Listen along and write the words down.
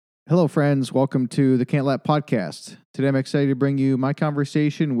Hello, friends. Welcome to the Can't Lap podcast. Today, I'm excited to bring you my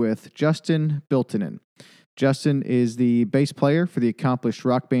conversation with Justin Biltonen. Justin is the bass player for the accomplished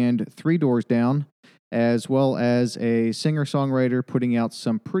rock band Three Doors Down, as well as a singer-songwriter putting out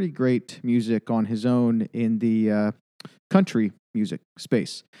some pretty great music on his own in the country music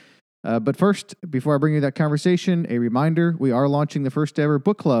space. But first, before I bring you that conversation, a reminder, we are launching the first ever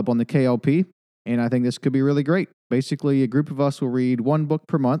book club on the KLP, and I think this could be really great. Basically, a group of us will read one book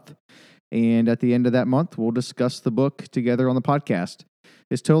per month, and at the end of that month, we'll discuss the book together on the podcast.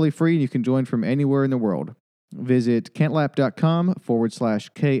 It's totally free, and you can join from anywhere in the world. Visit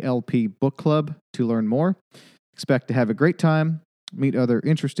cantlap.com/KLP book club to learn more. Expect to have a great time, meet other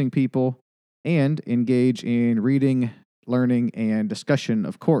interesting people, and engage in reading, learning, and discussion,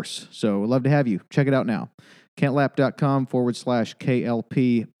 of course. So we'd love to have you. Check it out now.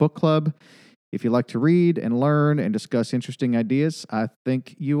 cantlap.com/KLP book club. If you like to read and learn and discuss interesting ideas, I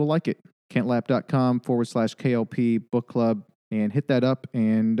think you will like it. cantlap.com/KLP book club, and hit that up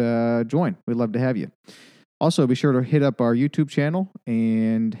and join. We'd love to have you. Also, be sure to hit up our YouTube channel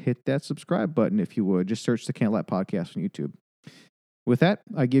and hit that subscribe button if you would. Just search the Can't Lap podcast on YouTube. With that,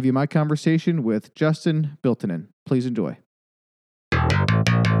 I give you my conversation with Justin Biltonen. Please enjoy.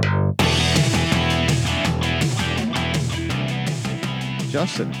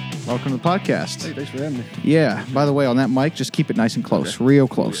 Justin, welcome to the podcast. Hey, thanks for having me. Yeah, by the way, on that mic, just keep it nice and close, real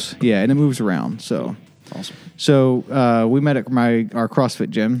close. Yeah, and it moves around, so. Awesome. So we met at our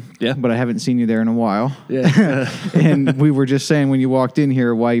CrossFit gym, but I haven't seen you there in a while. Yeah. And we were just saying when you walked in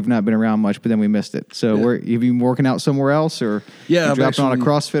here why you've not been around much, but then we missed it. So have you been working out somewhere else, or you dropped on a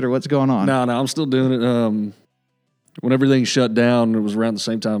CrossFit, or what's going on? No, I'm still doing it. When everything shut down, it was around the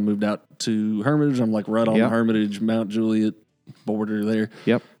same time I moved out to Hermitage. I'm like right on the Hermitage, Mount Juliet border there.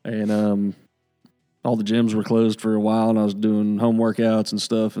 Yep. And all the gyms were closed for a while, and I was doing home workouts and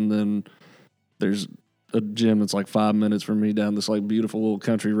stuff. And then there's a gym that's like 5 minutes from me down this like beautiful little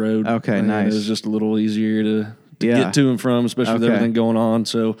country road. Okay, and nice. It was just a little easier to get to and from, especially with everything going on.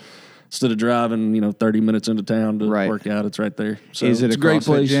 So instead of driving, 30 minutes into town to work out, it's right there. So is it it's a great CrossFit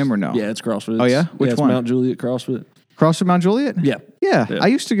place. Gym or no? Yeah, it's CrossFit. Oh yeah, which it's one? Mount Juliet CrossFit. CrossFit Mount Juliet? Yeah. I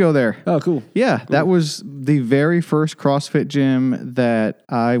used to go there. Oh, cool. Yeah, cool. That was the very first CrossFit gym that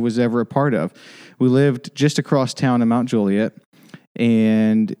I was ever a part of. We lived just across town in Mount Juliet,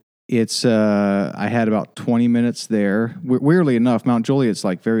 and it's I had about 20 minutes there. Weirdly enough, Mount Juliet's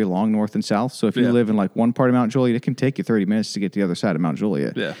like very long north and south. So if you live in like one part of Mount Juliet, it can take you 30 minutes to get to the other side of Mount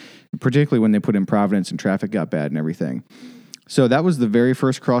Juliet. Yeah. Particularly when they put in Providence and traffic got bad and everything. So that was the very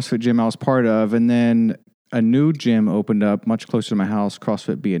first CrossFit gym I was part of. And then a new gym opened up much closer to my house,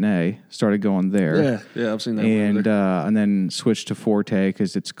 CrossFit B&A. Started going there. Yeah, I've seen that. And then switched to Forte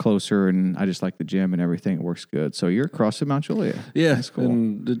because it's closer, and I just like the gym and everything. It works good. So you're CrossFit Mount Juliet. Yeah, that's cool.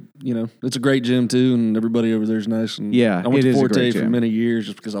 And it's a great gym too, and everybody over there is nice. And yeah, I went to Forte for many years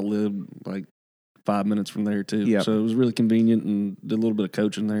just because I lived like 5 minutes from there too. Yep. So it was really convenient, and did a little bit of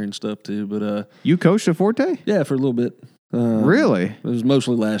coaching there and stuff too. But you coached at Forte? Yeah, for a little bit. Really? It was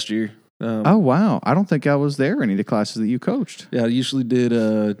mostly last year. Oh wow! I don't think I was there any of the classes that you coached. Yeah, I usually did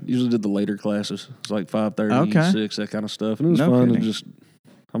the later classes. It's like 5:30, 6, that kind of stuff, and it was fun. And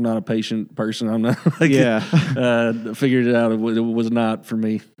I'm not a patient person. I'm not figured it out. It was not for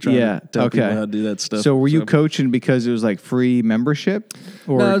me. Trying to tell people how to do that stuff. So were you coaching because it was like free membership,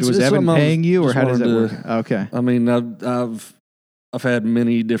 or was Evan paying you, or how does that work? Okay. I mean, I've had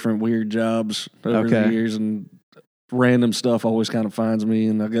many different weird jobs over the years, and random stuff always kind of finds me,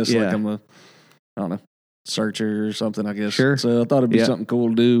 and I guess like I'm I don't know, searcher or something, I guess. Sure. So I thought it'd be something cool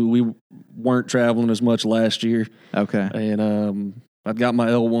to do. We weren't traveling as much last year. Okay. And I'd got my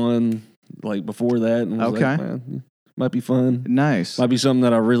L1 like before that, and was like, man, might be fun. Nice. Might be something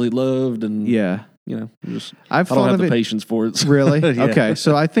that I really loved, and I don't have the patience for it. Really? Okay.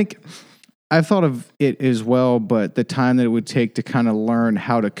 So I think I've thought of it as well, but the time that it would take to kind of learn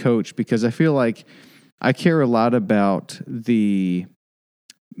how to coach, because I feel like I care a lot about the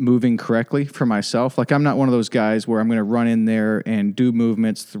moving correctly for myself. Like I'm not one of those guys where I'm going to run in there and do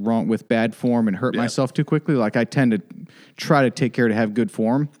movements wrong with bad form and hurt myself too quickly. Like I tend to try to take care to have good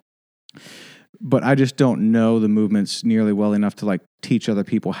form, but I just don't know the movements nearly well enough to like teach other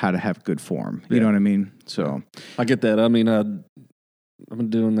people how to have good form. You know what I mean? So I get that. I mean, I've been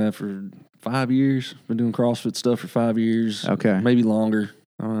doing that for 5 years. Been doing CrossFit stuff for 5 years. Okay. Maybe longer.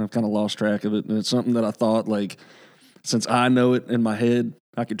 I've kind of lost track of it, and it's something that I thought, like, since I know it in my head,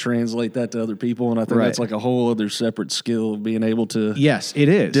 I could translate that to other people, and I think that's like a whole other separate skill of being able to it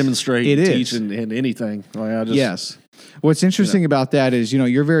is demonstrate, teach, and anything. Like What's interesting about that is,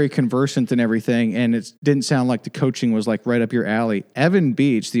 you're very conversant in everything, and it didn't sound like the coaching was like right up your alley. Evan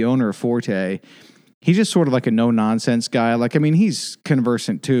Beach, the owner of Forte, he's just sort of like a no-nonsense guy. Like, I mean, he's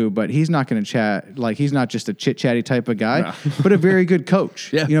conversant too, but he's not going to chat. Like, he's not just a chit-chatty type of guy, but a very good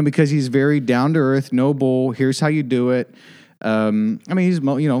coach. Yeah. Because he's very down-to-earth, no bull. Here's how you do it. I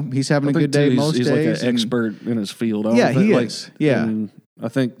mean, he's having a good day most days. He's like an expert in his field. He is. Yeah. And I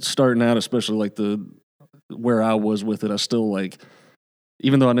think starting out, especially like where I was with it, I still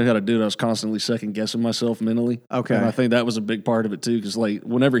even though I knew how to do it, I was constantly second guessing myself mentally. Okay. And I think that was a big part of it too, because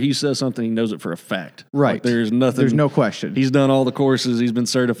whenever he says something, he knows it for a fact. Right. Like, there's no question. He's done all the courses. He's been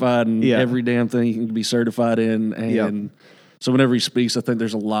certified in every damn thing he can be certified in. And so whenever he speaks, I think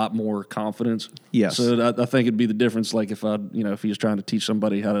there's a lot more confidence. Yes. So I think it'd be the difference, like if he was trying to teach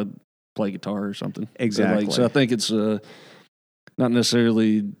somebody how to play guitar or something. Exactly. So I think it's not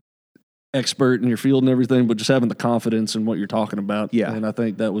necessarily expert in your field and everything, but just having the confidence in what you're talking about. Yeah. And I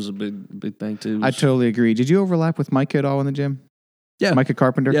think that was a big thing too. I totally agree. Did you overlap with Micah at all in the gym? Yeah. Micah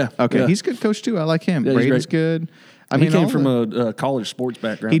Carpenter? Yeah. Okay. Yeah. He's a good coach too. I like him. Yeah, Braden's good. I mean, he came from a college sports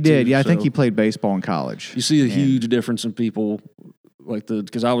background. He did. Too, I think he played baseball in college. You see a huge difference in people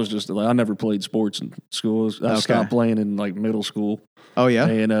because I was just I never played sports in school. I stopped playing in middle school. Oh yeah.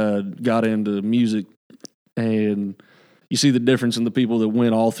 And got into music, and you see the difference in the people that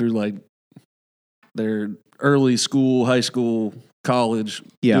went all through their early school, high school, college,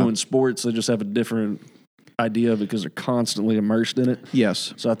 doing sports. They just have a different idea because they're constantly immersed in it.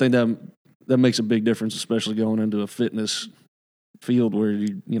 Yes. So I think that makes a big difference, especially going into a fitness field where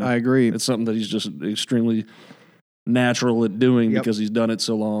I agree. It's something that he's just extremely natural at doing because he's done it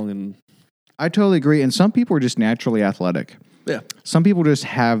so long. And I totally agree. And some people are just naturally athletic. Yeah. Some people just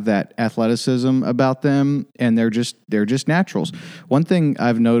have that athleticism about them, and they're just naturals. One thing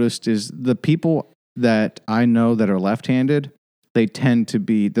I've noticed is the people that I know that are left-handed, they tend to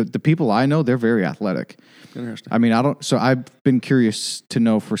be the people I know, they're very athletic. Interesting. I mean, I've been curious to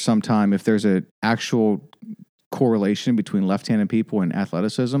know for some time if there's an actual correlation between left-handed people and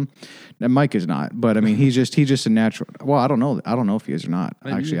athleticism. Now, Mike is not, but I mean, he's just a natural. Well, I don't know if he is or not.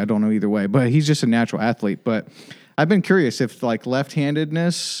 Actually, I don't know either way. But he's just a natural athlete. But I've been curious if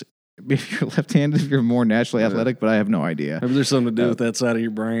left-handedness. If you're left-handed, if you're more naturally athletic, but I have no idea. Maybe there's something to do with that side of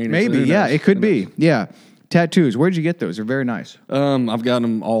your brain. Maybe, yeah, it could be. Yeah. Tattoos. Where'd you get those? They're very nice. I've got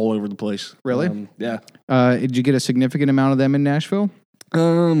them all over the place. Really? Yeah. Did you get a significant amount of them in Nashville?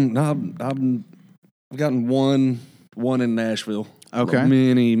 No, I've gotten one in Nashville. Okay.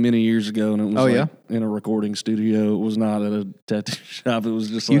 Many years ago, and it was in a recording studio. It was not at a tattoo shop. It was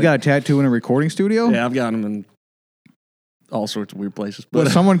just you got a tattoo in a recording studio? Yeah, I've gotten them in all sorts of weird places. But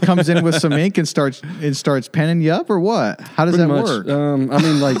someone comes in with some ink and starts penning you up, or what? How does that work? I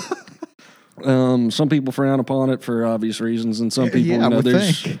mean, some people frown upon it for obvious reasons, and some people,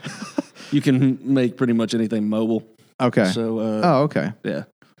 you can make pretty much anything mobile. Okay. So, okay. Yeah.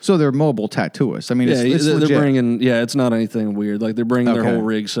 So they're mobile tattooists. I mean, it's they're legit. bringing. Yeah, it's not anything weird. Like they're bringing their whole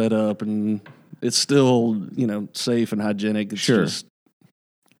rig set up, and it's still safe and hygienic. It's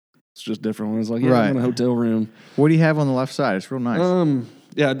just different. It's like I'm in a hotel room. What do you have on the left side? It's real nice.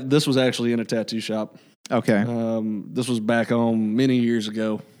 Yeah, this was actually in a tattoo shop. Okay. This was back home many years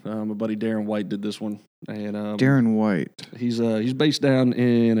ago. My buddy Darren White did this one, and Darren White. He's based down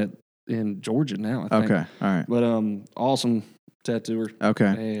in Georgia now, I think. Okay. All right. But awesome tattooer. Okay.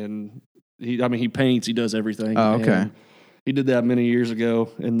 And he paints. He does everything. Oh, okay. And he did that many years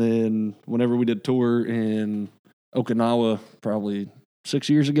ago, and then whenever we did a tour in Okinawa, probably 6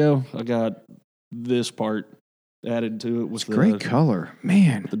 years ago, I got this part added to it with great color,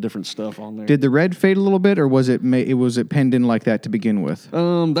 man. The different stuff on there. Did the red fade a little bit, or was it penned in like that to begin with?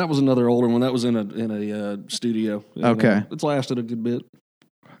 That was another older one. That was in a studio. Okay, it's lasted a good bit.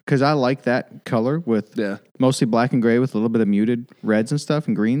 Because I like that color with mostly black and gray with a little bit of muted reds and stuff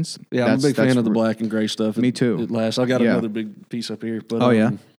and greens. Yeah, I'm a big fan of the black and gray stuff. Me too. It lasts. I got another big piece up here. But,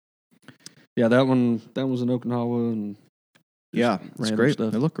 yeah, that was in Okinawa and it's great.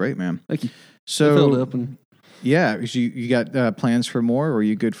 Stuff. They look great, man. Thank you. So they filled up and you got plans for more, or are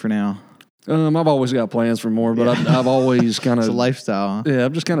you good for now? I've always got plans for more, but I've always kind of it's a lifestyle. Huh? Yeah,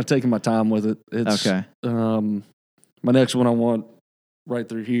 I'm just kind of taking my time with it. It's okay. My next one I want right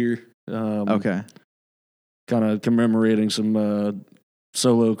through here. Okay. Kind of commemorating some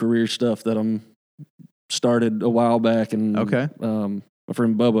solo career stuff that I'm started a while back, and my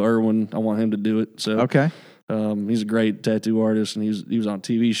friend Bubba Irwin, I want him to do it. So he's a great tattoo artist, and he was on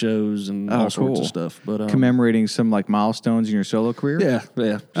TV shows and all sorts of stuff. But commemorating some like milestones in your solo career. Yeah,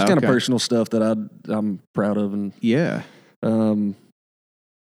 just kind of personal stuff that I'm proud of, and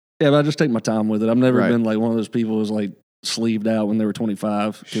Yeah, but I just take my time with it. I've never been like one of those people who's like sleeved out when they were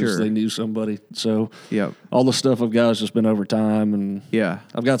 25 because they knew somebody. So all the stuff I've got has just been over time, and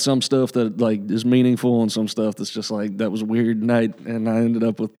I've got some stuff that like is meaningful and some stuff that's just like that was a weird night and I ended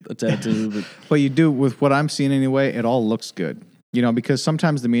up with a tattoo. But you do, with what I'm seeing anyway, it all looks good. You know, because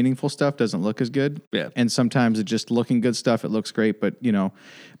sometimes the meaningful stuff doesn't look as good. Yeah. And sometimes it just looking good stuff, it looks great, but you know,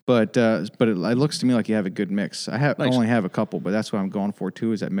 but it looks to me like you have a good mix. I only have a couple, but that's what I'm going for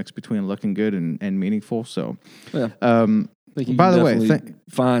too, is that mix between looking good and meaningful. So, I think you by the way,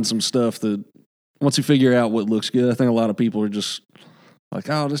 find some stuff that once you figure out what looks good, I think a lot of people are just like,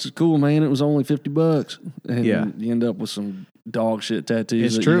 oh, this is cool, man. It was only $50. And you end up with some dog shit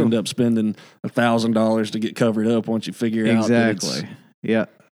tattoos that you end up spending $1,000 to get covered up once you figure out that it's,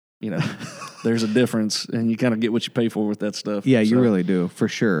 you know, there's a difference, and you kind of get what you pay for with that stuff. Yeah, you really do, for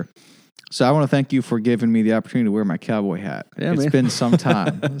sure. So I want to thank you for giving me the opportunity to wear my cowboy hat. Yeah, it's been some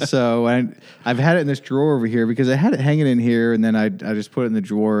time. So I've had it in this drawer over here because I had it hanging in here, and then I just put it in the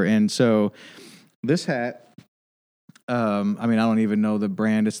drawer. And so this hat, I mean, I don't even know the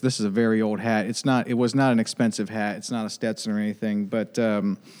brand. This is a very old hat. It was not an expensive hat. It's not a Stetson or anything, but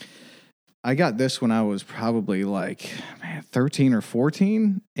I got this when I was probably like 13 or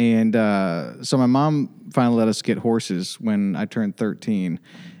 14. And so my mom finally let us get horses when I turned 13.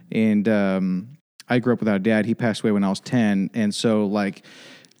 And I grew up without a dad. He passed away when I was 10. And so like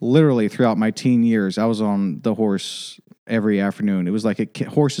literally throughout my teen years, I was on the horse every afternoon. It was like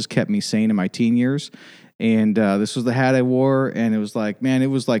horses kept me sane in my teen years. And this was the hat I wore, and it was like, man, it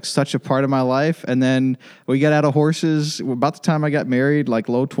was like such a part of my life. And then we got out of horses about the time I got married, like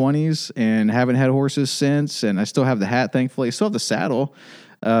low 20s, and haven't had horses since. And I still have the hat, thankfully. I still have the saddle.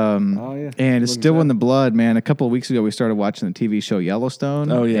 And it's still in the blood, man. A couple of weeks ago, we started watching the TV show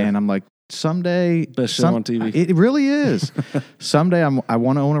Yellowstone. Oh, yeah. And I'm like, someday, best show on TV. It really is. Someday I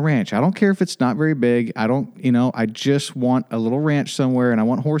want to own a ranch. I don't care if it's not very big. I just want a little ranch somewhere, and I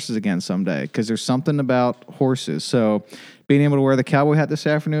want horses again someday because there's something about horses. So being able to wear the cowboy hat this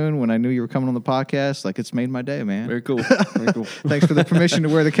afternoon when I knew you were coming on the podcast, like it's made my day, man. Very cool. Very cool. Thanks for the permission to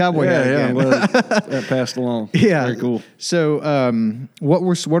wear the cowboy hat again. Yeah, that passed along. Yeah. Very cool. So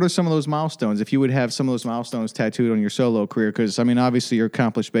what are some of those milestones? If you would have some of those milestones tattooed on your solo career, because, I mean, obviously you're an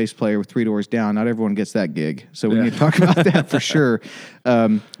accomplished bass player with Three Doors Down. Not everyone gets that gig. So we need to talk about that for sure.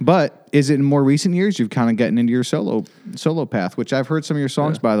 But is it in more recent years you've kind of gotten into your solo path, which I've heard some of your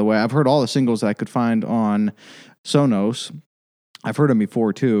songs, by the way. I've heard all the singles that I could find on Sonos. I've heard them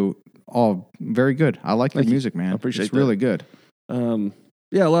before too. All very good. I like your music, man. I appreciate it. It's really good.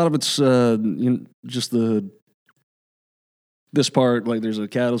 Yeah, a lot of it's just this part. Like, there's a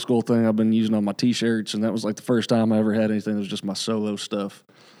cattle skull thing I've been using on my T-shirts, and that was like the first time I ever had anything that was just my solo stuff.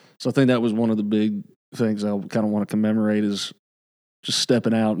 So I think that was one of the big things I kind of want to commemorate, is just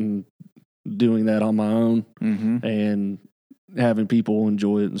stepping out and doing that on my own, and having people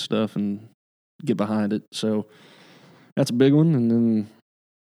enjoy it and stuff and get behind it. So that's a big one. And then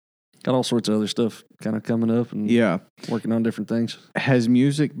got all sorts of other stuff kind of coming up and working on different things. Has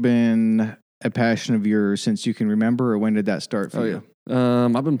music been a passion of yours since you can remember, or when did that start for you?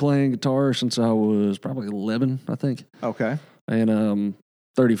 I've been playing guitar since I was probably 11, I think. Okay. And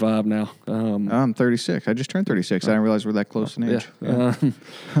 35 now. I'm 36. I just turned 36. I didn't realize we're that close in age.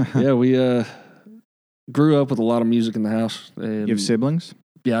 Yeah, we grew up with a lot of music in the house. And you have siblings?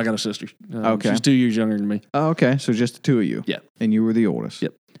 Yeah, I got a sister. Okay. She's 2 years younger than me. Oh, okay. So just the two of you? Yeah. And you were the oldest?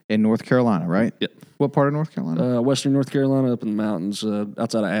 Yep. In North Carolina, right? Yep. What part of North Carolina? Western North Carolina, up in the mountains,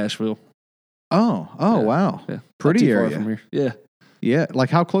 outside of Asheville. Oh, wow. Yeah. Pretty area. Far from here. Yeah. Yeah. Like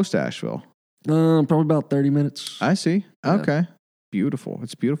how close to Asheville? Probably about 30 minutes. I see. Okay. Beautiful.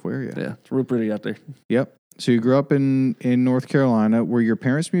 It's a beautiful area. Yeah. It's real pretty out there. Yep. So you grew up in North Carolina. Were your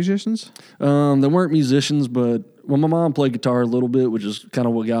parents musicians? They weren't musicians, but my mom played guitar a little bit, which is kind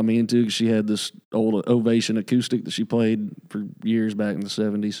of what got me into it, because she had this old Ovation acoustic that she played for years back in the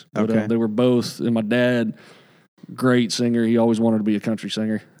 70s. But they were both, and my dad, great singer. He always wanted to be a country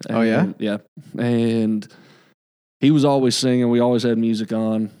singer. And, oh, yeah? Yeah. And he was always singing. We always had music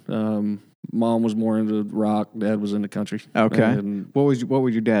on. Mom was more into rock. Dad was into country. Okay. And what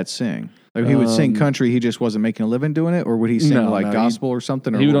would your dad sing? Like he would sing country. He just wasn't making a living doing it, or would he sing gospel or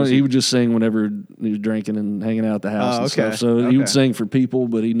something? Or he would just sing whenever he was drinking and hanging out at the house and stuff. So he would sing for people,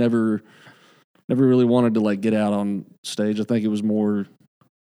 but he never really wanted to like get out on stage. I think it was more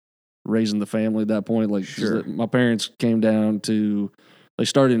raising the family at that point. Like my parents came down to. They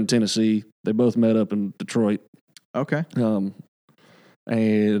started in Tennessee. They both met up in Detroit. Okay.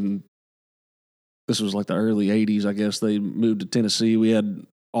 And this was like the early 80s, I guess. They moved to Tennessee. We had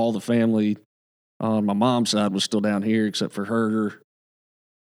all the family on my mom's side was still down here, except for her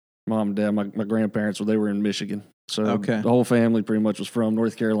mom and dad, my grandparents, they were in Michigan. So the whole family pretty much was from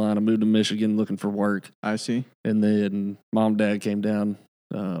North Carolina, moved to Michigan looking for work. I see. And then mom and dad came down,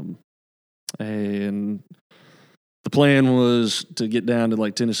 and the plan was to get down to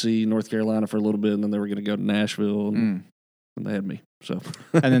like Tennessee, North Carolina for a little bit, and then they were going to go to Nashville, and they had me. So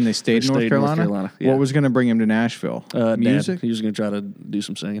and then they stayed in North Carolina? Yeah. What was going to bring him to Nashville? Music? Dad. He was going to try to do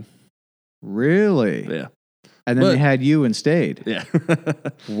some singing. Really? Yeah. And then they had you and stayed? Yeah.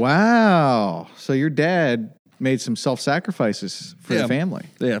 Wow. So your dad made some self-sacrifices for the family.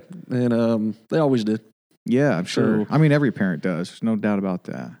 Yeah. And they always did. Yeah, I'm sure. I mean, every parent does. There's no doubt about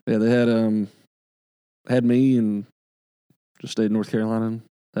that. Yeah, they had me and just stayed in North Carolina and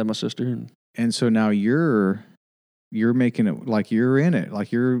had my sister. And so now you're making it like you're in it,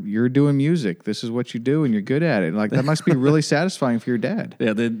 like you're doing music. This is what you do, and you're good at it. Like that must be really satisfying for your dad.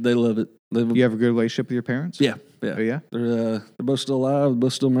 Yeah, they love it. You have a good relationship with your parents? Yeah. Oh, yeah. They're both still alive.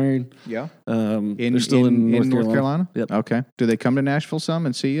 Both still married. Yeah. They're still in North Carolina. Yep. Okay. Do they come to Nashville some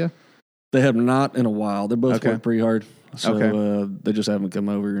and see you? They have not in a while. They both work pretty hard, so they just haven't come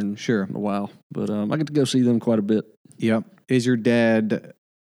over in a while. But I get to go see them quite a bit. Yep. Is your dad?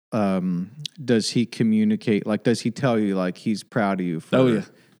 Does he communicate? Like, does he tell you like he's proud of you? Oh yeah.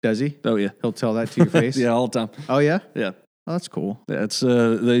 Does he? Oh yeah. He'll tell that to your face. Yeah, all the time. Oh yeah. Yeah. Oh, that's cool. Yeah, it's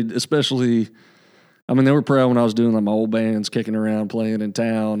they especially. I mean, they were proud when I was doing like my old bands, kicking around, playing in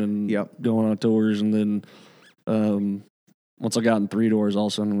town, and going on tours. And then once I got in Three Doors, all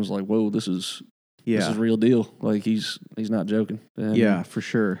of a sudden it was like, whoa, this is real deal. Like he's not joking. And yeah, for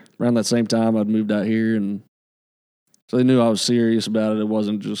sure. Around that same time, I'd moved out here, and so they knew I was serious about it. It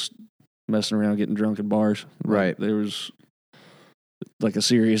wasn't just messing around, getting drunk at bars. Right. There was like a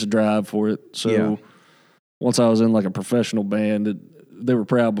serious drive for it. So once I was in like a professional band, they were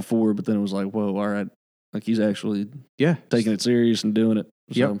proud before, but then it was like, whoa, all right. Like he's actually taking it serious and doing it.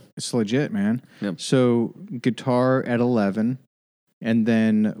 So, it's legit, man. Yep. So guitar at 11, and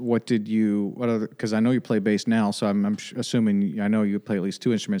then what other, because I know you play bass now, so I'm assuming I know you play at least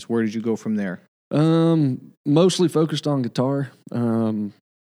 2 instruments. Where did you go from there? Mostly focused on guitar.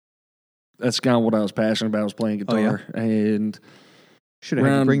 That's kind of what I was passionate about, was playing guitar. Oh, yeah? And should have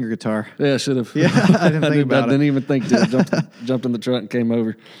had to bring your guitar. Yeah, I should have. Yeah, I didn't think about it. I didn't even think to. Jumped in the truck and came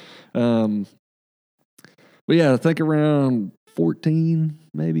over. But yeah, I think around 14,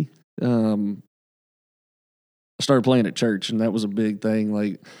 maybe. I started playing at church, and that was a big thing.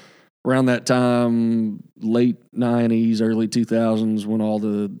 Like around that time, late 90s, early 2000s, when all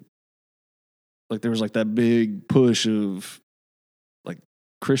there was like that big push of like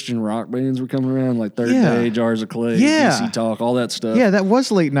Christian rock bands were coming around, like Third Day, Jars of Clay, DC Talk, all that stuff. Yeah, that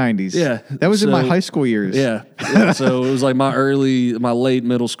was late 90s. Yeah. That was in my high school years. Yeah. So it was like my late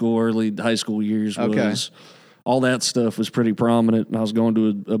middle school, early high school years was all that stuff was pretty prominent. And I was going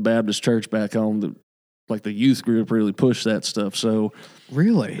to a Baptist church back home that like the youth group really pushed that stuff. So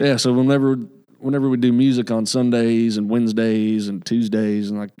really? Yeah. So whenever we do music on Sundays and Wednesdays and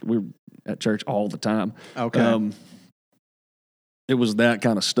Tuesdays, and like we're at church all the time. Okay. It was that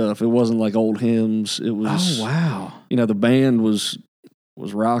kind of stuff. It wasn't like old hymns. It was, oh wow. The band was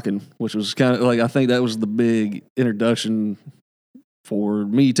rocking, which was kind of like, I think that was the big introduction for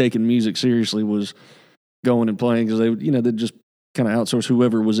me taking music seriously, was going and playing, because they'd just kind of outsource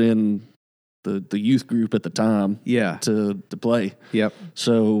whoever was in the youth group at the time to play. Yep.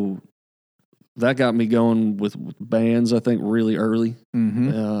 So that got me going with bands, I think, really early.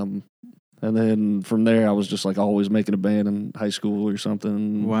 Mm-hmm. And then from there, I was just like always making a band in high school or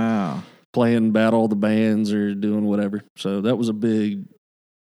something. Wow. Playing battle the bands or doing whatever. So that was a big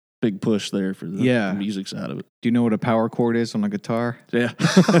push there for the music side of it. Do you know what a power chord is on a guitar? Yeah.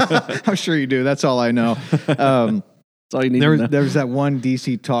 I'm sure you do. That's all I know. That's all you need to know. There was that one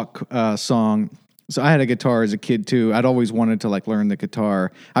DC Talk song. So I had a guitar as a kid too. I'd always wanted to like learn the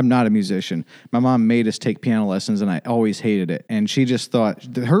guitar. I'm not a musician. My mom made us take piano lessons, and I always hated it. And she just thought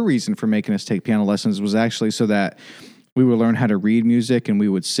her reason for making us take piano lessons was actually so that we would learn how to read music and we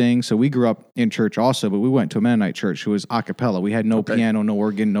would sing. So we grew up in church also, but we went to a Mennonite church who was a cappella. We had no piano, no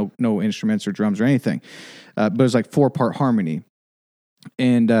organ, no instruments or drums or anything. But it was like 4-part harmony.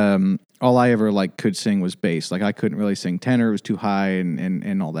 And all I ever like could sing was bass. Like I couldn't really sing tenor. It was too high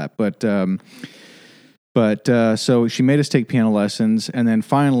and all that. But so she made us take piano lessons, and then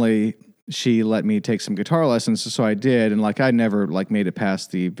finally she let me take some guitar lessons. So I did, and like I never like made it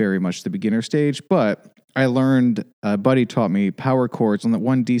past the beginner stage, but I learned. Buddy taught me power chords on that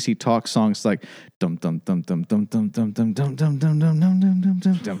one DC Talk song. It's like dum dum dum dum dum dum dum dum dum dum dum dum dum dum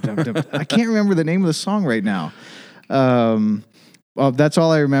dum dum dum dum. I can't remember the name of the song right now. Well, that's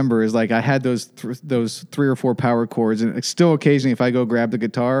all I remember is like I had those 3 or 4 power chords, and still occasionally if I go grab the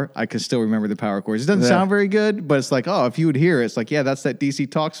guitar, I can still remember the power chords. It doesn't sound very good, but it's like, oh, if you would hear it, it's like, yeah, that's that DC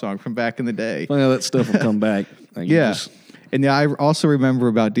Talk song from back in the day. Well, that stuff will come back. Like And I also remember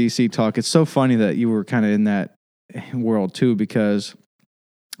about DC Talk. It's so funny that you were kind of in that world too, because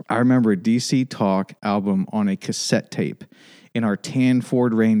I remember a DC Talk album on a cassette tape in our tan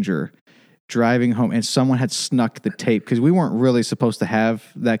Ford Ranger driving home, and someone had snuck the tape because we weren't really supposed to have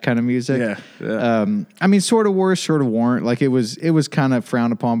that kind of music. I mean, sort of were, sort of weren't. Like it was kind of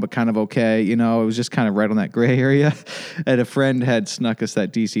frowned upon, but kind of okay. You know, it was just kind of right on that gray area. And a friend had snuck us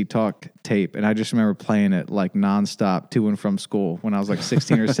that DC Talk tape, and I just remember playing it like nonstop to and from school when I was like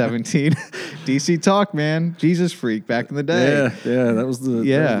 16 or 17. DC Talk, man, Jesus freak back in the day. That was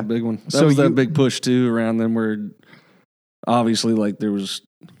the big one. That was that big push too around them, where obviously like there was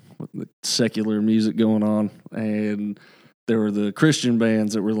the secular music going on, and there were the Christian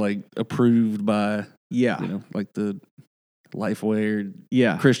bands that were like approved by like the Lifeway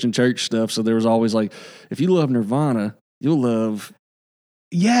or Christian church stuff. So there was always like, if you love Nirvana, you'll love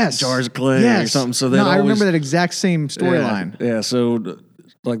Jars of Clay or something. So I remember that exact same storyline. So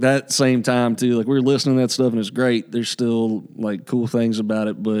like that same time too, like we were listening to that stuff and it's great. There's still like cool things about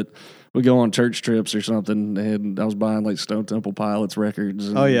it, but we go on church trips or something, and I was buying like Stone Temple Pilots records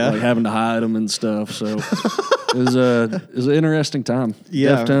and like having to hide them and stuff. So it was an interesting time.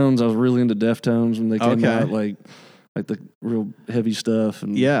 Yeah. Deftones, I was really into Deftones when they came out, like the real heavy stuff.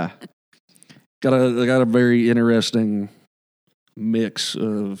 And got a very interesting mix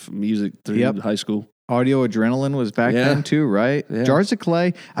of music through high school. Audio Adrenaline was back then too, right? Yeah. Jars of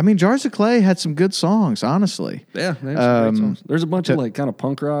Clay. I mean, Jars of Clay had some good songs, honestly. Yeah, they had some great songs. There's a bunch of like kind of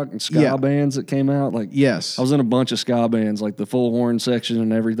punk rock and ska bands that came out. Like, I was in a bunch of ska bands, like the Full Horn section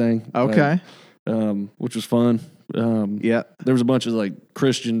and everything. Okay, which was fun. There was a bunch of like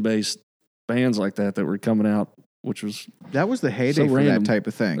Christian-based bands like that were coming out, which was the heyday for that type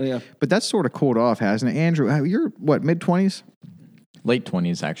of thing. Yeah, but that's sort of cooled off, hasn't it? Andrew, you're what, mid-20s? Late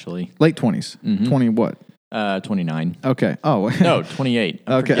 20s, actually. Late 20s. Mm-hmm. 20 what? 29. Okay. Oh. No, 28.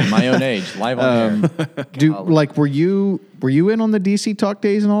 Okay. My own age. Live on air. Were you in on the DC Talk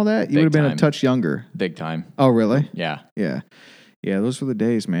days and all that? You would have been a touch younger. Big time. Oh, really? Yeah. Yeah. Yeah, those were the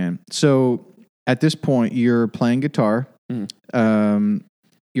days, man. So at this point, you're playing guitar.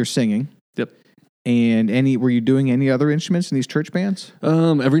 You're singing. Yep. And were you doing any other instruments in these church bands?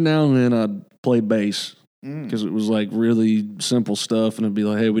 Every now and then I'd play bass. Because it was like really simple stuff, and it'd be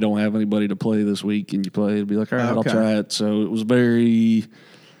like, hey, we don't have anybody to play this week, and you play. It'd be like, all right, I'll try it. So it was very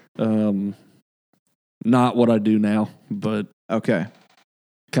not what I do now, but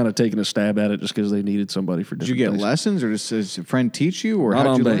kind of taking a stab at it just because they needed somebody for different Did you get days. lessons, or does a friend teach you, or not how'd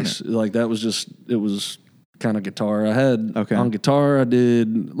on you bass? learn it? Like that was just, it was kind of guitar. I had on guitar, I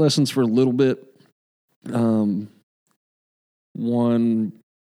did lessons for a little bit.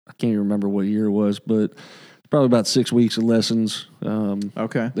 I can't even remember what year it was, but probably about 6 weeks of lessons. They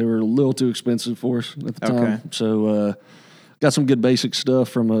were a little too expensive for us at the time. So got some good basic stuff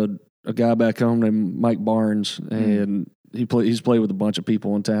from a guy back home named Mike Barnes, and he's played with a bunch of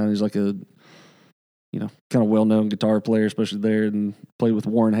people in town. He's like a kind of well-known guitar player, especially there, and played with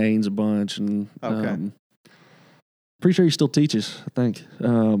Warren Haynes a bunch. And pretty sure he still teaches, I think.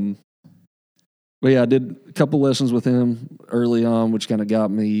 But yeah, I did a couple lessons with him early on, which kind of got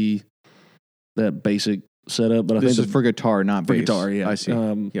me that basic setup. But this is for guitar, not bass. For guitar, yeah. I see.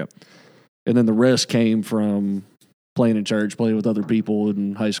 Yep. And then the rest came from playing in church, playing with other people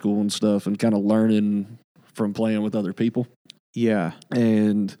in high school and stuff, and kind of learning from playing with other people. Yeah.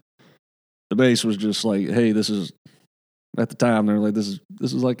 And the bass was just like, hey, this is, at the time they were like, this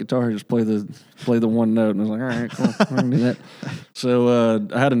is like guitar, just play the one note. And I was like, all right, cool, I can do that. So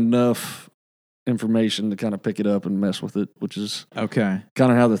I had enough information to kind of pick it up and mess with it, which is kind of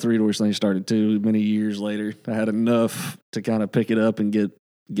how the Three Doors thing started too. Many years later, I had enough to kind of pick it up and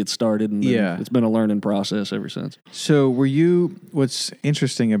get started, and it's been a learning process ever since. So what's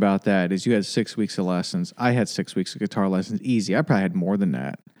interesting about that is you had 6 weeks of lessons. I had 6 weeks of guitar lessons, easy. I probably had more than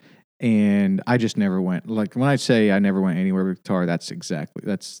that. And I just never went, like when I say I never went anywhere with guitar,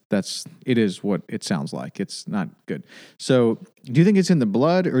 it is what it sounds like. It's not good. So do you think it's in the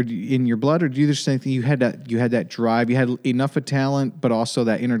blood or in your blood, or do you just think you had that drive, you had enough of talent, but also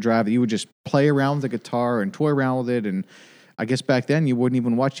that inner drive that you would just play around with the guitar and toy around with it? And I guess back then you wouldn't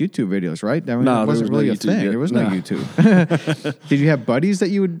even watch YouTube videos, right? I mean, no, it wasn't really a thing. There was no YouTube. Did you have buddies that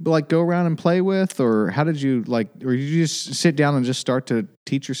you would like go around and play with, or how did you or did you just sit down and just start to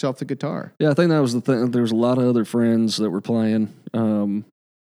teach yourself the guitar? Yeah, I think that was the thing. There was a lot of other friends that were playing, and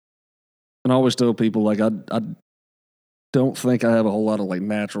I always tell people like I don't think I have a whole lot of like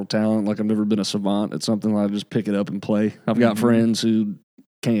natural talent. Like I've never been a savant at something. I just pick it up and play. I've got friends who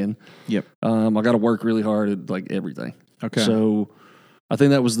can. Yep. I got to work really hard at like everything. Okay. So I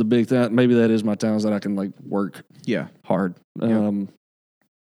think that was the big thing. Maybe that is my talent, is that I can like work hard. Yep.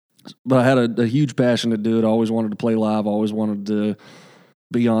 But I had a huge passion to do it. I always wanted to play live. I always wanted to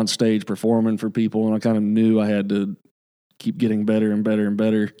be on stage performing for people. And I kind of knew I had to keep getting better and better and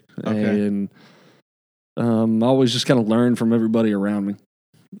better. Okay. And I always just kind of learned from everybody around me.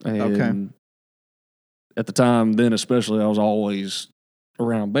 And at the time then especially, I was always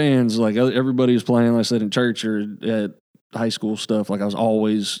around bands. Like everybody was playing, like I said, in church or at high school stuff. Like I was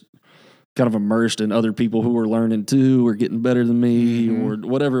always kind of immersed in other people who were learning too or getting better than me or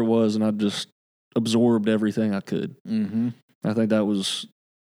whatever it was. And I just absorbed everything I could. I think that was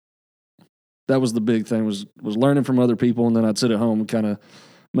the big thing was learning from other people. And then I'd sit at home and kind of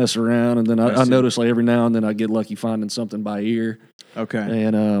mess around. And then I noticed like every now and then I'd get lucky finding something by ear. Okay.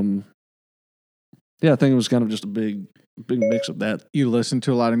 And, I think it was kind of just a big mix of that. You listened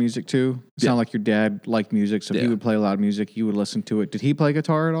to a lot of music too? It sounded like your dad liked music, so if he would play a lot of music, you would listen to it. Did he play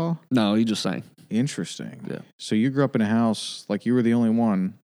guitar at all? No, he just sang. Interesting. Yeah. So you grew up in a house, like you were the only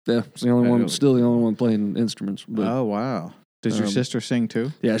one. Yeah, it's the only one, still the only one playing instruments. But, oh, wow. Does your sister sing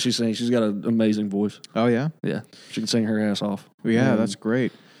too? Yeah, she sings. She's got an amazing voice. Oh, yeah? Yeah, she can sing her ass off. Yeah, that's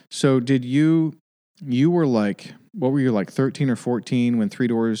great. So did you were like, what were you, like 13 or 14 when Three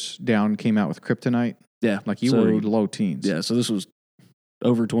Doors Down came out with Kryptonite? Yeah. Like you were low teens. Yeah, so this was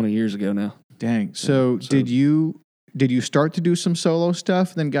over 20 years ago now. Dang. So did you start to do some solo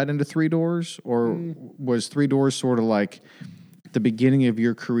stuff, then got into Three Doors? Or was Three Doors sort of like the beginning of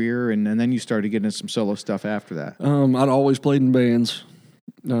your career and then you started getting into some solo stuff after that? I'd always played in bands.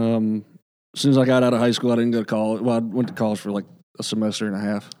 As soon as I got out of high school, I didn't go to college. Well, I went to college for like a semester and a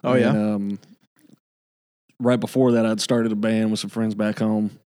half. Oh, and, right before that, I'd started a band with some friends back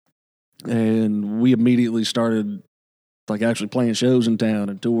home. And we immediately started like actually playing shows in town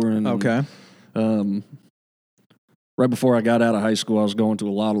and touring. Okay. Right before I got out of high school, I was going to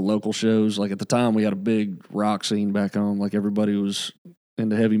a lot of local shows. Like at the time, we had a big rock scene back home. Like everybody was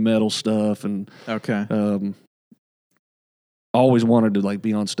into heavy metal stuff, and always wanted to like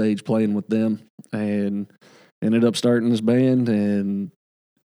be on stage playing with them. And ended up starting this band, and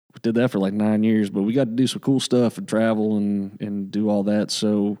we did that for like 9 years. But we got to do some cool stuff and travel and do all that.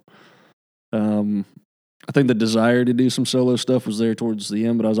 So. I think the desire to do some solo stuff was there towards the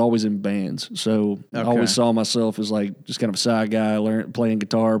end, but I was always in bands. So I always saw myself as like just kind of a side guy, playing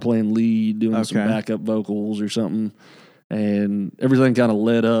guitar, playing lead, doing some backup vocals or something. And everything kind of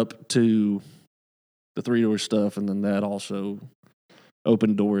led up to the Three Doors stuff. And then that also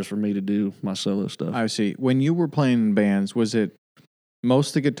opened doors for me to do my solo stuff. I see. When you were playing in bands, was it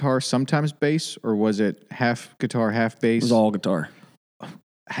mostly guitar, sometimes bass, or was it half guitar, half bass? It was all guitar.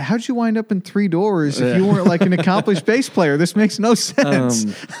 How'd you wind up in Three Doors if you weren't like an accomplished bass player? This makes no sense.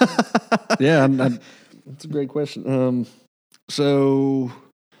 That's a great question. So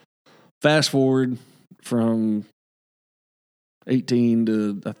fast forward from 18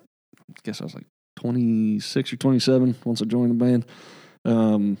 to, I guess I was like 26 or 27 once I joined the band.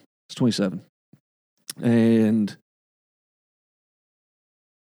 It's 27. And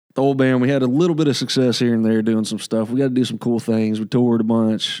the old band, we had a little bit of success here and there doing some stuff. We got to do some cool things. We toured a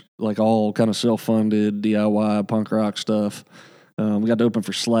bunch, like all kind of self-funded, DIY, punk rock stuff. We got to open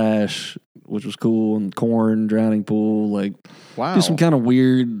for Slash, which was cool, and Korn, Drowning Pool. Like, do some kind of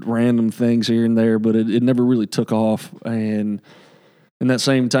weird, random things here and there, but it never really took off. And in that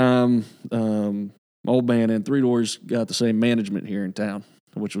same time, my old band and Three Doors got the same management here in town,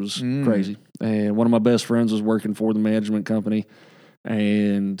 which was crazy. And one of my best friends was working for the management company.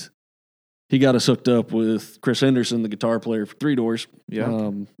 And he got us hooked up with Chris Henderson, the guitar player for Three Doors.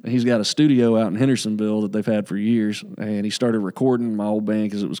 Yeah. He's got a studio out in Hendersonville that they've had for years. And he started recording my old band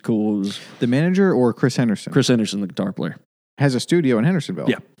because it was cool. It was the manager or Chris Henderson? Chris Henderson, the guitar player. Has a studio in Hendersonville?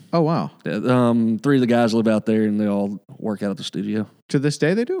 Yeah. Oh, wow. Yeah, 3 of the guys live out there, and they all work out at the studio. To this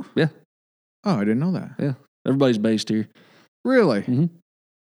day they do? Yeah. Oh, I didn't know that. Yeah. Everybody's based here. Really? Mm-hmm.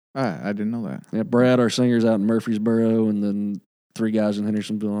 I didn't know that. Yeah, Brad, our singer's out in Murfreesboro, and then 3 guys in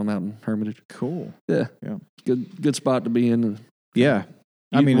Hendersonville. I'm out in Hermitage. Cool. Yeah. Good spot to be in. Yeah.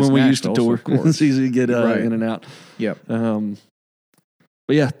 I mean, when we used to tour, it's easy to get in and out. Yep. But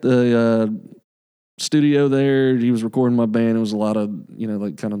yeah, the studio there, he was recording my band. It was a lot of,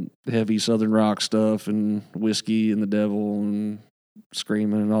 like kind of heavy Southern rock stuff and whiskey and the devil and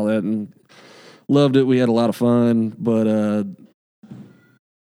screaming and all that, and loved it. We had a lot of fun, but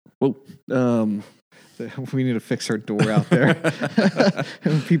We need to fix our door out there.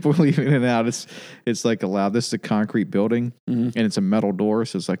 People leaving in and out. It's like allowed. This is a concrete building, and it's a metal door,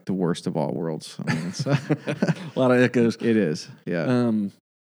 so it's like the worst of all worlds. I mean, it's a lot of echoes. It is, yeah.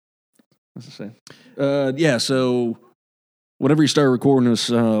 What's it say? Yeah. So whenever you started recording this,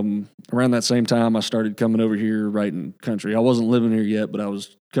 around that same time, I started coming over here writing country. I wasn't living here yet, but I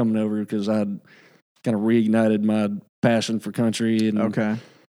was coming over because I'd kind of reignited my passion for country,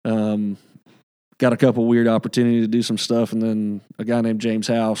 and got a couple weird opportunities to do some stuff. And then a guy named James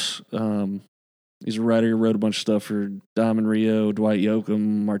House, he's a writer, wrote a bunch of stuff for Diamond Rio, Dwight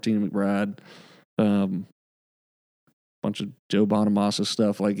Yoakam, Martina McBride, bunch of Joe Bonamassa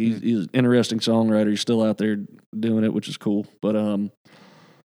stuff. Like he's an interesting songwriter. He's still out there doing it, which is cool. But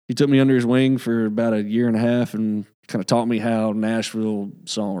he took me under his wing for about a year and a half and kind of taught me how Nashville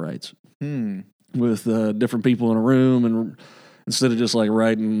song writes with different people in a room, and instead of just like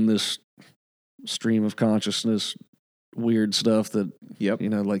writing this stream of consciousness weird stuff that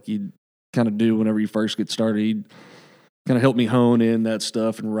like you kind of do whenever you first get started, he'd kind of help me hone in that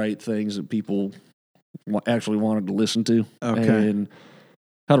stuff and write things that people actually wanted to listen to, and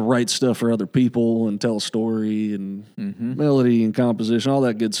how to write stuff for other people and tell a story and melody and composition, all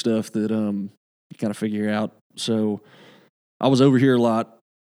that good stuff that you kind of figure out. So I was over here a lot.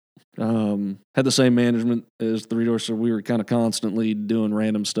 Had the same management as Three Doors, so we were kind of constantly doing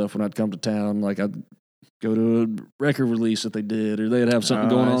random stuff when I'd come to town. Like I'd go to a record release that they did, or they'd have something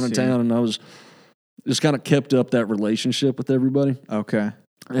going on in town, and I was just kind of kept up that relationship with everybody. Okay.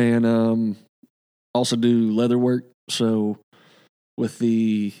 And also do leather work. So with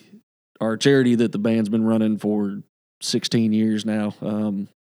our charity that the band's been running for 16 years now,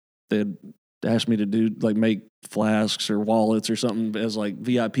 they'd asked me to do like make flasks or wallets or something as like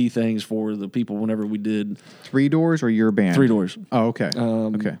VIP things for the people whenever we did. Three Doors or your band? Three Doors. Oh, okay.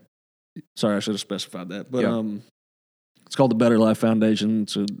 Okay. Sorry, I should have specified that. But it's called the Better Life Foundation.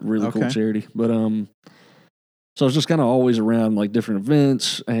 It's a really cool charity. But so I was just kind of always around like different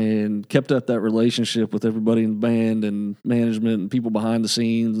events and kept up that relationship with everybody in the band and management and people behind the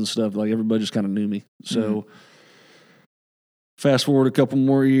scenes and stuff. Like everybody just kind of knew me. So fast forward a couple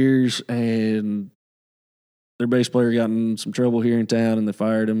more years, and their bass player got in some trouble here in town, and they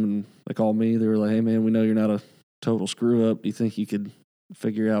fired him, and they called me. They were like, "Hey man, we know you're not a total screw up. Do you think you could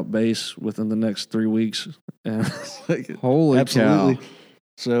figure out bass within the next 3 weeks?" And I was like, holy absolutely. cow.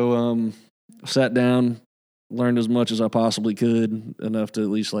 So sat down, learned as much as I possibly could, enough to at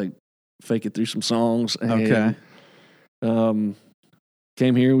least like fake it through some songs. And,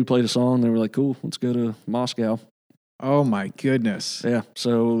 came here, we played a song. They were like, "Cool, let's go to Moscow." Oh my goodness. Yeah.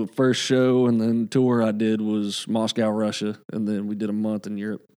 So the first show and then tour I did was Moscow, Russia, and then we did a month in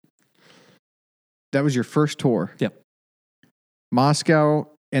Europe. That was your first tour? Yep. Moscow,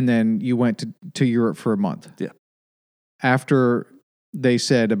 and then you went to Europe for a month? Yeah. After they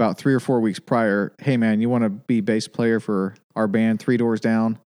said about 3 or 4 weeks prior, "Hey man, you want to be bass player for our band, Three Doors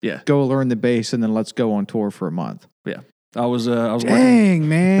Down? Yeah. Go learn the bass and then let's go on tour for a month." Yeah. I was Dang,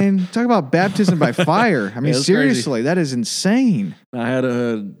 man. Talk about baptism by fire. I mean, seriously, crazy. That is insane. I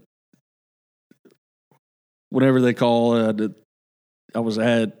had whatever they call I was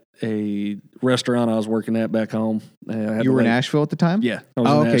at a restaurant I was working at back home. You were in Nashville at the time? Yeah.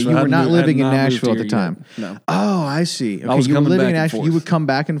 Oh, okay. You were not living in Nashville at the time. No. Oh, I see. Okay. I was you were living in Nashville. You would come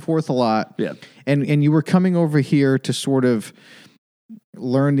back and forth a lot. Yeah. And you were coming over here to sort of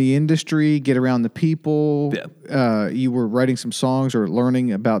learn the industry, get around the people. Yeah. You were writing some songs or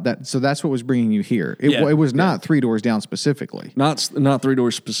learning about that. So that's what was bringing you here. It was not Three Doors Down specifically. Not Three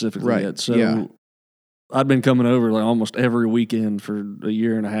Doors specifically right. yet. So I'd been coming over like almost every weekend for a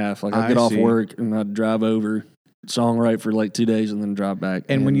year and a half. Like I'd get off work and I'd drive over, songwrite for like 2 days and then drive back.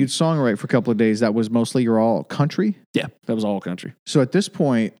 And when you'd songwrite for a couple of days, that was mostly you're all country? Yeah, that was all country. So at this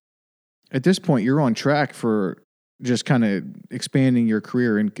point, you're on track for just kind of expanding your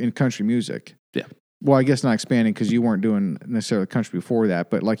career in country music. Yeah. Well, I guess not expanding because you weren't doing necessarily country before that,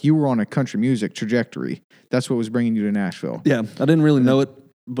 but like you were on a country music trajectory. That's what was bringing you to Nashville. Yeah. I didn't really know it,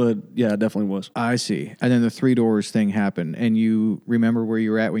 but yeah, it definitely was. I see. And then the Three Doors thing happened, and you remember where you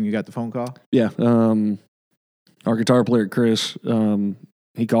were at when you got the phone call? Yeah. Our guitar player, Chris,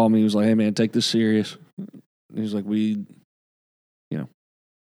 he called me. He was like, "Hey man, take this serious." He was like,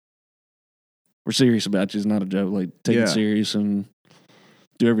 we're serious about you. It's not a joke. Like, take it serious and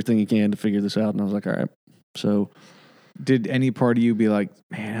do everything you can to figure this out. And I was like, all right. So, did any part of you be like,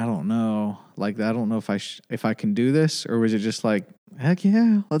 "Man, I don't know. Like, I don't know if I can do this," or was it just like, "Heck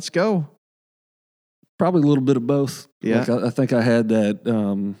yeah, let's go"? Probably a little bit of both. Yeah, like, I think I had that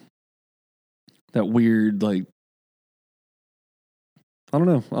that weird, like, I don't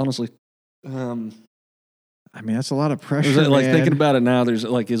know, honestly. I mean, that's a lot of pressure. Like thinking about it now, there's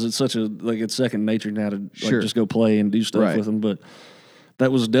like, is it such a like it's second nature now to like just go play and do stuff with them? But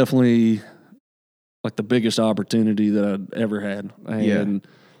that was definitely like the biggest opportunity that I'd ever had. And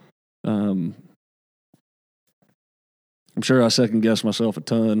I'm sure I second guessed myself a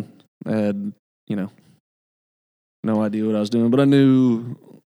ton. I had, no idea what I was doing, but I knew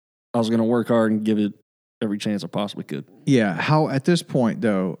I was going to work hard and give it every chance I possibly could. Yeah. How at this point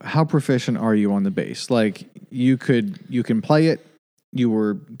though, how proficient are you on the bass? Like you can play it, you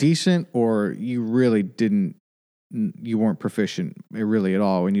were decent, or you really you weren't proficient really at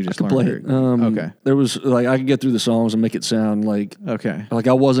all, and you just learned it. Okay. There was like I could get through the songs and make it sound like like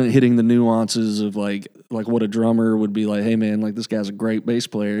I wasn't hitting the nuances of like what a drummer would be like. Hey man, like this guy's a great bass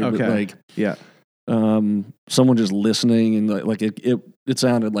player. Okay. But like someone just listening and like it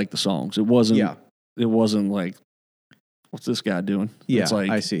sounded like the songs. It wasn't like what's this guy doing? Yeah, it's like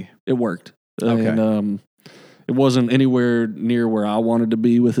I see. It worked. Okay. And it wasn't anywhere near where I wanted to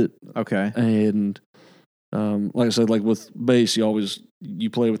be with it. Okay. And like I said, like with bass, you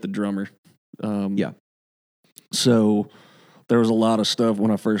play with the drummer. So there was a lot of stuff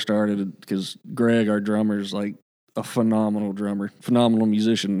when I first started because Greg, our drummer, is like a phenomenal drummer, phenomenal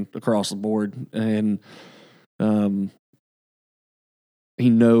musician across the board, and he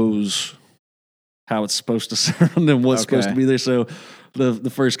knows how it's supposed to sound and what's supposed to be there. So the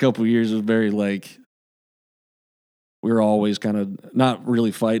first couple of years was very like we were always kind of not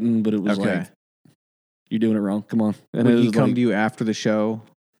really fighting, but it was like, you're doing it wrong. Come on. And would he come to you after the show?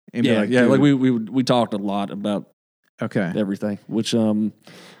 And be like, like we talked a lot about everything, which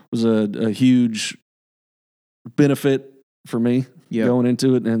was a huge benefit for me going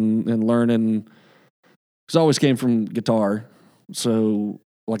into it and learning. Because I always came from guitar, so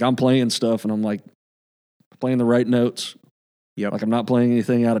like I'm playing stuff and I'm like playing the right notes. Yep. Like I'm not playing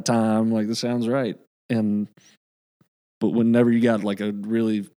anything out of time. Like this sounds right. But whenever you got like a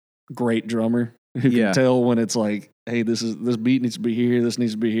really great drummer who can tell when it's like, hey, this beat needs to be here, this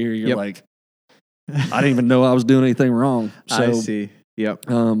needs to be here. You're like, I didn't even know I was doing anything wrong. So, I see. Yep.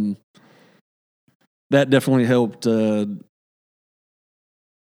 That definitely helped.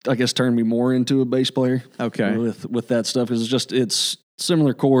 I guess turn me more into a bass player. Okay. With that stuff because it's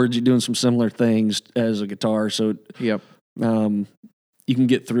similar chords. You're doing some similar things as a guitar, so you can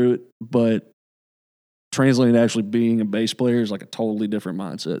get through it, but translating to actually being a bass player is like a totally different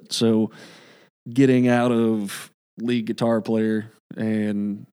mindset. So getting out of lead guitar player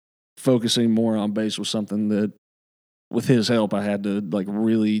and focusing more on bass was something that with his help I had to like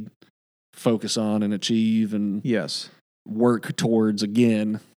really focus on and achieve and work towards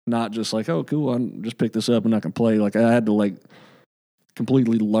again, not just like, oh cool, I just pick this up and I can play. Like I had to like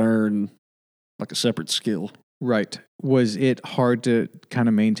completely learn like a separate skill. Right. Was it hard to kind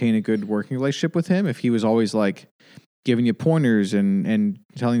of maintain a good working relationship with him if he was always like giving you pointers and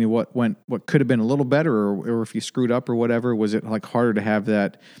telling you what could have been a little better or if you screwed up or whatever? Was it like harder to have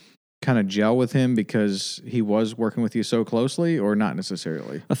that kind of gel with him because he was working with you so closely or not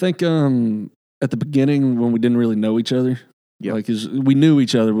necessarily? I think at the beginning when we didn't really know each other, like 'cause we knew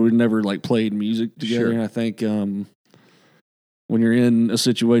each other, but we never like played music together. Sure. And I think when you're in a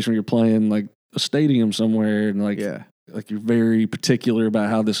situation where you're playing like a stadium somewhere and like you're very particular about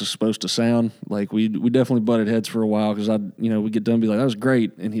how this is supposed to sound. Like we definitely butted heads for a while because we'd get done and be like, that was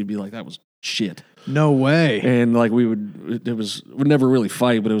great. And he'd be like, that was shit. No way. And like we'd never really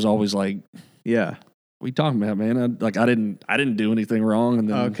fight, but it was always like, what are you talking about, man? I didn't do anything wrong. And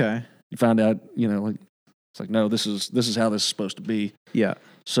then you found out, like, it's like, no, this is how this is supposed to be. Yeah.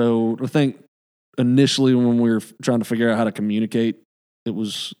 So I think initially when we were trying to figure out how to communicate, it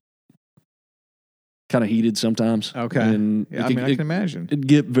was kind of heated sometimes. Okay. And I can imagine. It'd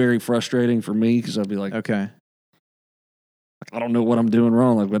get very frustrating for me because I'd be like, okay, I don't know what I'm doing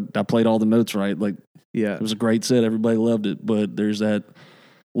wrong. Like, but I played all the notes right. Like, it was a great set. Everybody loved it. But there's that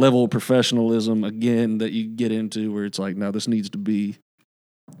level of professionalism again that you get into where it's like, no, this needs to be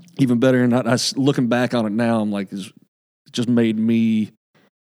even better. And looking back on it now, I'm like, it just made me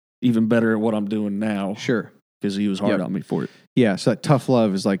even better at what I'm doing now. Sure. Because he was hard on me for it. Yeah, so that tough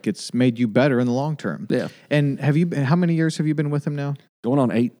love is like it's made you better in the long term. Yeah. And how many years have you been with him now? Going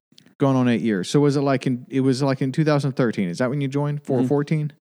on 8. Going on 8 years. So was it like in 2013? Is that when you joined?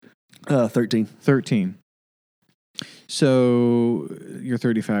 14? 13. 13. So you're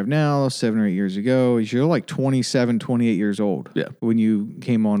 35 now, 7 or 8 years ago. You're like 27, 28 years old. Yeah. When you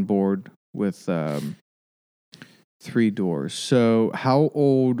came on board with 3 Doors. So how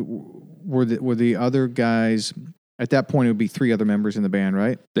old were the other guys? At that point, it would be 3 other members in the band,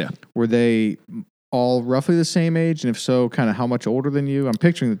 right? Yeah. Were they all roughly the same age? And if so, kind of how much older than you? I'm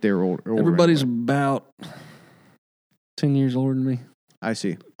picturing that they were older. Everybody's about, 10 years older than me. I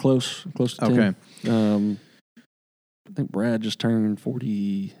see. Close to 10. Okay. I think Brad just turned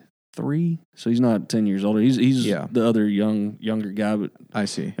 43, so he's not 10 years older. He's the other younger guy, but I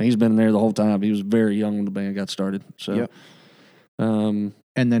see. And he's been there the whole time. He was very young when the band got started. So, yep.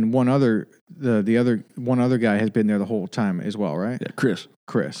 And then one other guy has been there the whole time as well, right? Yeah, Chris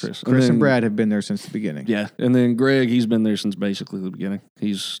and Brad have been there since the beginning. Yeah, and then Greg, he's been there since basically the beginning.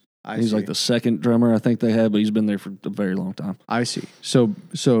 He's like the second drummer I think they had, but he's been there for a very long time. I see. So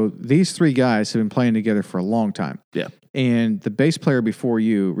these three guys have been playing together for a long time. Yeah. And the bass player before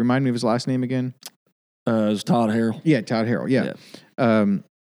you, remind me of his last name again? It was Todd Harrell. Yeah, Todd Harrell. Yeah.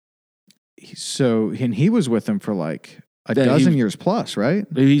 So he was with them for like a dozen years plus, right?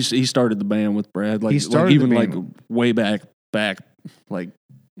 He started the band with Brad. Like, he started even like way back, like,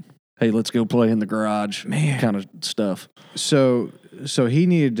 hey, let's go play in the garage, kind of stuff. So he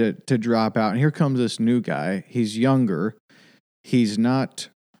needed to drop out, and here comes this new guy. He's younger. He's not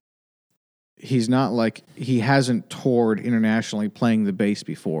like, he hasn't toured internationally playing the bass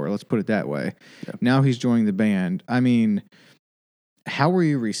before. Let's put it that way. Yeah. Now he's joining the band. I mean, how were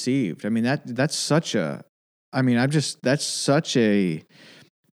you received? I mean, that's such a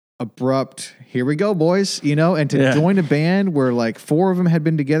abrupt, here we go, boys, and to join a band where like four of them had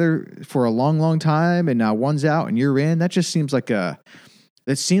been together for a long, long time, and now one's out and you're in, that just seems like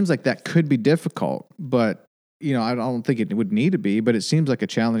that could be difficult, but I don't think it would need to be, but it seems like a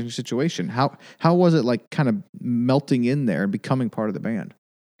challenging situation. How was it like kind of melting in there and becoming part of the band?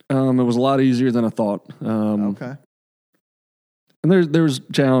 It was a lot easier than I thought. Okay. And there was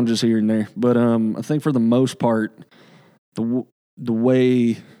challenges here and there, but I think for the most part, the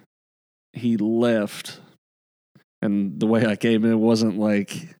way he left and the way I came in, it wasn't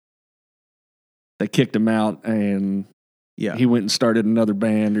like they kicked him out and he went and started another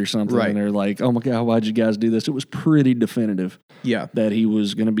band or something. Right. And they're like, oh my God, why'd you guys do this? It was pretty definitive that he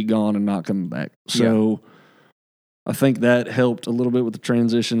was going to be gone and not coming back. So I think that helped a little bit with the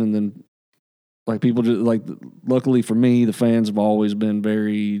transition. And then like people just like, luckily for me, the fans have always been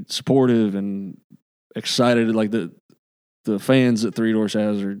very supportive and excited. Like the fans that Three Doors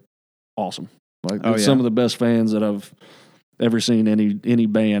has are awesome. Like some of the best fans that I've ever seen any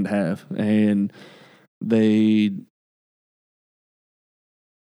band have. And they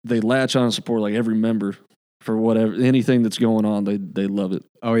latch on and support like every member for anything that's going on. They love it.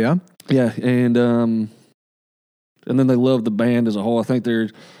 Oh yeah? Yeah. And then they love the band as a whole. I think they're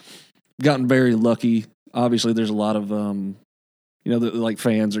gotten very lucky. Obviously there's a lot of, like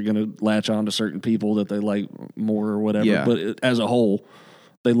fans are going to latch on to certain people that they like more or whatever. Yeah. But as a whole,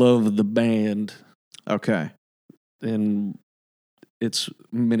 they love the band. Okay. And it's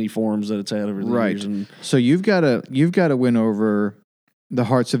many forms that it's had over the years. And so you've got to win over the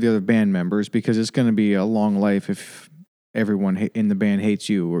hearts of the other band members, because it's going to be a long life if everyone in the band hates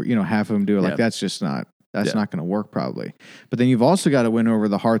you, or half of them do it. Like that's just not. That's not going to work probably. But then you've also got to win over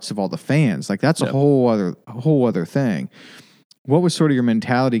the hearts of all the fans. Like that's a whole other thing. What was sort of your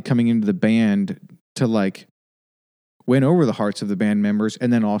mentality coming into the band to like win over the hearts of the band members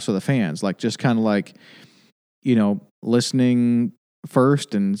and then also the fans? Like just kind of like, listening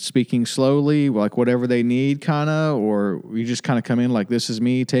first and speaking slowly, like whatever they need kind of, or you just kind of come in like, this is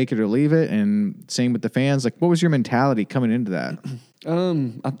me, take it or leave it. And same with the fans. Like what was your mentality coming into that?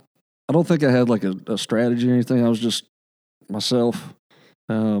 I don't think I had like a strategy or anything. I was just myself.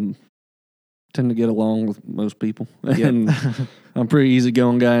 Tend to get along with most people. And I'm a pretty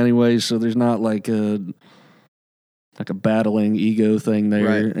easygoing guy anyway, so there's not like a battling ego thing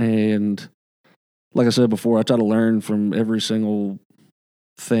there. Right. And like I said before, I try to learn from every single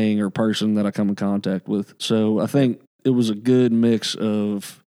thing or person that I come in contact with. So I think it was a good mix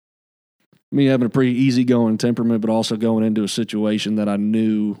of me having a pretty easygoing temperament, but also going into a situation that I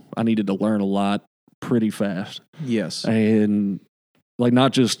knew I needed to learn a lot pretty fast. Yes. And like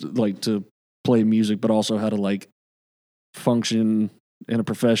not just like to play music, but also how to like function in a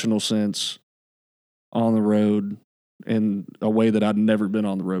professional sense on the road in a way that I'd never been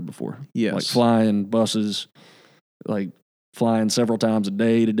on the road before. Yes. Like flying buses, like flying several times a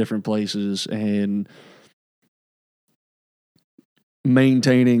day to different places and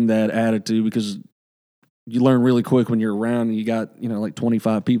maintaining that attitude, because you learn really quick when you're around and you got, like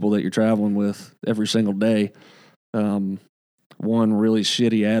 25 people that you're traveling with every single day. One really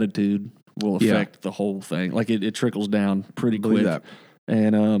shitty attitude will affect the whole thing. Like it trickles down pretty quick. That.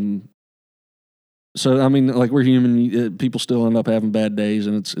 And, so, I mean, like we're human, people still end up having bad days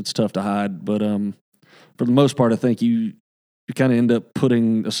and it's tough to hide. But, for the most part, I think you kind of end up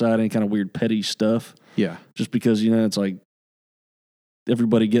putting aside any kind of weird petty stuff. Yeah. Just because, it's like,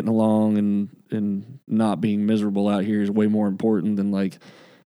 everybody getting along and not being miserable out here is way more important than like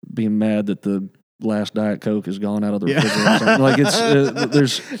being mad that the last Diet Coke has gone out of the refrigerator. Like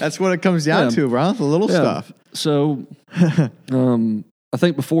there's that's what it comes down to, bro. The little stuff. So, I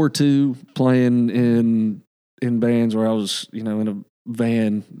think before too, playing in bands where I was, in a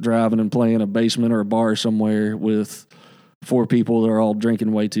van driving and playing a basement or a bar somewhere with 4 people that are all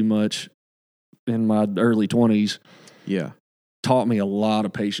drinking way too much in my early 20s. Yeah. Taught me a lot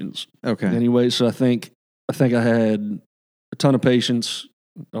of patience. Okay. Anyway, so I think I had a ton of patience,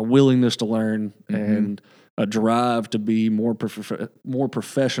 a willingness to learn, and a drive to be more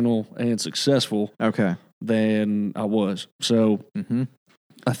professional and successful. Okay. Than I was. So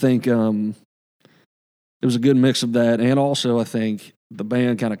I think it was a good mix of that, and also I think the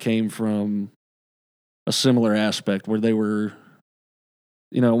band kind of came from a similar aspect where they were,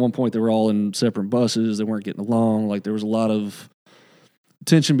 at one point they were all in separate buses. They weren't getting along. Like there was a lot of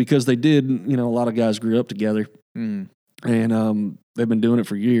tension because they did, a lot of guys grew up together, and they've been doing it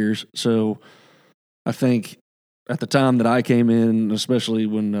for years. So I think at the time that I came in, especially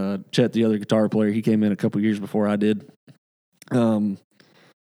when Chet, the other guitar player, he came in a couple years before I did,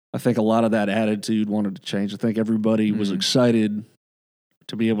 I think a lot of that attitude wanted to change. I think everybody was excited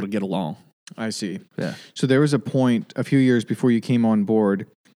to be able to get along. I see. Yeah. So there was a point a few years before you came on board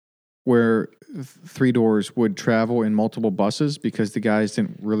where Three Doors would travel in multiple buses because the guys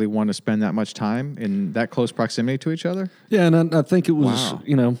didn't really want to spend that much time in that close proximity to each other? Yeah, and I think it was,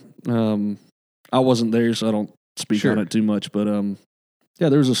 I wasn't there, so I don't speak on it too much. But, yeah,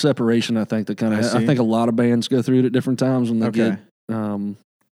 there was a separation, I think, that kind of, I think a lot of bands go through it at different times when they get,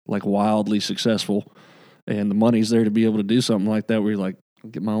 like, wildly successful. And the money's there to be able to do something like that where you're like,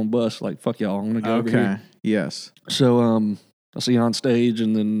 get my own bus. Like, fuck y'all, I'm going to go over here. Yes. So, I'll see you on stage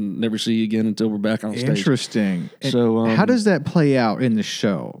and then never see you again until we're back on stage. Interesting. So, how does that play out in the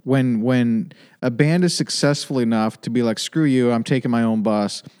show? When a band is successful enough to be like, screw you, I'm taking my own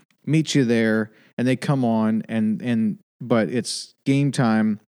bus, meet you there, and they come on but it's game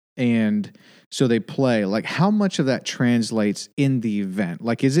time and so they play. Like, how much of that translates in the event?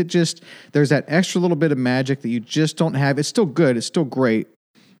 Like, is it just there's that extra little bit of magic that you just don't have? It's still good. It's still great.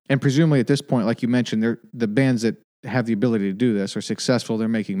 And presumably at this point, like you mentioned, the bands that have the ability to do this are successful. They're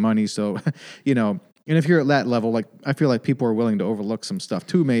making money. So, and if you're at that level, like, I feel like people are willing to overlook some stuff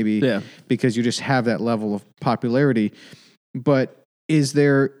too, maybe because you just have that level of popularity. But is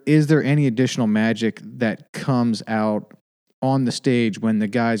there any additional magic that comes out on the stage when the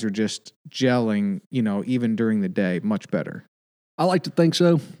guys are just gelling, even during the day, much better? I like to think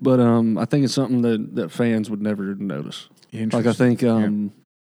so, but I think it's something that fans would never notice. Like, I think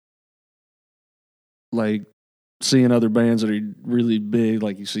like seeing other bands that are really big,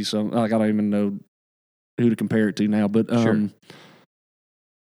 like you see some, like I don't even know who to compare it to now, but you're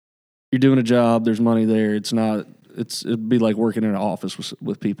doing a job, there's money there. It'd be like working in an office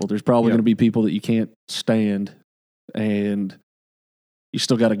with people. There's probably going to be people that you can't stand, and you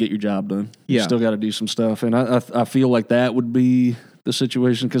still got to get your job done. You still got to do some stuff. And I feel like that would be the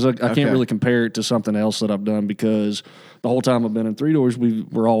situation because I can't really compare it to something else that I've done because the whole time I've been in Three Doors,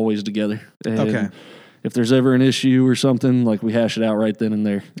 we're always together. And if there's ever an issue or something, like we hash it out right then and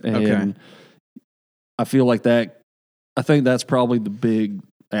there. And I feel like I think that's probably the big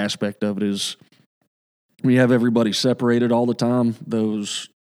aspect of it is when you have everybody separated all the time, those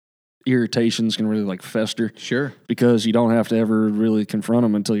irritations can really like fester. Sure. Because you don't have to ever really confront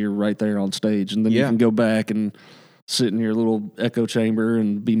them until you're right there on stage. And then you can go back and sit in your little echo chamber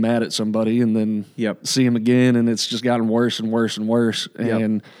and be mad at somebody and then see them again. And it's just gotten worse and worse and worse.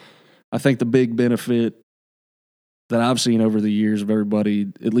 And I think the big benefit that I've seen over the years of everybody,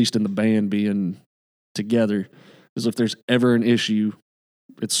 at least in the band, being together is if there's ever an issue,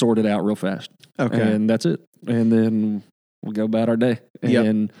 it's sorted out real fast. Okay. And that's it. And then we go about our day.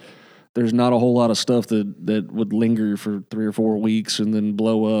 And there's not a whole lot of stuff that would linger for 3 or 4 weeks and then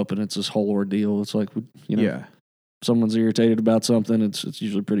blow up, and it's this whole ordeal. It's like, if someone's irritated about something, it's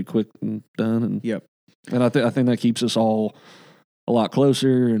usually pretty quick and done. And and I think that keeps us all a lot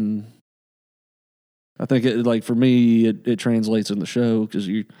closer. And I think for me, it translates in the show because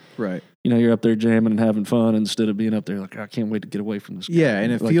you're up there jamming and having fun instead of being up there like, I can't wait to get away from this guy. Yeah,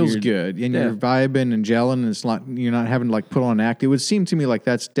 and it feels good. And you're vibing and gelling, and it's not, you're not having to like put on an act. It would seem to me like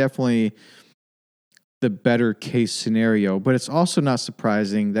that's definitely the better case scenario. But it's also not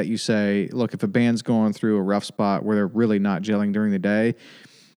surprising that you say, look, if a band's going through a rough spot where they're really not gelling during the day,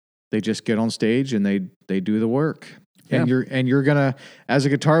 they just get on stage and they do the work. Yeah. And you're gonna, as a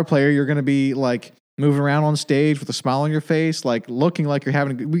guitar player, you're gonna be like moving around on stage with a smile on your face, like looking like you're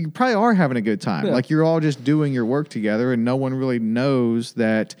we probably are having a good time. Yeah. Like you're all just doing your work together and no one really knows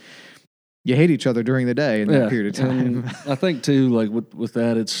that you hate each other during the day in that period of time. And I think too, like with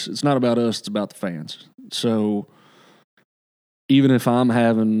that, it's not about us, it's about the fans. So even if I'm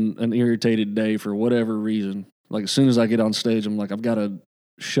having an irritated day for whatever reason, like as soon as I get on stage, I'm like, I've got to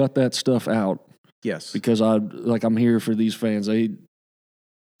shut that stuff out. Yes. Because I'm here for these fans. They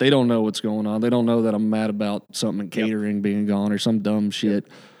don't know what's going on. They don't know that I'm mad about something in catering being gone or some dumb shit.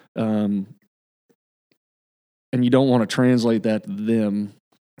 And you don't want to translate that to them.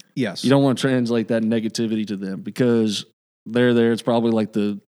 Yes. You don't want to translate that negativity to them because they're there. It's probably like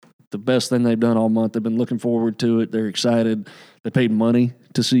the best thing they've done all month. They've been looking forward to it. They're excited. They paid money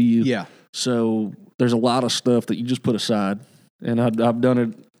to see you. Yeah. So there's a lot of stuff that you just put aside. And I've done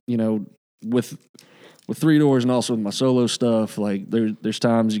it, with Three Doors and also with my solo stuff. Like there's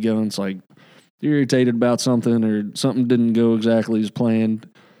times you go and it's like you're irritated about something or something didn't go exactly as planned,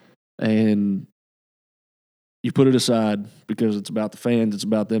 and you put it aside because it's about the fans, it's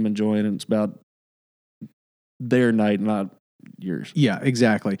about them enjoying it, it's about their night, not yours. Yeah,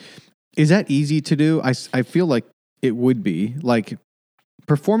 exactly. Is that easy to do? I feel like it would be. Like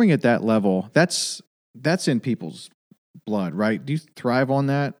performing at that level, that's in people's blood, right? Do you thrive on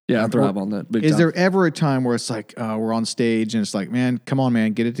that? Yeah, I thrive on that. Big Is time. there ever a time where it's like we're on stage and it's like, man, come on,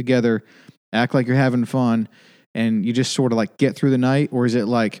 man, get it together, act like you're having fun, and you just sort of like get through the night? Or is it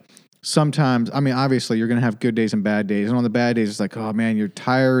like sometimes, I mean, obviously you're going to have good days and bad days, and on the bad days it's like, oh man, you're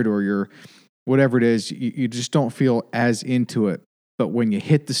tired or you're whatever it is, you just don't feel as into it. But when you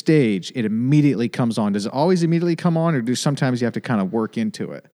hit the stage, it immediately comes on. Does it always immediately come on, or do sometimes you have to kind of work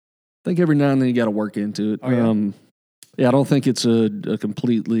into it? I think every now and then you got to work into it. Oh, yeah. Yeah, I don't think it's a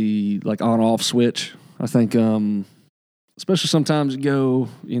completely like on-off switch. I think, especially sometimes you go,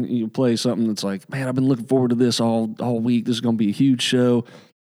 you play something that's like, man, I've been looking forward to this all week. This is going to be a huge show.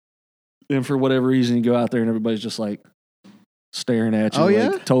 And for whatever reason, you go out there and everybody's just like staring at you,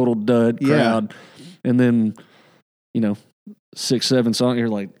 like total dud crowd. And then, 6, 7 songs, you're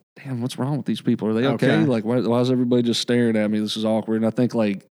like, damn, what's wrong with these people? Are they okay? Like, why is everybody just staring at me? This is awkward. And I think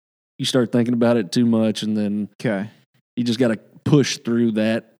like you start thinking about it too much, and then you just got to push through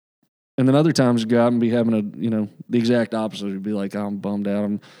that. And then other times you go out and be having the exact opposite. You'd be like, oh, I'm bummed out.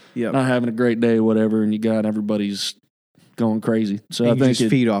 I'm not having a great day, whatever. And you got everybody's going crazy. So and I think just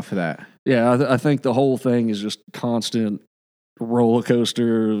feed off of that. Yeah, I think the whole thing is just constant roller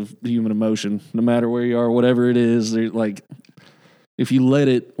coaster of human emotion. No matter where you are, whatever it is, like if you let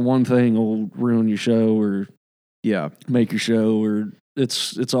it, one thing will ruin your show or make your show, or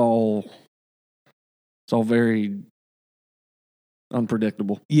it's all very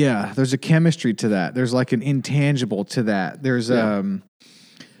unpredictable. Yeah, there's a chemistry to that. There's like an intangible to that. There's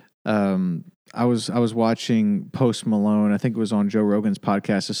I was watching Post Malone, I think it was on Joe Rogan's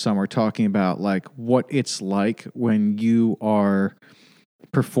podcast this summer, talking about like what it's like when you are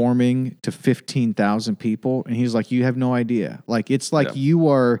performing to 15,000 people, and he's like, you have no idea. Like it's like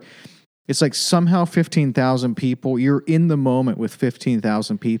it's like somehow 15,000 people, you're in the moment with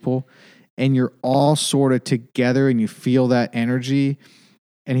 15,000 people, and you're all sort of together and you feel that energy.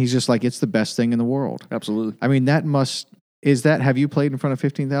 And he's just like, it's the best thing in the world. Absolutely. I mean, have you played in front of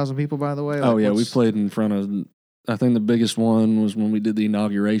 15,000 people, by the way? Like, we played in front of, I think the biggest one was when we did the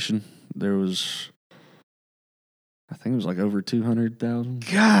inauguration. There was, I think it was like over 200,000.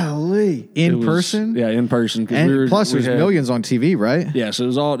 Golly. In person? Yeah, in person. And plus there's millions on TV, right? Yeah, so it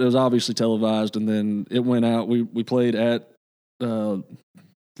was obviously televised, and then it went out. We played at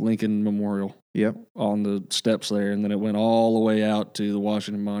Lincoln Memorial. Yep. On the steps there, and then it went all the way out to the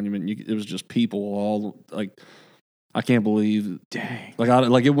Washington Monument. It was just people all like, I can't believe. Dang.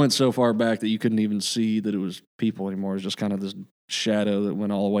 Like it went so far back that you couldn't even see that it was people anymore. It was just kind of this shadow that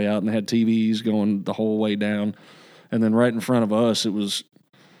went all the way out, and they had TVs going the whole way down. And then right in front of us, it was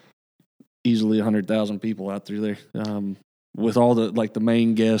easily 100,000 people out through there, with all the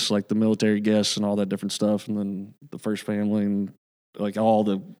main guests, like the military guests and all that different stuff, and then the first family and like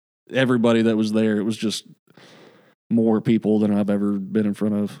everybody that was there. It was just more people than I've ever been in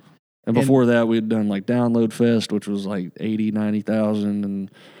front of. And before that, we had done like Download Fest, which was like 80, 90,000,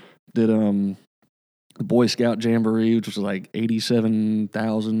 and did the Boy Scout Jamboree, which was like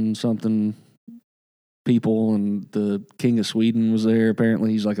 87,000 something people, and the King of Sweden was there.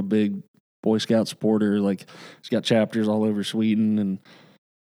 Apparently, he's like a big Boy Scout supporter. Like he's got chapters all over Sweden,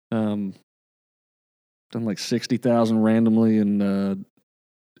 and done like 60,000 randomly, and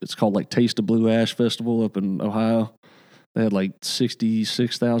it's called like Taste of Blue Ash Festival up in Ohio. They had like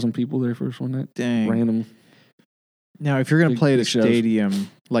 66,000 people there first one night. Dang. Random. Now, if you're going to play at a stadium,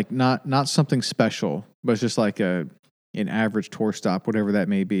 like not something special, but it's just like an average tour stop, whatever that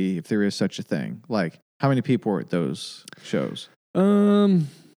may be, if there is such a thing. Like, how many people are at those shows? Kind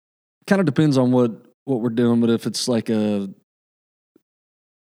of depends on what we're doing, but if it's like a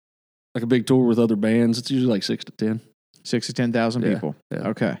big tour with other bands, it's usually like 6 to 10. 6 to 10,000 people. Yeah.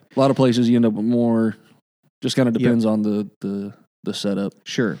 Okay. A lot of places you end up with more. Just kind of depends on the setup.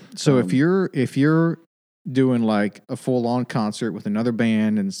 Sure. So if you're doing like a full-on concert with another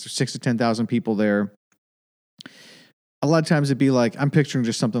band and 6 to 10,000 people there, a lot of times it'd be like, I'm picturing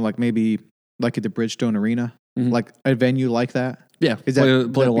just something like maybe like at the Bridgestone Arena, like a venue like that. Yeah, is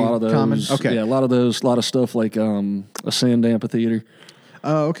that play a lot of those. Common? Okay, yeah, a lot of those, a lot of stuff like Ascend Amphitheater.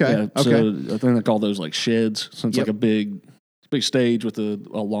 Oh, okay. Yeah, okay. So I think they call those like sheds. So it's like a big stage with a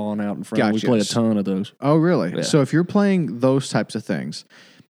lawn out in front. Gotcha. We play a ton of those. Oh, really? Yeah. So if you're playing those types of things,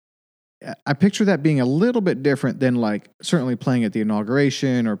 I picture that being a little bit different than like certainly playing at the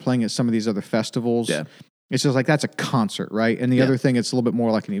inauguration or playing at some of these other festivals. Yeah. It's just like that's a concert, right? And the other thing, it's a little bit more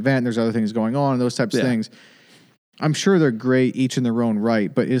like an event. There's other things going on, those types of things. I'm sure they're great each in their own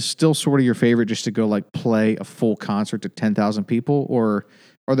right, but is still sort of your favorite just to go like play a full concert to 10,000 people, or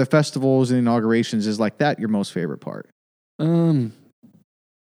are the festivals and inaugurations is like that your most favorite part?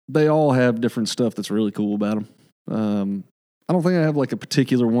 They all have different stuff that's really cool about them. I don't think I have like a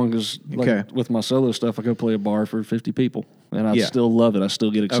particular one because with my solo stuff, I go play a bar for 50 people and I still love it. I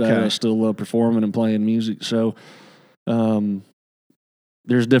still get excited. I still love performing and playing music. So,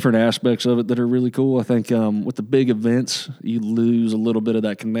 there's different aspects of it that are really cool. I think with the big events, you lose a little bit of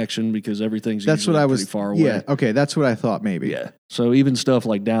that connection because everything's pretty far away. Yeah, okay, that's what I thought maybe. Yeah. So even stuff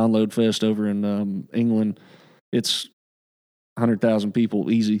like Download Fest over in England, it's 100,000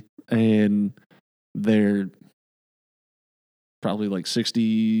 people easy, and they're probably like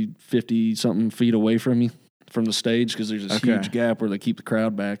 60, 50 something feet away from you from the stage because there's this huge gap where they keep the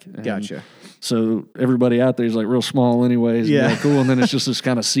crowd back. And gotcha. So everybody out there is like real small anyways. Yeah. Cool. And then it's just this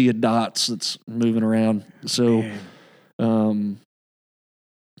kind of sea of dots that's moving around. So you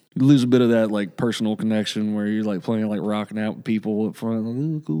lose a bit of that like personal connection where you're like playing like rocking out with people up front.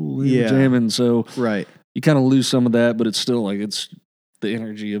 Like, oh, cool. Jamming. So you kind of lose some of that, but it's still like it's the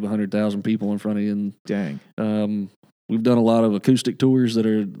energy of 100,000 people in front of you. And dang. We've done a lot of acoustic tours that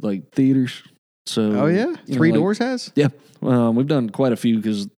are like theaters. So, Three Doors has? Yeah. We've done quite a few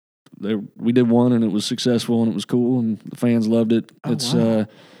because we did one and it was successful and it was cool and the fans loved it. Oh, it's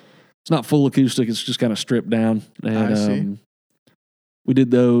not full acoustic. It's just kind of stripped down. And I see. We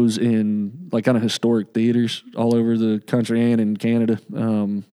did those in like kind of historic theaters all over the country and in Canada.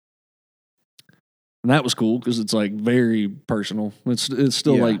 And that was cool because it's like very personal. It's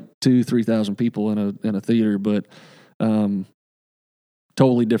still like 2,000-3,000 people in a theater, but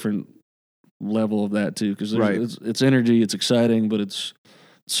totally different level of that too because it's energy, it's exciting, but it's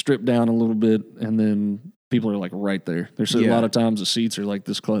stripped down a little bit, and then people are like right there. There's a lot of times the seats are like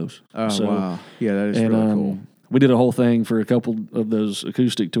this close. Oh, wow. Yeah, that is really cool. We did a whole thing for a couple of those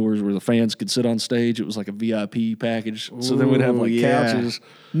acoustic tours where the fans could sit on stage. It was like a VIP package. So then we'd have like couches.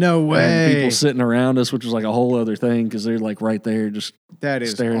 No way. And people sitting around us, which was like a whole other thing because they're like right there just that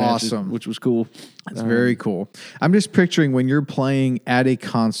is staring awesome. At you, which was cool. That's very cool. I'm just picturing when you're playing at a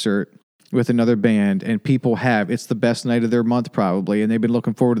concert with another band and people it's the best night of their month probably, and they've been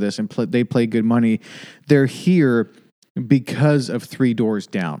looking forward to this and they play good money. They're here because of Three Doors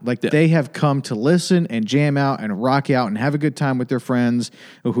Down. Like they have come to listen and jam out and rock out and have a good time with their friends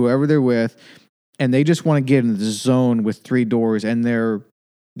or whoever they're with, and they just want to get in the zone with Three Doors, and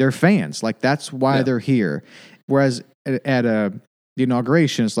they're fans. Like that's why they're here. Whereas at the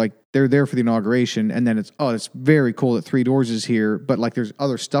inauguration, it's like they're there for the inauguration, and then it's very cool that Three Doors is here, but like there's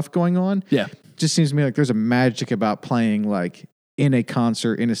other stuff going on. Yeah. It just seems to me like there's a magic about playing like in a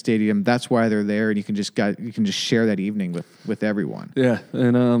concert in a stadium. That's why they're there, and you can just share that evening with everyone. Yeah,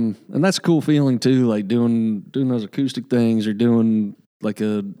 and that's a cool feeling too, like doing those acoustic things or doing like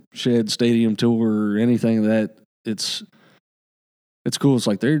a shed stadium tour or anything that it's cool. It's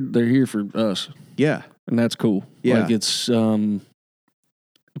like they're here for us. Yeah, and that's cool. Yeah, like it's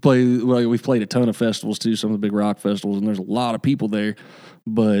we've played a ton of festivals too, some of the big rock festivals, and there's a lot of people there,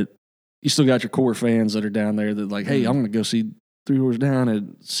 but you still got your core fans that are down there that like, hey, I'm going to go see Three Doors Down at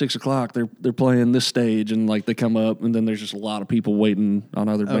 6 o'clock. They're playing this stage, and like they come up, and then there's just a lot of people waiting on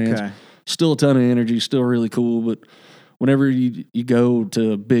other bands. Okay. Still a ton of energy, still really cool. But whenever you go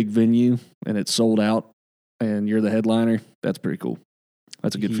to a big venue and it's sold out, and you're the headliner, that's pretty cool.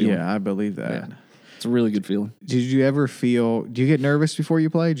 That's a good feeling. Yeah, I believe that. Yeah. It's a really good feeling. Did you ever do you get nervous before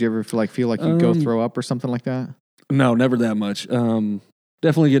you play? Did you ever feel like you go throw up or something like that? No, never that much.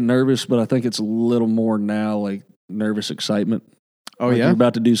 Definitely get nervous, but I think it's a little more now. Like nervous excitement. Oh, like yeah? You're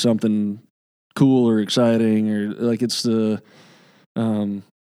about to do something cool or exciting, or like it's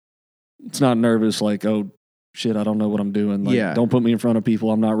not nervous like, oh, shit, I don't know what I'm doing. Like, don't put me in front of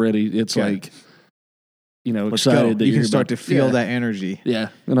people. I'm not ready. It's like, Let's excited go. that you can start to feel that energy. Yeah.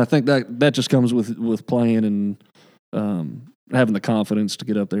 And I think that just comes with playing and having the confidence to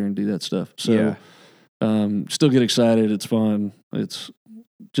get up there and do that stuff. So still get excited. It's fun. It's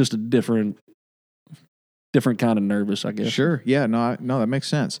just a different kind of nervous, I guess. Sure. Yeah. No, that makes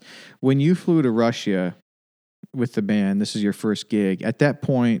sense. When you flew to Russia with the band, this is your first gig. At that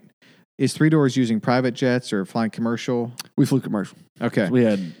point, is Three Doors using private jets or flying commercial? We flew commercial. Okay. So we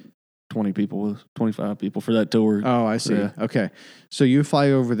had 25 people for that tour. Oh, I see. Yeah. Okay. So you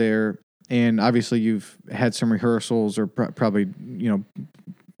fly over there, and obviously you've had some rehearsals or probably,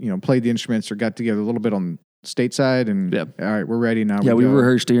 played the instruments or got together a little bit on stateside, and all right, we're ready now. Yeah, we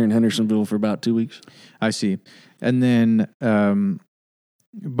rehearsed here in Hendersonville for about 2 weeks. I see. And then,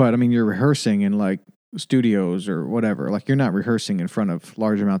 but I mean, you're rehearsing in like studios or whatever. Like you're not rehearsing in front of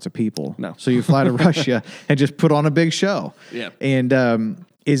large amounts of people. No. So you fly to Russia and just put on a big show. Yeah. And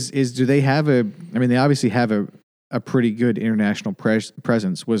do they have they obviously have a pretty good international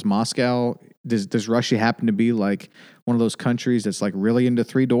presence. Was Moscow, does Russia happen to be like one of those countries that's like really into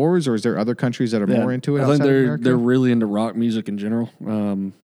Three Doors, or is there other countries that are more into it? I think they're really into rock music in general.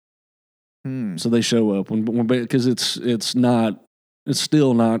 So they show up because it's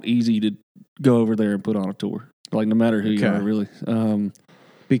still not easy to go over there and put on a tour. Like no matter who you are, really.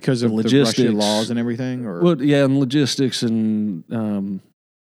 Because of the Russian laws and everything, or and logistics and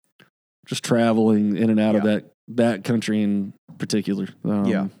just traveling in and out of that country in particular.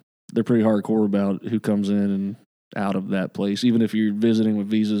 They're pretty hardcore about who comes in and out of that place. Even if you're visiting with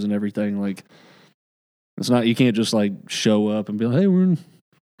visas and everything, like it's not, you can't just like show up and be like, hey, we're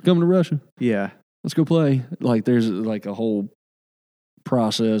coming to Russia. Yeah. Let's go play. Like there's like a whole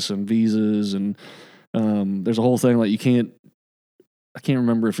process and visas and there's a whole thing like I can't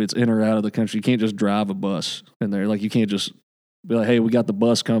remember if it's in or out of the country. You can't just drive a bus in there. Like you can't just be like, hey, we got the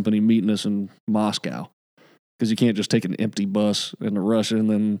bus company meeting us in Moscow. Because you can't just take an empty bus into Russia and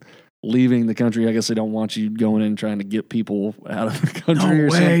then leaving the country. I guess they don't want you going in trying to get people out of the country or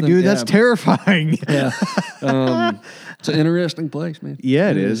something. No way, dude. That's terrifying. Yeah. It's an interesting place, man.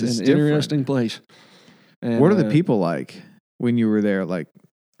 Yeah, it is. It's an interesting place. And, what are the people like when you were there? Like,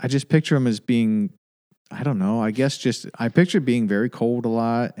 I just picture them as being, I don't know, I guess I picture being very cold a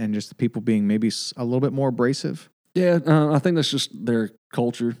lot and just the people being maybe a little bit more abrasive. Yeah, I think that's just their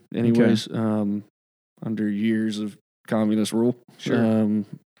culture anyways. Okay. Under years of communist rule. Sure.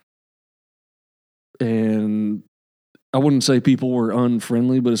 And I wouldn't say people were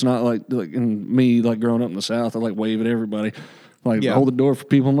unfriendly, but it's not like in me, like growing up in the South, I like wave at everybody. Like hold the door for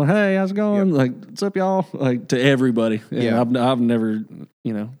people. I'm like, hey, how's it going? Yep. Like, what's up, y'all? Like to everybody. And I've never,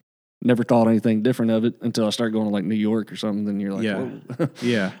 never thought anything different of it until I start going to like New York or something. Then you're like, whoa.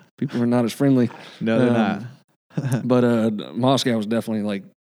 Yeah. People are not as friendly. No, they're not. But Moscow was definitely like,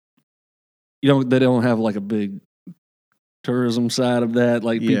 they don't have like a big tourism side of that.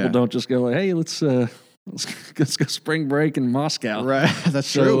 Like people don't just go like, hey, let's go spring break in Moscow. Right.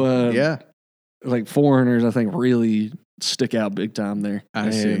 That's true. Like foreigners, I think really stick out big time there. I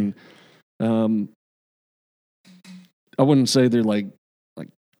see. I wouldn't say they're like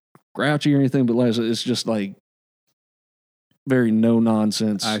grouchy or anything, but like it's just like very no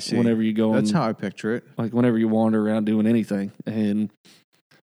nonsense. I see. Whenever you go, that's how I picture it. Like whenever you wander around doing anything, and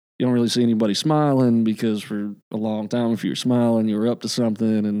you don't really see anybody smiling because for a long time, if you were smiling, you were up to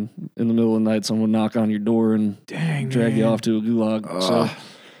something, and in the middle of the night, someone would knock on your door and drag you off to a gulag. Ugh. So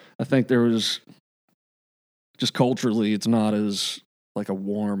I think there was just culturally, it's not as like a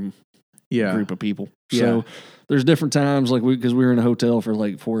warm group of people. So there's different times, like because we were in a hotel for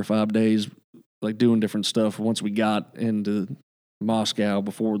like 4 or 5 days, like doing different stuff once we got into Moscow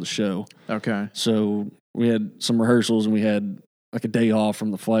before the show. Okay. So we had some rehearsals and we had like a day off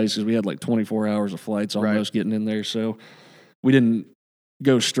from the flights because we had like 24 hours of flights almost getting in there. So we didn't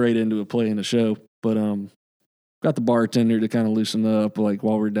go straight into a play in the show, but got the bartender to kind of loosen up like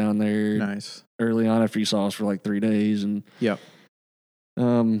while we were down there. Nice. Early on after you saw us for like 3 days. And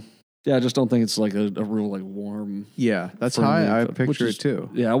I just don't think it's like a real like warm. Yeah, that's how I picture it too.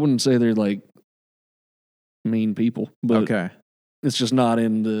 Yeah, I wouldn't say they're like mean people, but it's just not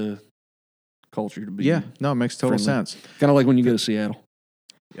in the culture to be. Yeah, no, it makes total sense. Kind of like when you go to Seattle.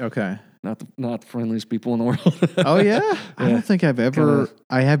 Okay. Not the friendliest people in the world. Oh yeah? I don't think I've ever.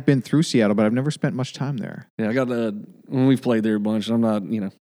 I have been through Seattle, but I've never spent much time there. Yeah, I got when we've played there a bunch. I'm not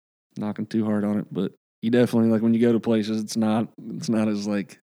knocking too hard on it, but you definitely like when you go to places, it's not as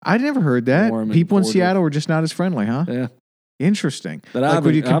like I never heard that. Warm and People in cordial. Seattle were just not as friendly, huh? Yeah. Interesting. That I've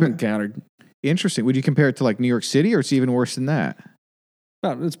encountered. Interesting. Would you compare it to like New York City, or it's even worse than that?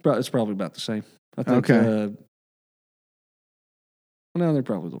 It's probably about the same. I think. Okay. No, they're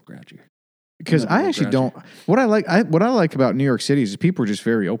probably a little grouchier. Because I actually don't. What I like about New York City is people are just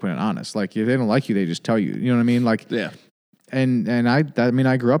very open and honest. Like if they don't like you, they just tell you. You know what I mean? Like yeah. And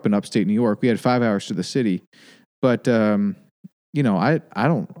I grew up in upstate New York. We had 5 hours to the city, but you know,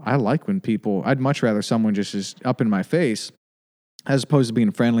 I like when people. I'd much rather someone just is up in my face, as opposed to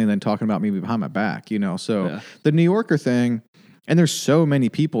being friendly and then talking about me behind my back. You know, so the New Yorker thing, and there's so many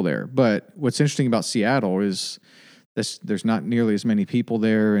people there. But what's interesting about Seattle is there's not nearly as many people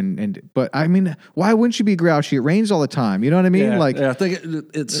there, but I mean, why wouldn't you be grouchy? It rains all the time. You know what I mean? I think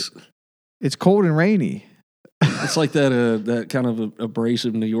it's cold and rainy. It's like that kind of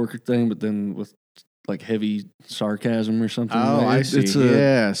abrasive New Yorker thing, but then with like heavy sarcasm or something. Oh, I see.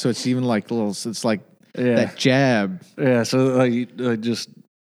 So it's even like it's like that jab. Yeah. So like just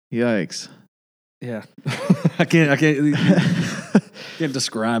yikes. Yeah. I can't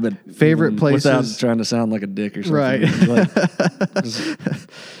describe it. Favorite places without trying to sound like a dick or something. Right.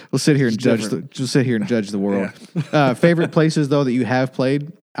 We'll sit here and judge the world. Yeah. Favorite places though that you have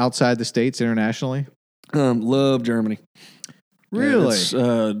played outside the States internationally? Love Germany. Really? It's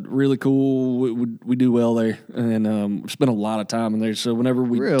really cool. We do well there, and we spend a lot of time in there. So whenever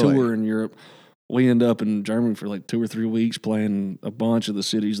we tour in Europe, we end up in Germany for like 2 or 3 weeks playing a bunch of the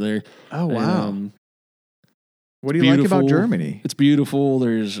cities there. Oh, wow. And, what do you like about Germany? It's beautiful.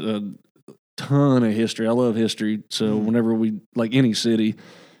 There's a ton of history. I love history. So whenever we, like any city,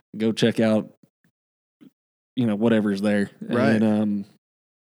 go check out, whatever's there. Right. And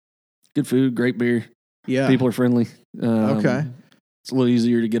good food, great beer. Yeah. People are friendly. Okay. It's a little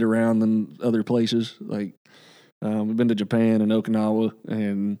easier to get around than other places. Like, we've been to Japan and Okinawa,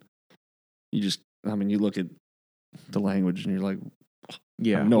 and you look at the language and you're like,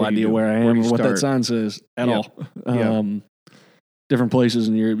 I have no idea where I am or what that sign says at all. Different places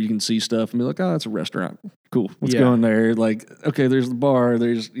in Europe, you can see stuff and be like, oh, that's a restaurant. Cool. Let's go in there. Like, okay, there's the bar.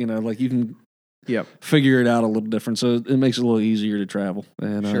 There's, like you can figure it out a little different. So it makes it a little easier to travel.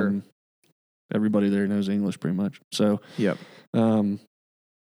 And everybody there knows English pretty much. So,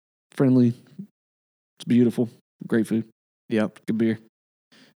 friendly. It's beautiful. Great food. Yep. Good beer.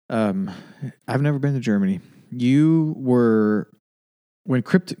 I've never been to Germany. You were when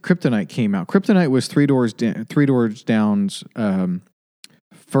Kryptonite came out. Kryptonite was Three Doors Down's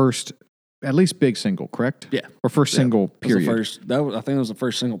first, at least big single, correct? Yeah, or first single period. I think it was the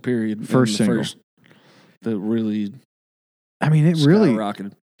first single period. First single that really. I mean, it really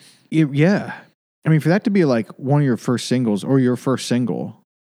rocketed. Yeah, I mean, for that to be like one of your first singles or your first single,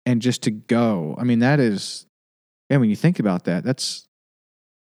 and just to go. I mean, that is. Yeah, when you think about that, that's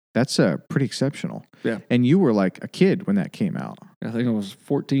pretty exceptional. Yeah. And you were like a kid when that came out. I think I was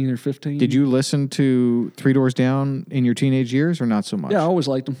 14 or 15. Did you listen to Three Doors Down in your teenage years or not so much? Yeah, I always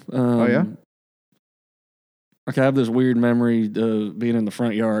liked them. Oh, yeah? Like I have this weird memory of being in the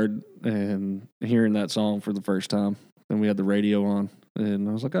front yard and hearing that song for the first time. And we had the radio on. And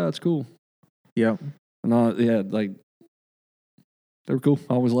I was like, oh, that's cool. Yeah. And like, they were cool.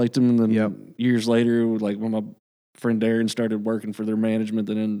 I always liked them. And then years later, like when my friend Darren started working for their management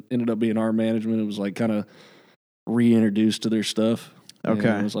that ended up being our management. It was like kind of reintroduced to their stuff. Okay.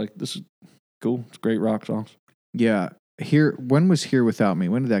 And I was like, this is cool. It's great rock songs. Yeah. When was Here Without Me?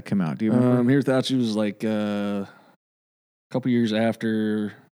 When did that come out? Do you remember? Here Without You was like a couple years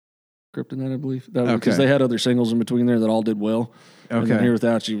after Kryptonite, I believe. Because they had other singles in between there that all did well. Okay. And then Here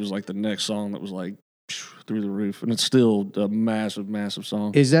Without You was like the next song that was like through the roof, and it's still a massive, massive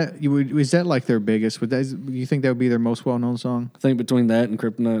song. Is that like their biggest? You think that would be their most well-known song? I think between that and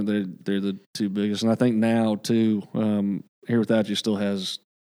Kryptonite, they're the two biggest, and I think now too, Here Without You still has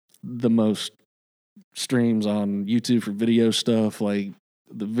the most streams on YouTube for video stuff. Like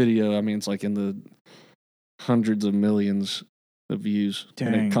the video, I mean, it's like in the hundreds of millions of views,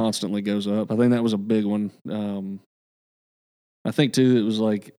 and it constantly goes up. I think that was a big one. I think too,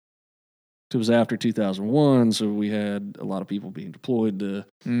 it was after 2001, so we had a lot of people being deployed to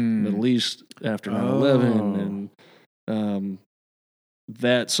the Middle East after 9/11, and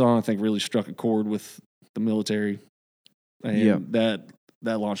that song I think really struck a chord with the military, and that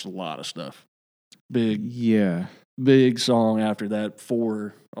launched a lot of stuff. Big song after that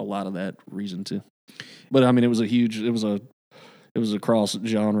for a lot of that reason too. But I mean, it was a cross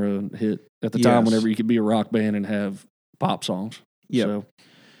genre hit at the time. Whenever you could be a rock band and have pop songs, so.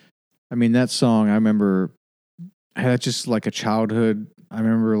 I mean, that song, I remember, I had just like a childhood. I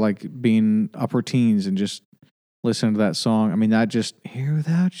remember like being upper teens and just listening to that song. I mean, that just, here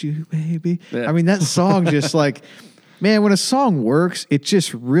without you, baby. Yeah. I mean, that song just like, man, when a song works, it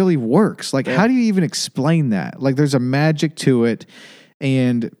just really works. Like, how do you even explain that? Like, there's a magic to it.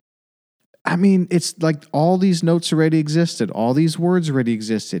 And I mean, it's like all these notes already existed. All these words already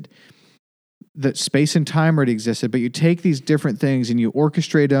existed. That space and time already existed. But you take these different things and you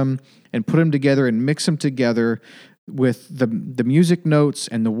orchestrate them and put them together and mix them together with the music notes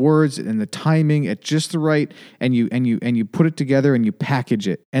and the words and the timing at just the right, and you put it together and you package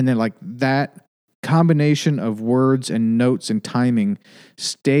it. And then like that combination of words and notes and timing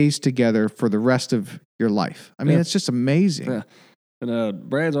stays together for the rest of your life. I mean, it's just amazing. Yeah. And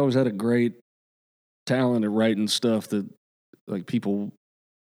Brad's always had a great talent at writing stuff that like people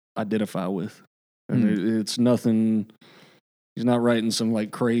identify with. And it's nothing. He's not writing some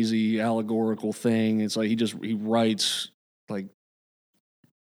like crazy allegorical thing. It's like he writes like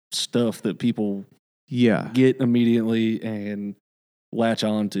stuff that people get immediately and latch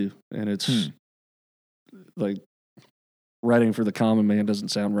on to. And it's like writing for the common man doesn't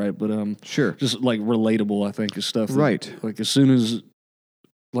sound right, but sure, just like relatable, I think, is stuff that, right. Like as soon as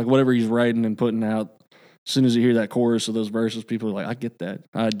like whatever he's writing and putting out, as soon as you hear that chorus of those verses, people are like, I get that.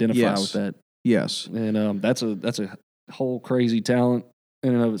 I identify with that. Yes. And that's a whole crazy talent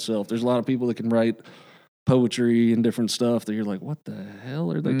in and of itself. There's a lot of people that can write poetry and different stuff that you're like, what the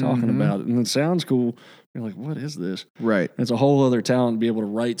hell are they talking about? And it sounds cool. You're like, what is this? Right. It's a whole other talent to be able to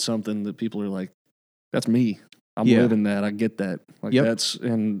write something that people are like, that's me. I'm living that. I get that. Like that's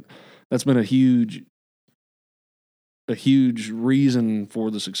been a huge reason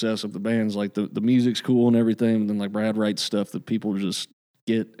for the success of the bands. Like the music's cool and everything, and then like Brad writes stuff that people just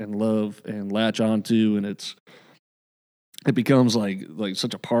get and love and latch onto, and it becomes like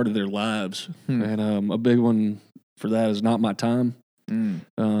such a part of their lives. And a big one for that is "Not My Time,"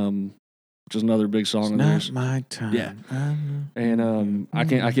 which is another big song. Not my time. Yeah, and I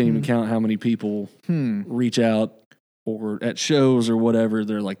can't even count how many people reach out or at shows or whatever.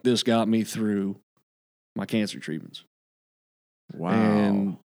 They're like, "This got me through my cancer treatments." Wow.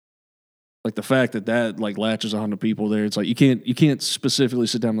 And like the fact that like latches on to people there, it's like you can't specifically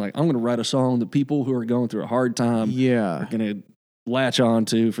sit down and be like, I'm going to write a song that people who are going through a hard time are going to latch on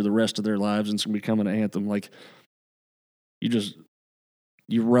to for the rest of their lives, and it's going to become an anthem. Like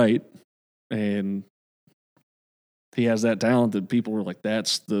you write, and he has that talent that people are like,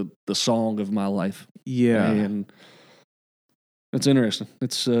 that's the song of my life. Yeah. And it's interesting.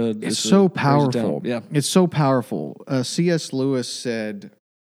 It's so powerful. Yeah. It's so powerful. C.S. Lewis said,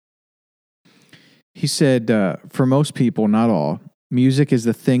 for most people, not all, music is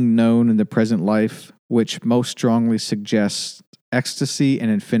the thing known in the present life which most strongly suggests ecstasy and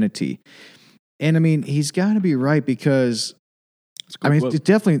infinity. And I mean, he's got to be right, because I mean, it's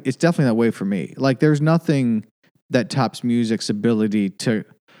definitely that way for me. Like, there's nothing that tops music's ability to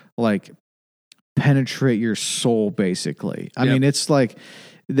like penetrate your soul, basically. I mean, it's like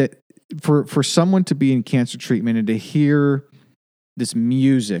that for someone to be in cancer treatment and to hear this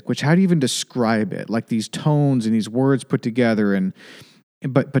music, which, how do you even describe it? Like these tones and these words put together,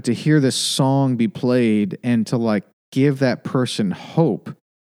 but to hear this song be played and to like give that person hope.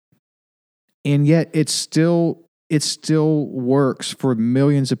 And yet it still works for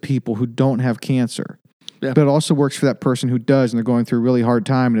millions of people who don't have cancer. Yeah. But it also works for that person who does, and they're going through a really hard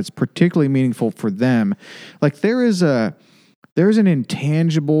time, and it's particularly meaningful for them. Like there's an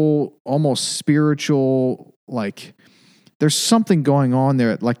intangible, almost spiritual, like there's something going on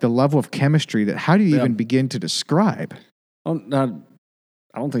there at like the level of chemistry that how do you even begin to describe? I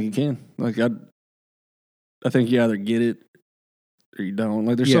don't think you can. Like I think you either get it or you don't.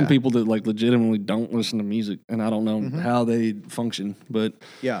 Like there's some people that like legitimately don't listen to music, and I don't know how they function, but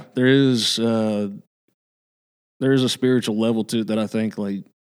there is a spiritual level to it that I think like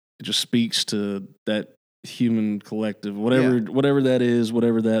it just speaks to that human collective, whatever that is,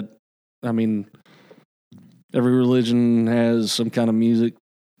 whatever that. I mean, every religion has some kind of music.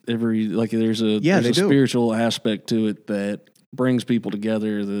 There's a spiritual aspect to it that brings people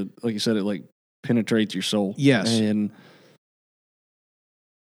together. That, like you said, it like penetrates your soul. Yes, and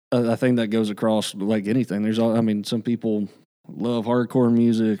I think that goes across like anything. Some people love hardcore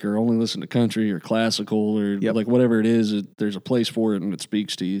music or only listen to country or classical or like whatever it is. There's a place for it, and it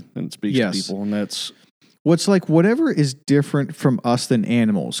speaks to you and it speaks to people, and that's what's like whatever is different from us than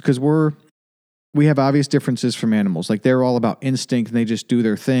animals, because we have obvious differences from animals. Like they're all about instinct and they just do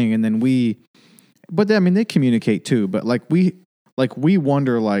their thing, and then they communicate too. But like we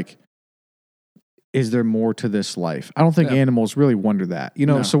wonder, like is there more to this life? I don't think animals really wonder that.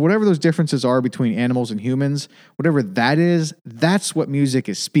 So whatever those differences are between animals and humans, whatever that is, that's what music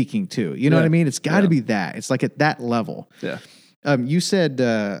is speaking to. You know what I mean? It's got to be that. It's like at that level. Yeah. You said,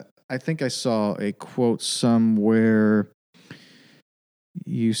 I think I saw a quote somewhere.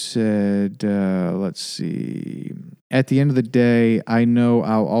 You said, let's see. At the end of the day, I know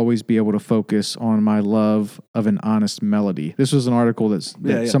I'll always be able to focus on my love of an honest melody. This was an article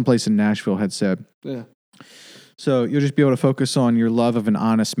that someplace in Nashville had said. Yeah. So you'll just be able to focus on your love of an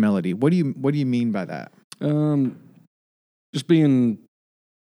honest melody. What do you mean by that? Just being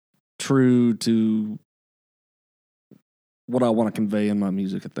true to what I want to convey in my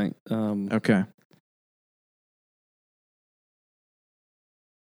music, I think. Okay.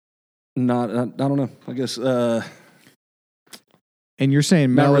 I don't know. I guess. And you're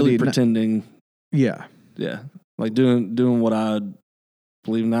saying not melody, really pretending. Yeah. Yeah. Like doing what I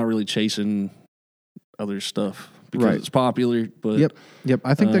believe, not really chasing other stuff because it's popular. But Yep.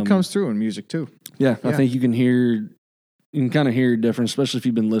 I think that comes through in music too. Yeah. I think you can kind of hear difference, especially if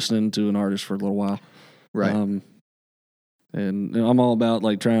you've been listening to an artist for a little while. Right. And I'm all about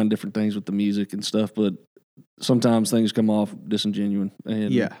like trying different things with the music and stuff, but sometimes things come off disingenuous.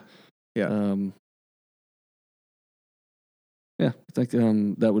 And yeah. I think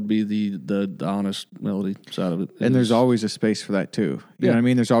that would be the honest melody side of it. And there's always a space for that too. You know what I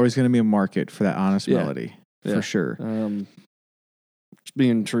mean? There's always going to be a market for that honest melody, for sure. Just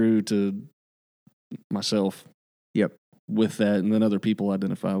being true to myself. Yep. With that, and then other people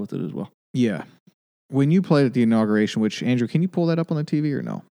identify with it as well. Yeah. When you played at the inauguration, which, Andrew, can you pull that up on the TV or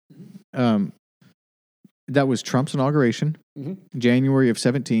no? That was Trump's inauguration, January of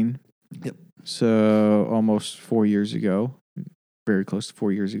 2017. Yep. So almost 4 years ago. Very close to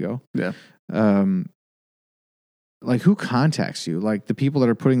 4 years ago. Yeah. Like, who contacts you? Like, the people that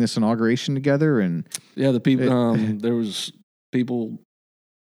are putting this inauguration together? And yeah, the people, there was people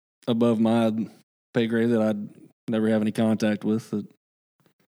above my pay grade that I'd never have any contact with. That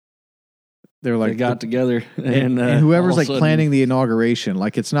they're like, they got together. And whoever's like planning the inauguration,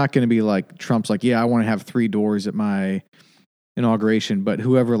 like, it's not going to be like Trump's like, yeah, I want to have 3 doors at my inauguration. But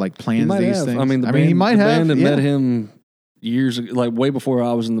whoever like plans these things. I mean, he might have. Band met him years ago, like way before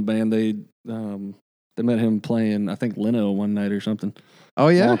I was in the band. They met him playing, I think, Leno one night or something. Oh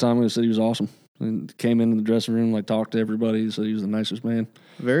yeah, a long time ago. Said he was awesome, and came into the dressing room, like talked to everybody. Said he was the nicest man.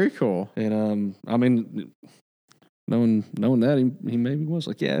 Very cool. And I mean, knowing that he maybe was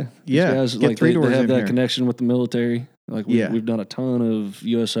like, guys, get like 3 doors they have in that here. connection with the military. Like we've done a ton of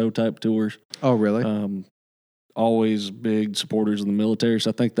USO type tours. Oh really? Always big supporters of the military,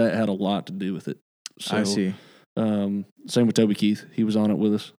 so I think that had a lot to do with it. So, I see. Same with Toby Keith. He was on it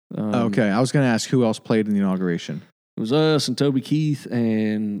with us. Okay. I was going to ask who else played in the inauguration. It was us and Toby Keith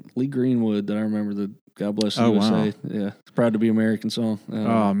and Lee Greenwood that I remember, the God Bless the USA. Wow. Yeah. It's Proud to Be American song.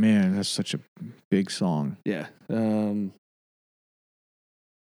 Oh, man. That's such a big song. Yeah. So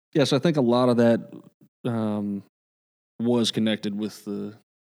I think a lot of that was connected with the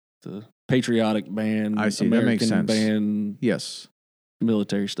patriotic band. I see. American that makes sense. Band. Yes.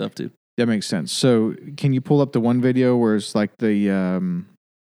 Military stuff too. That makes sense. So, can you pull up the one video where it's like at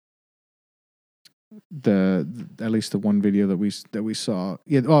least the one video that we saw?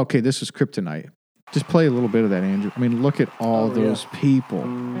 Yeah. Oh, okay. This is Kryptonite. Just play a little bit of that, Andrew. I mean, look at all those people.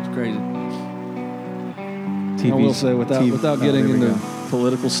 It's crazy. I will say, without getting into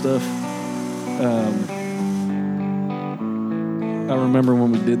political stuff, I remember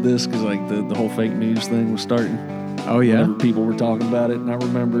when we did this because like the whole fake news thing was starting. Oh yeah. Whenever people were talking about it, and I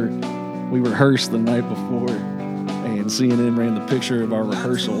remember we rehearsed the night before, and CNN ran the picture of our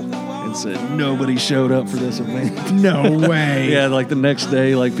rehearsal and said nobody showed up for this event. No way. Yeah, like the next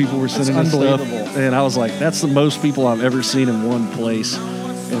day, like people were sending us stuff, and I was like, "That's the most people I've ever seen in one place."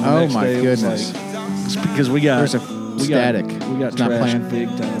 And the next day goodness! It was like, because we got static. We got trashed big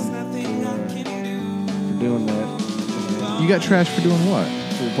time for doing that. You got trashed for doing what?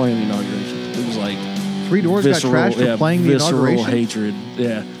 For playing the inauguration. It was like 3 doors got trashed for playing the inauguration. Hatred.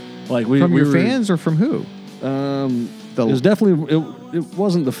 Yeah. Like from your fans or from who? It was definitely it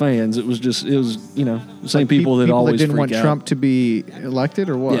wasn't the fans. It was the same people that always didn't freak want out. Trump to be elected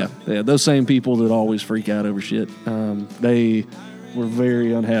or what? Yeah, those same people that always freak out over shit. They were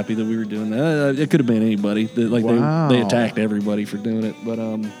very unhappy that we were doing that. It could have been anybody. They attacked everybody for doing it. But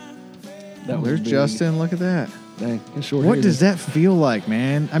there's Justin. Look at that. Dang, short. What does that feel like,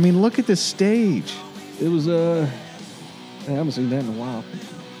 man? I mean, look at this stage. It was I haven't seen that in a while.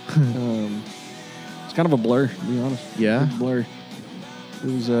 It's kind of a blur, to be honest. Yeah, it's a blur. It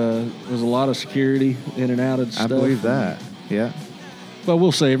was a lot of security in and out of stuff. I believe that. Yeah. But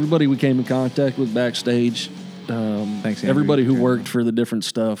we'll say everybody we came in contact with backstage, Thanks, everybody who worked for the different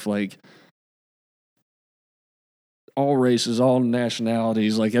stuff, like all races, all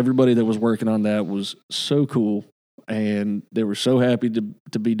nationalities, like everybody that was working on that was so cool. And they were so happy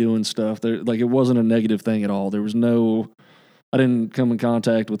to be doing stuff. Like, it wasn't a negative thing at all. There was I didn't come in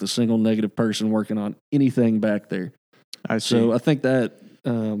contact with a single negative person working on anything back there. I see. So I think that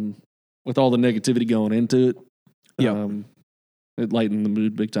with all the negativity going into it, it lightened the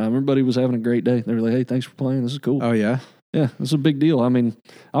mood big time. Everybody was having a great day. They were like, hey, thanks for playing. This is cool. Oh, yeah? Yeah, it's a big deal. I mean,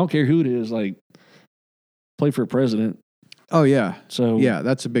 I don't care who it is. Like, play for a president. Oh, yeah. So yeah,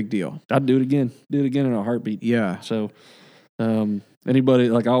 that's a big deal. I'd do it again. Do it again in a heartbeat. Yeah. So anybody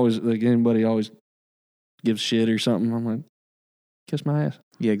always gives shit or something, I'm like, kiss my ass.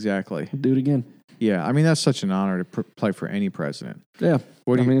 Yeah, exactly. I'd do it again. Yeah, I mean, that's such an honor to play for any president. Yeah.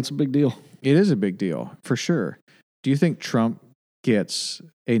 I mean, it's a big deal. It is a big deal, for sure. Do you think Trump gets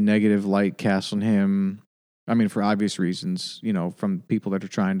a negative light cast on him? I mean, for obvious reasons, from people that are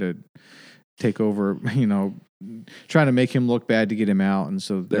trying to take over, trying to make him look bad to get him out, and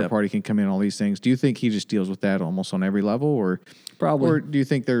so their party can come in, all these things. Do you think he just deals with that almost on every level, or probably? Or do you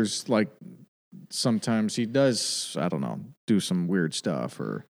think there's like sometimes he does, I don't know, do some weird stuff?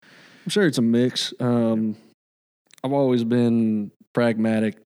 Or I'm sure it's a mix. I've always been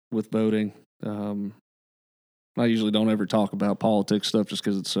pragmatic with voting. I usually don't ever talk about politics stuff just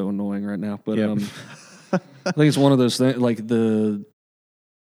because it's so annoying right now. But I think it's one of those things, like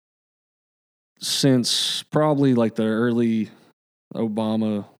since probably like the early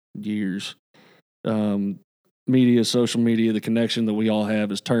Obama years, media, social media, the connection that we all have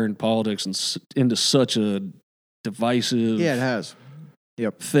has turned politics into such a divisive it has.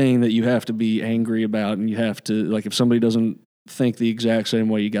 Thing that you have to be angry about, and you have to, like, if somebody doesn't think the exact same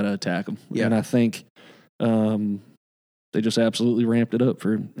way, you got to attack them. Yeah. And I think they just absolutely ramped it up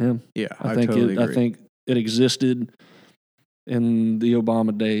for him. Yeah, I think it existed in the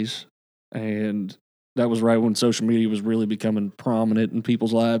Obama days, and that was right when social media was really becoming prominent in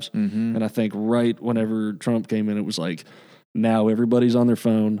people's lives. Mm-hmm. And I think right whenever Trump came in, it was like, now everybody's on their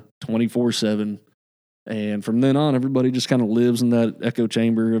phone 24/7. And from then on, everybody just kind of lives in that echo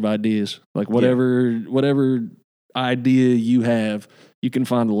chamber of ideas. Like whatever idea you have, you can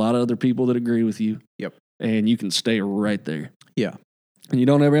find a lot of other people that agree with you. Yep. And you can stay right there. Yeah. And you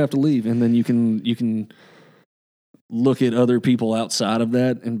don't ever have to leave. And then you can look at other people outside of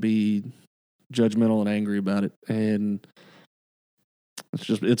that and be judgmental and angry about it. And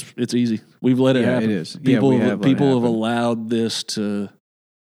it's easy. We've let it happen. It is. People have allowed this to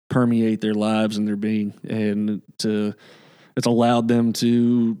permeate their lives and their being, and it's allowed them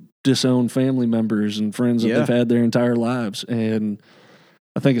to disown family members and friends that they've had their entire lives. And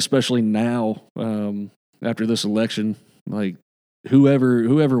I think especially now, after this election, like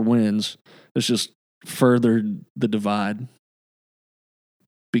whoever wins, it's just furthered the divide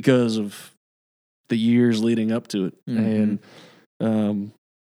because of the years leading up to it. Mm-hmm. And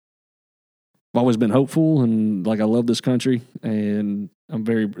I've always been hopeful, and like I love this country, and I'm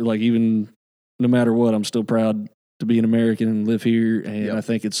very, like, even no matter what, I'm still proud to be an American and live here. And I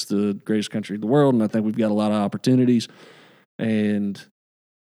think it's the greatest country in the world, and I think we've got a lot of opportunities, and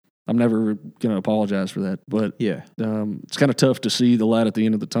I'm never going to apologize for that. But it's kind of tough to see the light at the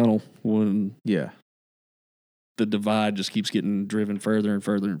end of the tunnel when the divide just keeps getting driven further and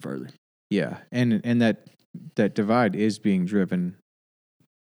further and further. Yeah, and that divide is being driven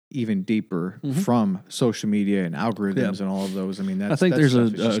even deeper from social media and algorithms and all of those. I mean, I think there's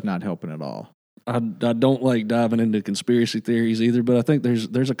just not helping at all. I don't like diving into conspiracy theories either, but I think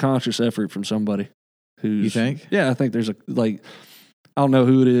there's a conscious effort from somebody who's. You think? Yeah, I think there's I don't know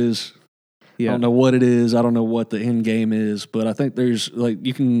who it is. Yeah. I don't know what it is. I don't know what the end game is, but I think there's, like,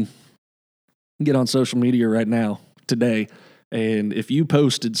 you can get on social media right now today, and if you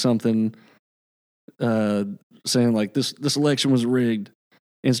posted something saying like this election was rigged,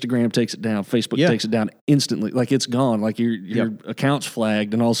 Instagram takes it down, Facebook takes it down instantly. Like, it's gone. Like, your account's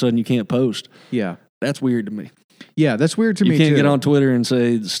flagged, and all of a sudden you can't post. Yeah. That's weird to me. Yeah, that's weird to me, too. You can't get on Twitter and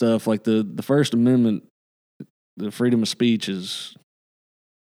say stuff like the First Amendment, the freedom of speech is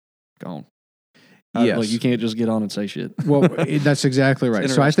gone. Yes. Like, you can't just get on and say shit. Well, that's exactly right.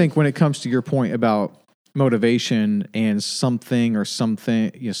 So I think when it comes to your point about motivation and someone's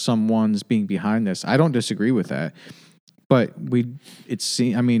being behind this, I don't disagree with that. But when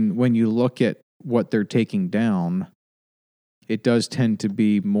you look at what they're taking down, it does tend to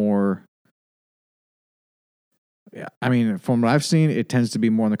be more. Yeah, I mean, from what I've seen, it tends to be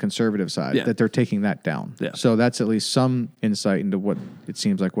more on the conservative side that they're taking that down. Yeah. So that's at least some insight into what it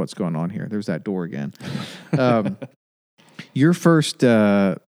seems like what's going on here. There's that door again. Your first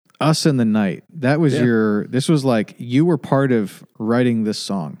Us in the Night, that was this was like you were part of writing this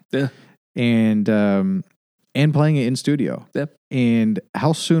song. Yeah. And playing it in studio. Yeah. And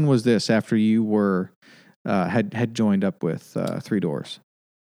how soon was this after you were had joined up with Three Doors?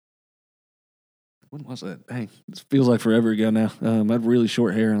 When was that? Dang, it feels like forever ago now. I had really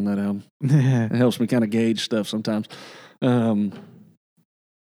short hair on that album. It helps me kind of gauge stuff sometimes.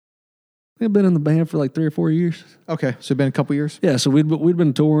 I've been in the band for like 3 or 4 years. Okay, so it's been a couple years. Yeah, so we'd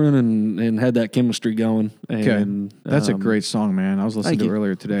been touring and had that chemistry going. And, that's a great song, man. I was listening to it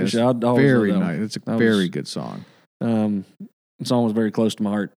earlier today. It's very nice. It's a very good song. The song was very close to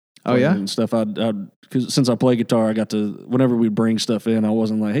my heart. Oh yeah, and stuff. Because since I play guitar, I got to whenever we bring stuff in, I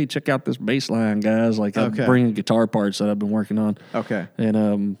wasn't like, hey, check out this bass line, guys. Like I bring guitar parts that I've been working on. Okay,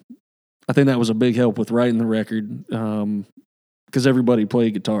 and I think that was a big help with writing the record. Because everybody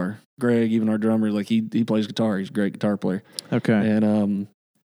played guitar. Greg, even our drummer, like he plays guitar. He's a great guitar player. Okay. And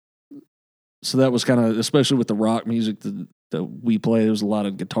so that was kind of, especially with the rock music that we play, there was a lot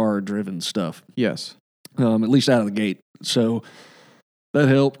of guitar-driven stuff. Yes. At least out of the gate. So that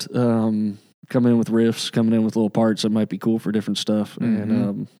helped. Coming in with riffs, coming in with little parts that might be cool for different stuff. Mm-hmm.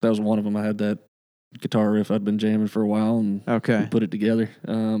 And that was one of them. I had that guitar riff I'd been jamming for a while and we put it together.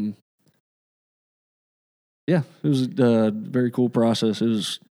 Yeah, it was a very cool process. It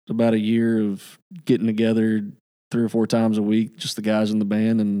was about a year of getting together 3 or 4 times a week, just the guys in the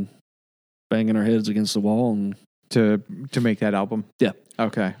band and banging our heads against the wall and to make that album. Yeah.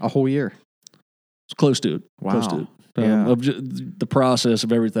 Okay, a whole year. It's close to it. Wow. Close to it. Yeah. The process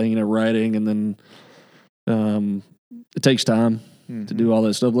of everything, writing, and then it takes time to do all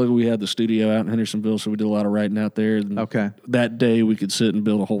that stuff. Like we had the studio out in Hendersonville, so we did a lot of writing out there. And that day we could sit and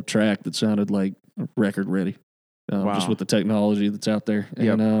build a whole track that sounded like record ready, just with the technology that's out there.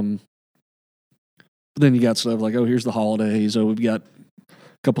 And then you got stuff like, here's the holidays. So we've got a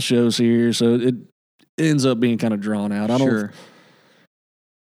couple shows here. So it ends up being kind of drawn out.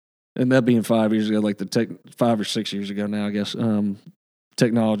 And that being 5 years ago, like 5 or 6 years ago now, I guess,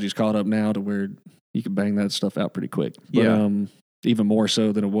 technology's caught up now to where you can bang that stuff out pretty quick. But, even more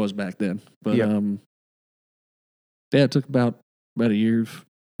so than it was back then. But it took about a year,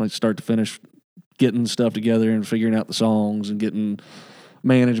 like start to finish, getting stuff together and figuring out the songs and getting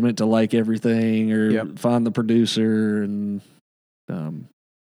management to like everything or find the producer and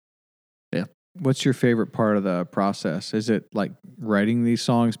What's your favorite part of the process? Is it like writing these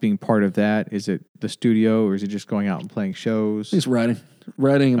songs, being part of that? Is it the studio, or is it just going out and playing shows? It's writing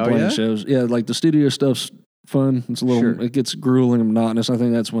and playing shows. Yeah, like the studio stuff's fun. It's a little, it gets grueling and monotonous. I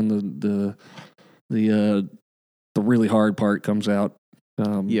think that's when the really hard part comes out.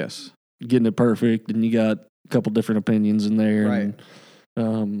 Yes, getting it perfect, and you got a couple different opinions in there. Right.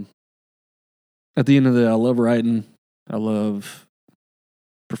 And, at the end of the day, I love writing. I love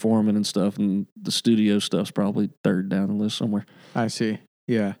performing and stuff, and the studio stuff's probably third down the list somewhere. I see.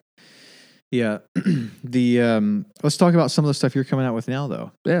 Yeah. Let's talk about some of the stuff you're coming out with now,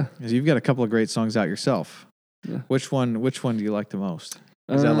 though. Yeah, because you've got a couple of great songs out yourself. Yeah. Which one do you like the most?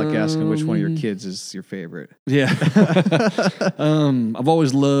 Is that like asking which one of your kids is your favorite? Yeah. I've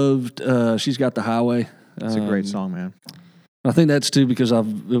always loved She's Got the Highway. It's a great song, man. I think that's too because it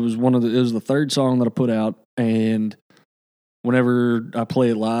was the third song that I put out, and whenever I play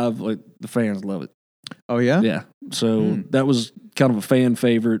it live, like the fans love it. Oh yeah? Yeah. So that was kind of a fan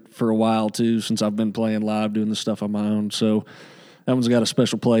favorite for a while too, since I've been playing live, doing this stuff on my own. So that one's got a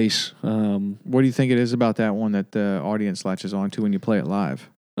special place. What do you think it is about that one that the audience latches on to when you play it live?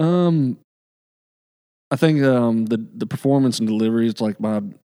 I think the performance and delivery is like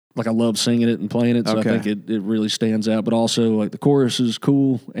I love singing it and playing it, so I think it really stands out. But also, like the chorus is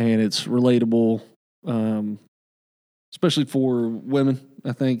cool and it's relatable, especially for women,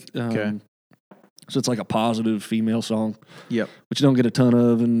 I think. So it's like a positive female song. Yep. Which you don't get a ton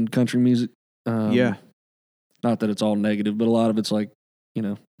of in country music. Yeah. Not that it's all negative, but a lot of it's like,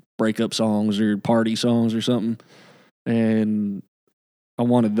 breakup songs or party songs or something. And I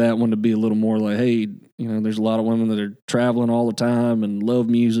wanted that one to be a little more like, hey, there's a lot of women that are traveling all the time and love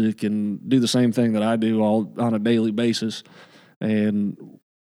music and do the same thing that I do all on a daily basis, and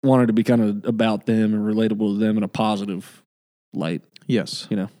wanted to be kind of about them and relatable to them in a positive light. Yes.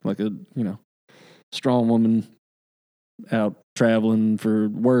 Like a, strong woman out traveling for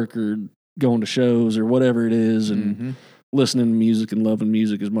work or going to shows or whatever it is, and listening to music and loving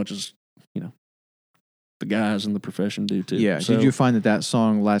music as much as, the guys in the profession do too. Yeah. So, did you find that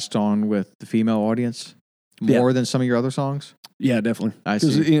song latched on with the female audience more than some of your other songs? Yeah, definitely. I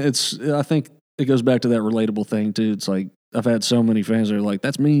see. I think it goes back to that relatable thing too. It's like I've had so many fans that are like,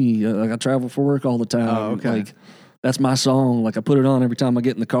 "That's me. I travel for work all the time." Oh, okay. Like that's my song. Like I put it on every time I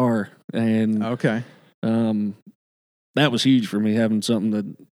get in the car, and that was huge for me, having something that,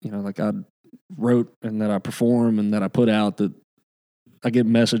 you know, like I wrote and that I perform and that I put out, that I get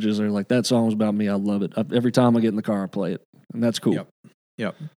messages that are like, that song's about me. I love it. Every time I get in the car, I play it, and that's cool.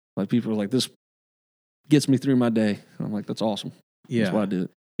 Yep. Like people are like, this gets me through my day. And I'm like, that's awesome. Yeah. That's why I do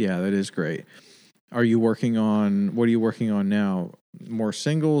it. Yeah, that is great. What are you working on now? More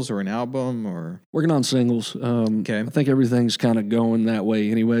singles or an album, or working on singles? Okay. I think everything's kind of going that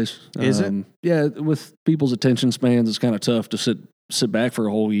way anyways. Is it? Yeah, with people's attention spans, it's kind of tough to sit back for a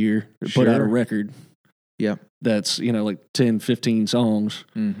whole year and put out a record. Yeah. That's, you know, like 10, 15 songs.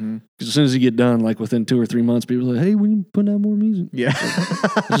 Mm-hmm. Because as soon as you get done, like within 2 or 3 months, people are like, hey, when you putting out more music? Yeah.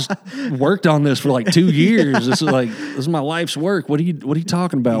 I just worked on this for like 2 years. This is my life's work. What are you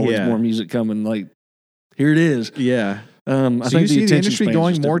talking about? When's more music coming? Like, here it is. Yeah. I so think you see the industry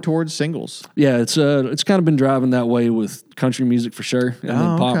going more towards singles. Yeah, it's kind of been driving that way with country music for sure, and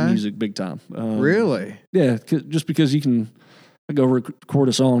then pop music big time. Really? Yeah, just because I go record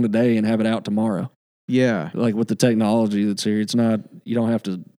a song today and have it out tomorrow. Yeah, like with the technology that's here, it's not, you don't have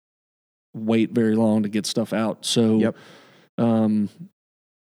to wait very long to get stuff out. So, how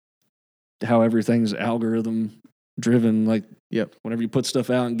everything's algorithm driven, like. Yep. Whenever you put stuff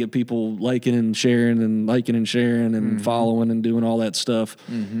out and get people liking and sharing and following and doing all that stuff,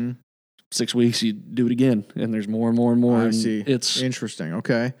 6 weeks you do it again, and there's more and more and more. I see. It's interesting.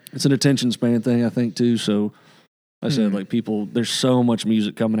 Okay. It's an attention span thing, I think, too. So I said, like, people, there's so much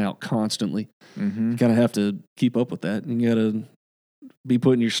music coming out constantly. You kind of have to keep up with that, and you got to be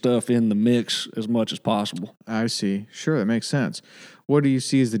putting your stuff in the mix as much as possible. I see. Sure, that makes sense. What do you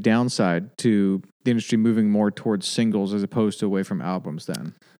see as the downside to the industry moving more towards singles as opposed to away from albums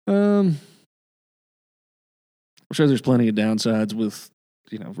then? I'm sure there's plenty of downsides with,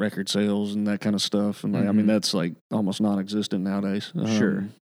 you know, record sales and that kind of stuff. And like, I mean, that's like almost non-existent nowadays. Sure.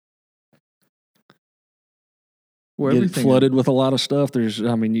 Well, get flooded with a lot of stuff. There's,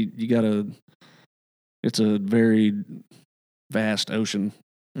 I mean, you gotta, it's a very vast ocean.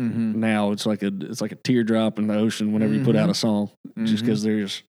 Now it's like a teardrop in the ocean whenever you put out a song, just because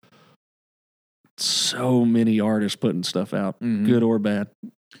there's so many artists putting stuff out, good or bad.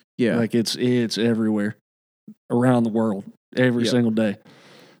 Yeah, like it's everywhere around the world every single day.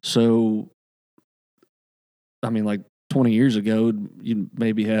 So, I mean, like 20 years ago, you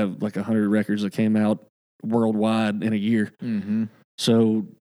maybe have like 100 records that came out worldwide in a year. So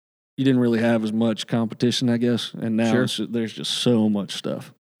you didn't really have as much competition, I guess. And now there's just so much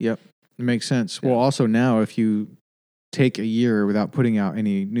stuff. Yep. It makes sense. Yeah. Well, also now, if you take a year without putting out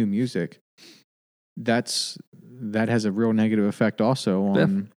any new music, that has a real negative effect also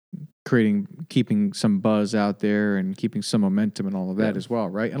on keeping some buzz out there and keeping some momentum and all of that as well,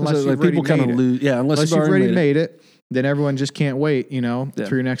 right? Unless you've already made it. Unless you've already made it, then everyone just can't wait, you know,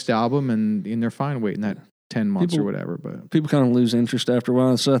 for your next album, and they're fine waiting that 10 months or whatever. But people kind of lose interest after a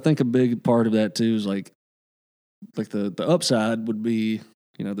while. So I think a big part of that too is like the upside would be,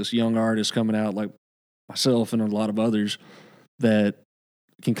 you know, this young artist coming out like myself and a lot of others that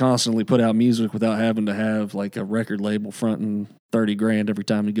can constantly put out music without having to have like a record label fronting $30,000 every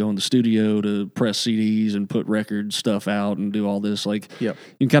time you go in the studio to press CDs and put record stuff out and do all this. Like, you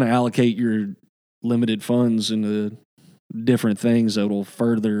can kind of allocate your limited funds into different things that will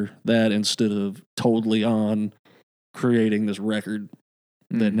further that, instead of totally on creating this record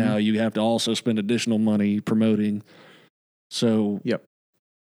that now you have to also spend additional money promoting. So,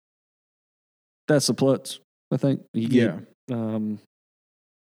 that's the plus, I think. You get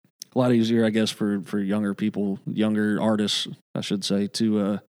a lot easier, I guess, for younger people, younger artists, I should say,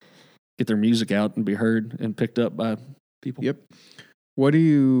 to get their music out and be heard and picked up by people. Yep.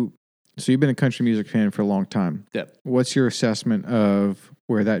 So you've been a country music fan for a long time. Yep. What's your assessment of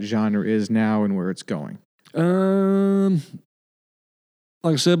where that genre is now and where it's going?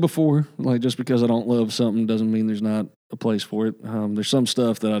 Like I said before, like just because I don't love something doesn't mean there's not a place for it. There's some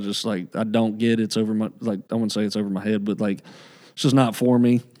stuff that I just like, I don't get. It's over my, like, I wouldn't say it's over my head, but like, it's just not for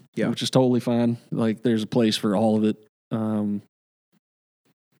me. Yeah. Which is totally fine. Like, there's a place for all of it.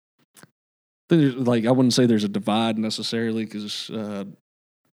 Like, I wouldn't say there's a divide necessarily, because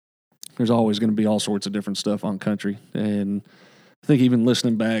there's always going to be all sorts of different stuff on country. And I think even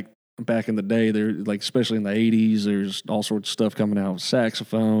listening back in the day, there, like, especially in the 80s, there's all sorts of stuff coming out with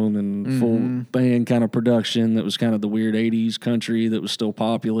saxophone and full band kind of production that was kind of the weird 80s country that was still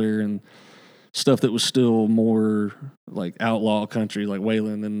popular, and stuff that was still more like outlaw country, like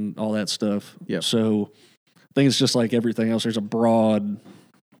Waylon and all that stuff. Yeah. So I think it's just like everything else. There's a broad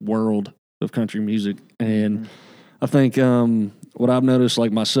world of country music, and I think what I've noticed,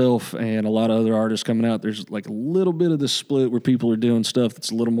 like myself and a lot of other artists coming out, there's like a little bit of this split where people are doing stuff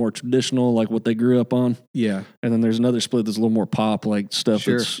that's a little more traditional, like what they grew up on. Yeah. And then there's another split that's a little more pop, like stuff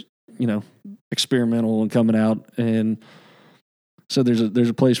that's, experimental and coming out. And so there's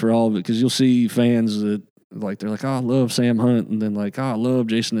a place for all of it, because you'll see fans that like, they're like, oh, I love Sam Hunt. And then like, oh, I love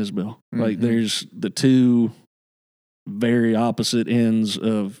Jason Isbell. Mm-hmm. Like there's the two very opposite ends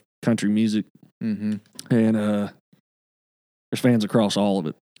of country music. Mm-hmm. And there's fans across all of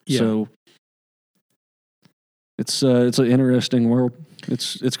it. Yeah. So it's an interesting world.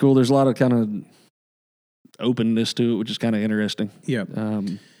 It's cool. There's a lot of kind of openness to it, which is kind of interesting. Yeah.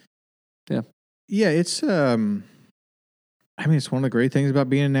 Yeah. Yeah, it's I mean, it's one of the great things about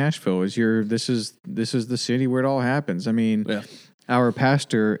being in Nashville is this is the city where it all happens. I mean, our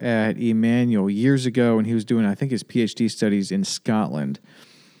pastor at Emmanuel years ago, when he was doing, I think, his PhD studies in Scotland,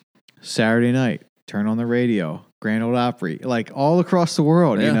 Saturday night, turn on the radio, Grand Ole Opry, like all across the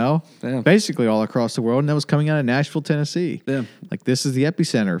world, basically all across the world. And that was coming out of Nashville, Tennessee. Yeah. Like this is the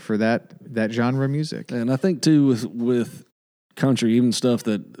epicenter for that genre of music. And I think too, with country, even stuff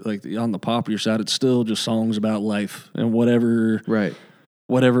that like on the popular side, it's still just songs about life and whatever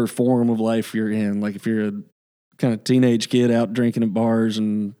form of life you're in. Like if you're a kind of teenage kid out drinking at bars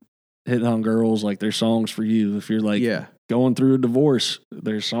and hitting on girls, like there's songs for you. If you're like going through a divorce,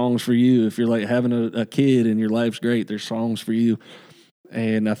 there's songs for you. If you're like having a kid and your life's great, there's songs for you.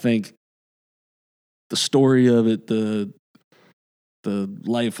 And I think the story of it, the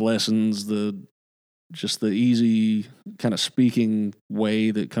life lessons, just the easy kind of speaking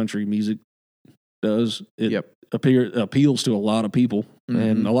way that country music does, it appeals to a lot of people. Mm-hmm.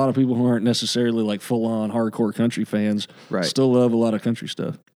 And a lot of people who aren't necessarily like full-on hardcore country fans still love a lot of country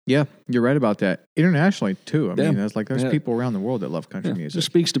stuff. Yeah, you're right about that. Internationally, too. I mean, there's people around the world that love country music. It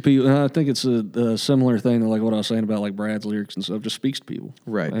speaks to people. And I think it's a similar thing to like what I was saying about like Brad's lyrics and stuff. Just speaks to people.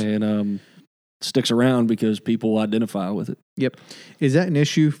 Right. And sticks around because people identify with it. Yep. Is that an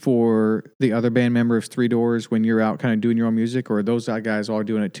issue for the other band members, Three Doors, when you're out kind of doing your own music, or are those guys all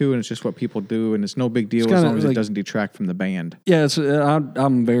doing it too, and it's just what people do, and it's no big deal as long as it doesn't detract from the band? Yeah,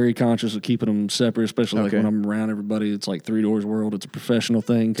 I'm very conscious of keeping them separate, especially like when I'm around everybody. It's like Three Doors World. It's a professional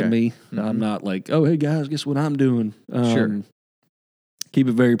thing to me. Mm-hmm. I'm not like, oh, hey guys, guess what I'm doing? Sure. Keep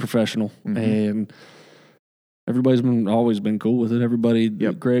it very professional. Mm-hmm. And everybody's always been cool with it. Everybody,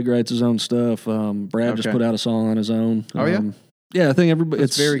 Greg writes his own stuff. Brad just put out a song on his own. Oh yeah, yeah. I think everybody.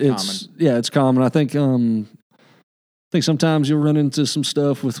 It's very common. Yeah, it's common. I think sometimes you'll run into some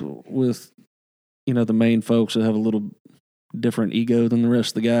stuff with the main folks that have a little different ego than the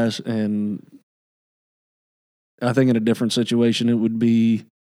rest of the guys, and I think in a different situation it would be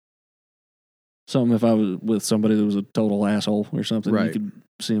something if I was with somebody that was a total asshole or something. Right. You could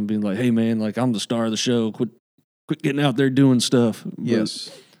see him being like, "Hey man, like I'm the star of the show. Quit getting out there doing stuff." But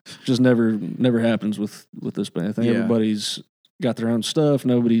yes. Just never happens with this band. I think everybody's got their own stuff.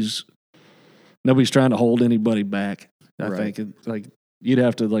 Nobody's trying to hold anybody back. I think like you'd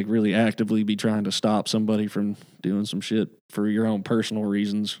have to like really actively be trying to stop somebody from doing some shit for your own personal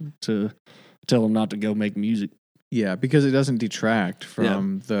reasons to tell them not to go make music. Yeah, because it doesn't detract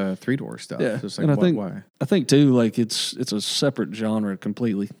from the Three Door stuff. Yeah, it's like, why? I think too, like it's a separate genre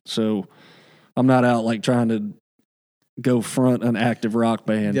completely. So I'm not out like trying to go front an active rock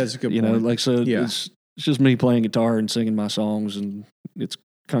band. Yeah, that's a good point. It's just me playing guitar and singing my songs, and it's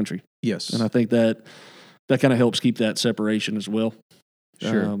country. Yes, and I think that kind of helps keep that separation as well.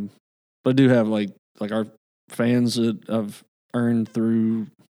 Sure, but I do have like our fans that I've earned through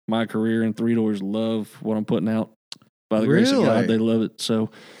my career and Three Doors love what I'm putting out. By the grace of God, they love it. So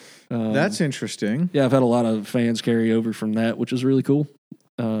that's interesting. Yeah, I've had a lot of fans carry over from that, which is really cool.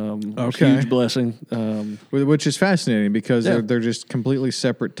 Huge blessing. Which is fascinating because they're just completely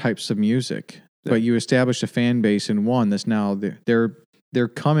separate types of music. Yeah. But you established a fan base in one that's now they're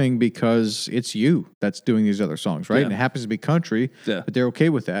coming because it's you that's doing these other songs, right? Yeah. And it happens to be country, but they're okay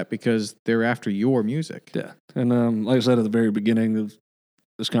with that because they're after your music. Yeah, and like I said at the very beginning of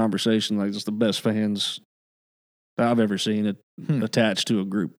this conversation, like just the best fans I've ever seen attached to a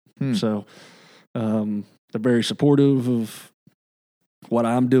group. So they're very supportive of what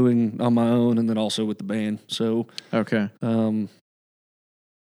I'm doing on my own, and then also with the band. So yeah,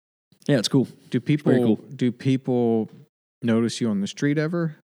 it's cool. Do people notice you on the street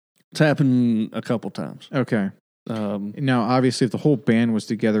ever? It's happened a couple times. Okay. Now, obviously, if the whole band was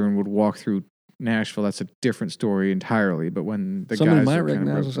together and would walk through Nashville, that's a different story entirely. But when somebody guys might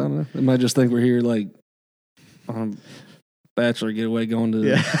recognize us, I don't know. They might just think we're here like on bachelor getaway going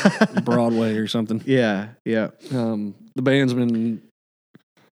to Broadway or something. Yeah, yeah. The band's been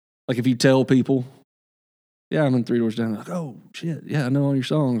like, if you tell people yeah, I'm in Three Doors Down. Like, oh, shit, yeah, I know all your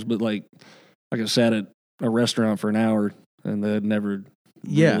songs. But, like I sat at a restaurant for an hour, and they had never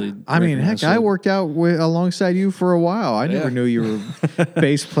really I mean, heck, I worked out alongside you for a while. I never knew you were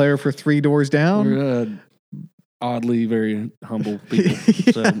bass player for Three Doors Down. We're oddly very humble people.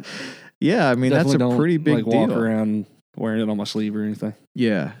 So yeah, I mean, that's a pretty big deal. Walk around wearing it on my sleeve or anything.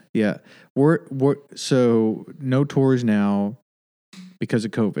 Yeah. So no tours now because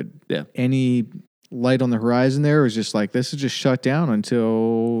of COVID. Yeah. Any light on the horizon there, or is just like this is just shut down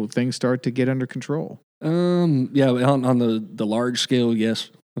until things start to get under control? Yeah, on the large scale, yes.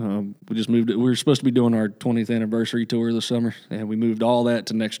 We just moved it. We were supposed to be doing our 20th anniversary tour this summer, and we moved all that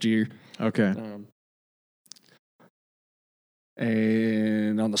to next year. Okay.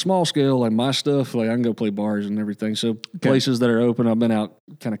 And on the small scale, like my stuff, like I can go play bars and everything. So places that are open, I've been out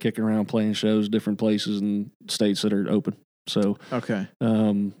kind of kicking around playing shows, different places and states that are open. So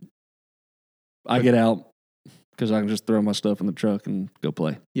I get out because I can just throw my stuff in the truck and go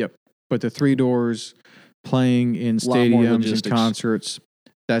play. Yep. But the Three Doors playing in stadiums and concerts,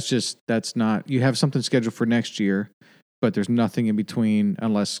 that's not, you have something scheduled for next year, but there's nothing in between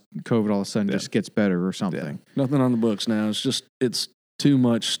unless COVID all of a sudden just gets better or something. Yeah. Nothing on the books now. It's too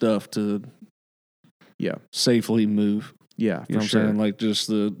much stuff to safely move. Yeah, you know what I'm saying? Like just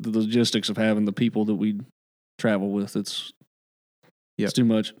the logistics of having the people that we travel with, it's too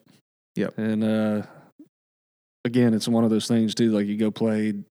much. Yep. And again, it's one of those things too, like you go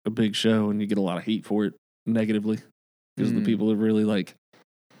play a big show and you get a lot of heat for it negatively because the people have really like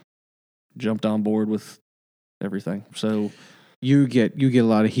jumped on board with everything. So you get a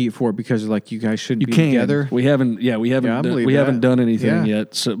lot of heat for it because like you guys shouldn't be together. We haven't done anything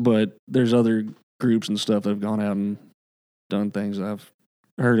yet. So, but there's other groups and stuff that have gone out and done things I've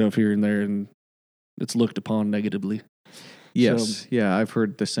heard of here and there, and it's looked upon negatively. Yes, so, I've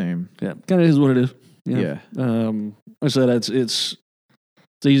heard the same. Yeah, kind of is what it is. Yeah. Like I said, it's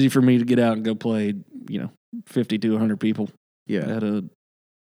easy for me to get out and go play, 50 to 100 people. Yeah. At a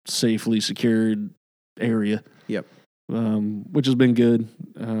safely secured area. Yep. Which has been good.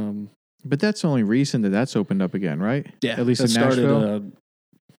 But that's only recent that's opened up again, right? Yeah. At least in Nashville. Started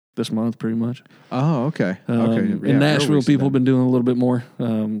this month, pretty much. Oh, okay. In Nashville, people have been doing a little bit more.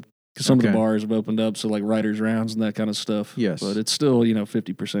 Because some of the bars have opened up, so like writers' rounds and that kind of stuff. Yes. But it's still,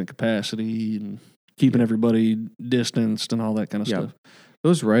 50% capacity and keeping everybody distanced and all that kind of stuff.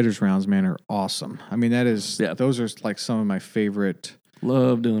 Those writers' rounds, man, are awesome. I mean, those are like some of my favorite.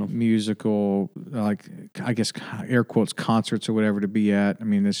 Love doing them. Musical, like, I guess, air quotes, concerts or whatever to be at. I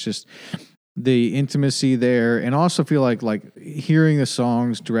mean, it's just the intimacy there. And I also feel like hearing the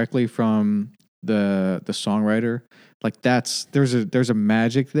songs directly from the songwriter, like there's a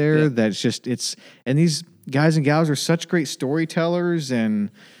magic there that's and these guys and gals are such great storytellers,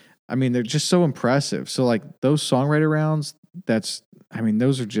 and I mean they're just so impressive. So like those songwriter rounds,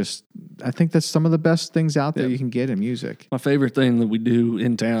 those are just, I think that's some of the best things out there you can get in music. My favorite thing that we do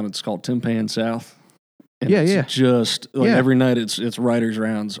in town, it's called Tin Pan South. And it's just every night it's writers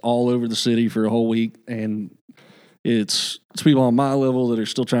rounds all over the city for a whole week, and it's people on my level that are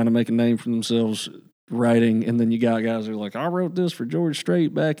still trying to make a name for themselves writing, and then you got guys that are like, I wrote this for George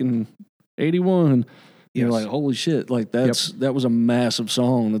Strait back in 81. You're like, holy shit, like that was a massive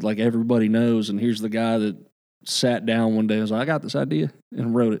song that like everybody knows, and here's the guy that sat down one day and was like, I got this idea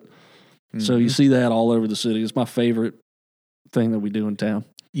and wrote it. Mm-hmm. So you see that all over the city. It's my favorite thing that we do in town.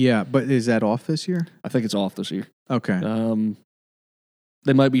 Yeah, but is that off this year? I think it's off this year. Okay.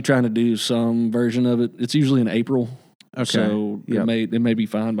 They might be trying to do some version of it. It's usually in April. Okay. So it may be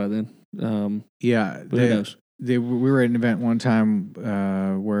fine by then. Who knows? We were at an event one time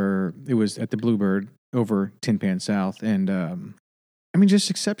where it was at the Bluebird over Tin Pan South, and just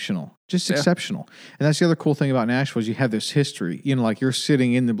exceptional. Exceptional. And that's the other cool thing about Nashville is you have this history. Like you're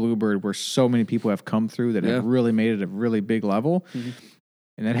sitting in the Bluebird where so many people have come through that have really made it a really big level. Mm-hmm.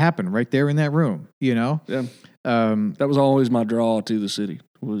 And that happened right there in that room, Yeah. That was always my draw to the city,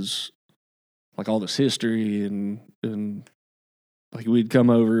 was like all this history and like we'd come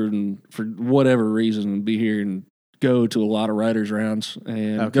over and for whatever reason be here and go to a lot of writers' rounds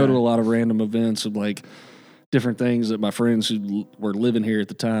and go to a lot of random events of like different things that my friends who were living here at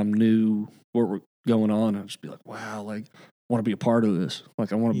the time knew what were going on. I'd just be like, wow, like I want to be a part of this.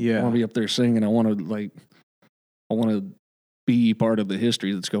 Like I want to be up there singing. I want to be part of the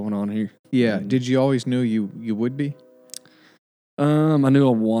history that's going on here. Yeah. Did you always knew you would be? I knew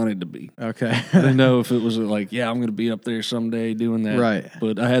I wanted to be. Okay. I didn't know if it was like, I'm going to be up there someday doing that. Right.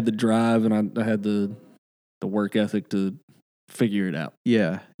 But I had the drive and I had the work ethic to figure it out.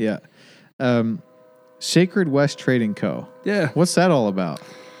 Yeah. Yeah. Sacred West Trading Co. Yeah. What's that all about?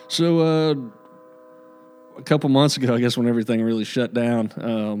 So, a couple months ago, I guess when everything really shut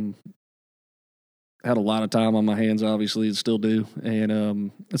down, had a lot of time on my hands, obviously, and still do.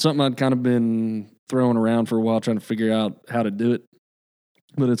 And it's something I'd kind of been throwing around for a while, trying to figure out how to do it.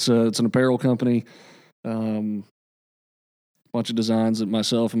 But it's an apparel company. Bunch of designs that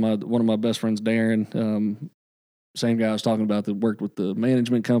myself and one of my best friends, Darren, same guy I was talking about that worked with the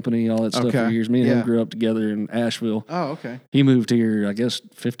management company, all that stuff for years. Me and him grew up together in Asheville. Oh, okay. He moved here, I guess,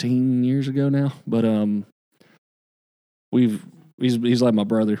 15 years ago now. But he's like my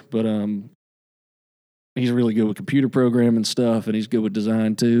brother. But he's really good with computer programming stuff, and he's good with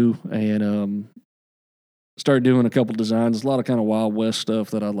design too. And started doing a couple designs, a lot of kind of Wild West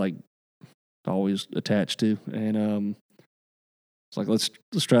stuff that I like always attached to. And it's like let's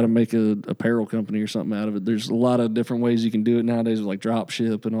try to make a apparel company or something out of it. There's a lot of different ways you can do it nowadays, with like drop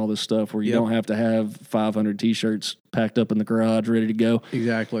ship and all this stuff, where you don't have to have 500 T-shirts packed up in the garage ready to go.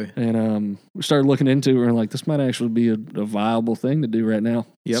 Exactly. And we started looking into it, and like this might actually be a viable thing to do right now,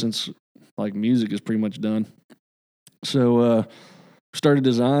 since like music is pretty much done. So started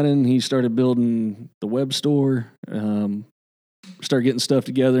designing. He started building the web store. Started getting stuff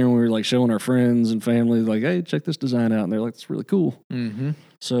together, and we were like showing our friends and family, like, hey, check this design out. And they're like, it's really cool. Mm-hmm.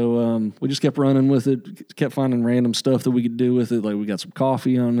 So we just kept running with it, kept finding random stuff that we could do with it. Like we got some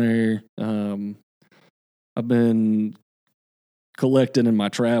coffee on there. I've been collecting in my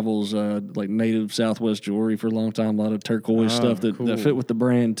travels, like native Southwest jewelry for a long time, a lot of turquoise stuff that fit with the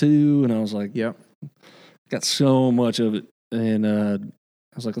brand too. And I was like, got so much of it. And I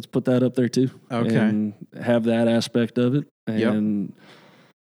was like, let's put that up there too. Okay. And have that aspect of it. And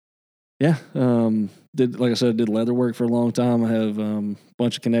like I said, did leather work for a long time. I have a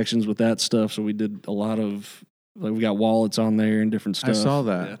bunch of connections with that stuff. So we did a lot of, like, we got wallets on there and different stuff. I saw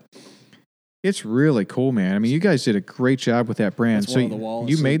that. Yeah. It's really cool, man. I mean, you guys did a great job with that brand. That's so one of the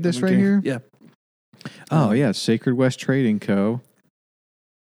wallets you made this right here? Yeah. Oh, yeah. Sacred West Trading Co.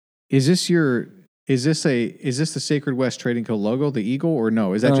 Is this the Sacred West Trading Co. logo, the eagle, or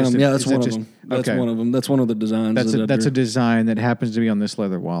no? Is that just that's one of them. That's one of them. That's one of the designs. That's a design that happens to be on this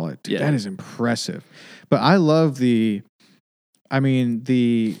leather wallet. Dude, that is impressive. But I love the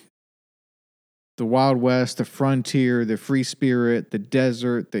Wild West, the frontier, the free spirit, the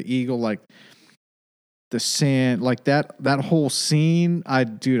desert, the eagle, like the sand, like that whole scene. I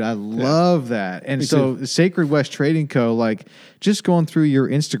love that. And so the Sacred West Trading Co., like just going through your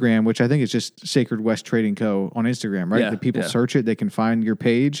Instagram, which I think is just Sacred West Trading Co. on Instagram, right? Yeah, the people search it, they can find your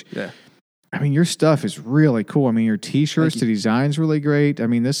page. Yeah. I mean, your stuff is really cool. I mean, your T-shirts, the design's really great. I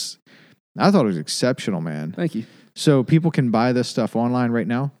mean, I thought it was exceptional, man. Thank you. So people can buy this stuff online right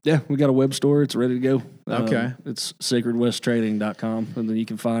now? Yeah, we got a web store. It's ready to go. Okay. It's sacredwesttrading.com, and then you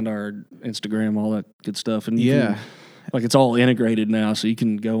can find our Instagram, all that good stuff. And it's all integrated now, so you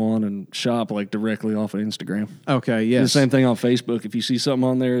can go on and shop like directly off of Instagram. Okay, yes. The same thing on Facebook. If you see something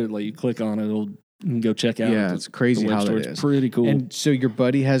on there, like you click on it, you can go check out. Yeah, it's crazy how that is. It's pretty cool. And so your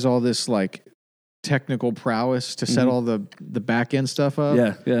buddy has all this like technical prowess to set all the back end stuff up?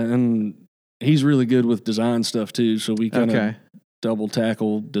 Yeah, and he's really good with design stuff too, so we kind of double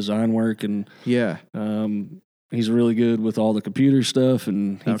tackle design work, and he's really good with all the computer stuff,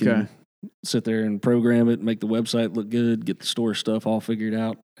 and he can sit there and program it, make the website look good, get the store stuff all figured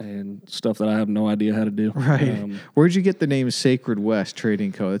out, and stuff that I have no idea how to do. Right. Where'd you get the name Sacred West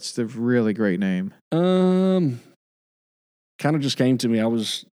Trading Co.? It's a really great name. Kind of just came to me. I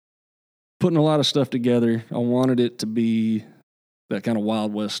was putting a lot of stuff together. I wanted it to be that kind of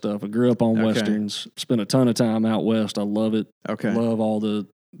Wild West stuff. I grew up on Westerns, spent a ton of time out West. I love it. Okay. Love all the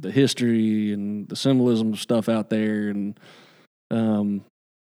history and the symbolism of stuff out there. And,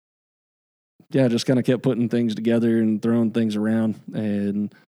 just kind of kept putting things together and throwing things around.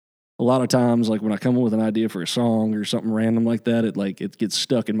 And a lot of times, like when I come up with an idea for a song or something random like that, it gets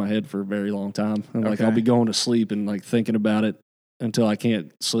stuck in my head for a very long time. And I'll be going to sleep and like thinking about it until I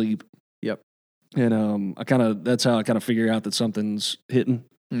can't sleep. Yep. And that's how I kind of figure out that something's hitting.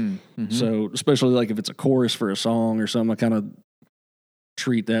 Mm-hmm. So especially like if it's a chorus for a song or something, I kind of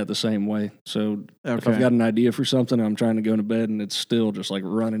treat that the same way. So if I've got an idea for something, I'm trying to go to bed and it's still just like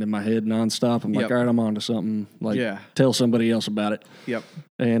running in my head nonstop. I'm like, all right, I'm on to something. Like tell somebody else about it. Yep.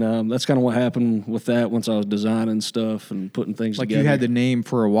 And that's kind of what happened with that once I was designing stuff and putting things together. Like you had the name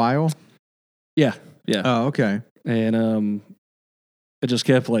for a while? Yeah. Oh, okay. And it just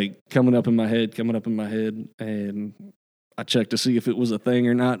kept like coming up in my head, and I checked to see if it was a thing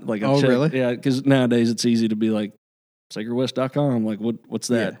or not. Like, really? Yeah, because nowadays it's easy to be like, sacredwest.com, like what's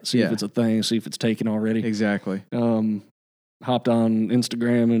that? Yeah. See if it's a thing, see if it's taken already. Exactly. Hopped on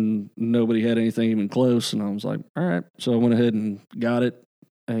Instagram and nobody had anything even close, and I was like, all right. So I went ahead and got it,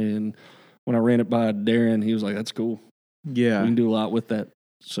 and when I ran it by Darren, he was like, "That's cool. Yeah, we can do a lot with that."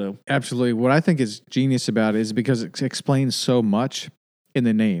 So absolutely. What I think is genius about it is because it explains so much in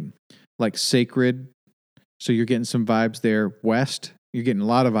the name, like sacred. So you're getting some vibes there. West, you're getting a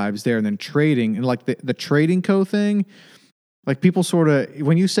lot of vibes there, and then trading and like the trading co thing. Like people sort of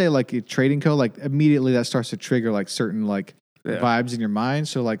when you say like a trading co, like immediately that starts to trigger like certain like vibes in your mind.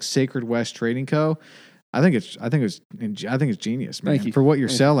 So like Sacred West Trading Co. I think it's genius, man. Thank you. For what you're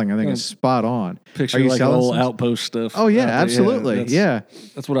selling, I think it's spot on. Picture like the old outpost stuff. Oh yeah, absolutely.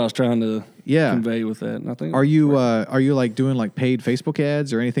 That's what I was trying to convey with that. And I think are you like doing like paid Facebook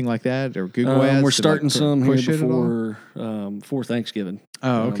ads or anything like that or Google ads? We're starting some here before Thanksgiving.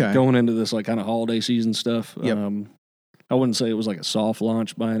 Oh, okay. Going into this like kind of holiday season stuff. Yep. I wouldn't say it was like a soft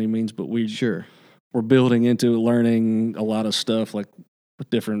launch by any means, but we're building into it, learning a lot of stuff like with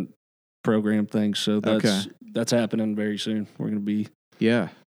different program things. So that's happening very soon. We're going to be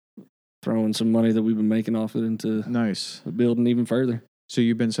throwing some money that we've been making off it into building even further. So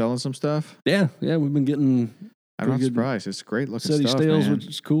you've been selling some stuff? Yeah, we've been getting. I'm not surprised. It's great looking steady stuff, sales, man. which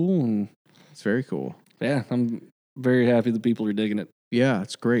is cool, and it's very cool. Yeah, I'm very happy that people are digging it. Yeah,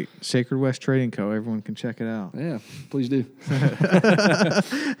 it's great. Sacred West Trading Co. Everyone can check it out. Yeah, please do.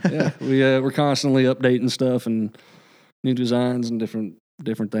 We're constantly updating stuff and new designs and different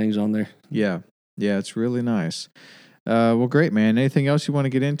things on there. Yeah, it's really nice. Well, great, man. Anything else you want to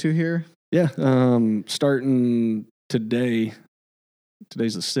get into here? Yeah, starting today.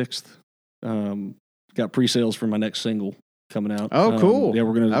 Today's the 6th. Got pre-sales for my next single coming out. Oh, cool. Yeah,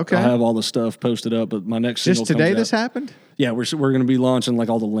 we're gonna. I'll have all the stuff posted up, but my next single. Just today, this happened. Yeah, we're gonna be launching like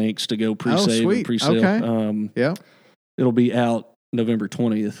all the links to go pre-save and pre-sale. Okay. It'll be out November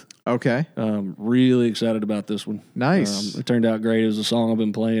 20th. Okay. Really excited about this one. Nice. It turned out great. It was a song I've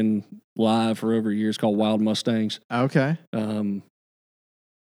been playing live for over a year. It's called Wild Mustangs. Okay.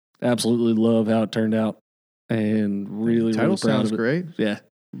 Absolutely love how it turned out, and really title really proud sounds of it. Great. Yeah,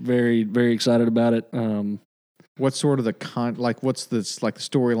 very very excited about it. What's sort of what's this like the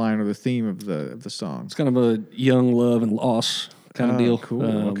storyline or the theme of the song? It's kind of a young love and loss kind of deal.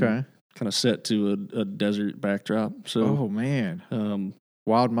 Cool. Okay. Kind of set to a desert backdrop. So, oh man,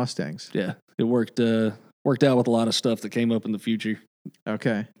 Wild Mustangs. Yeah, it worked out with a lot of stuff that came up in the future.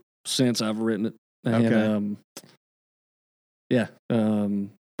 Okay. Since I've written it. And,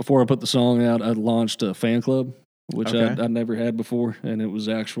 before I put the song out, I launched a fan club, which I'd never had before, and it was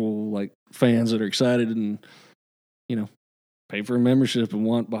actual like fans that are excited and pay for a membership and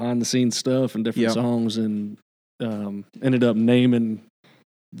want behind the scenes stuff and different songs, and ended up naming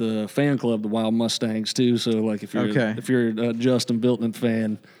the fan club the Wild Mustangs too. So like if you're a Justin Biltonen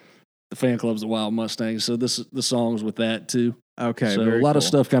fan, the fan club's the Wild Mustangs. So the song's with that too. Okay. So a lot of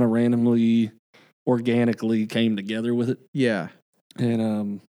stuff kind of randomly, organically came together with it. Yeah.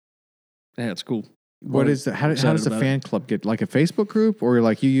 And it's cool. What is that? How does the fan club get? Like a Facebook group, or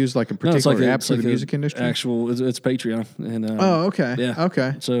like you use like a particular app for the music industry? It's Patreon. And okay. Yeah.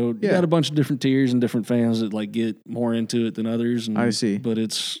 Okay. So you got a bunch of different tiers and different fans that like get more into it than others. And, I see. But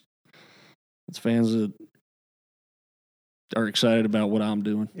it's fans that are excited about what I'm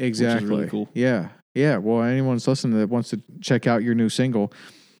doing. Exactly. Which is really cool. Yeah. Yeah. Well, anyone's listening that wants to check out your new single.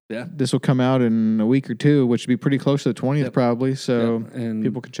 Yeah. This will come out in a week or two, which would be pretty close to the 20th probably. So and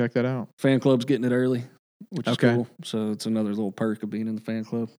people can check that out. Fan club's getting it early, which is cool. So it's another little perk of being in the fan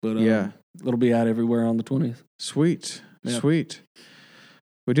club. But it'll be out everywhere on the 20th. Sweet. Yeah. Sweet.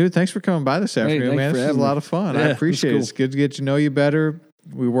 Well, dude, thanks for coming by this afternoon, man. This was a lot of fun. Yeah, I appreciate it. It's good to get to know you better.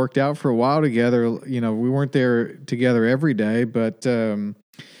 We worked out for a while together. We weren't there together every day, but when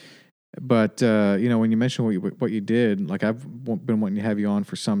you mentioned what you did, like I've been wanting to have you on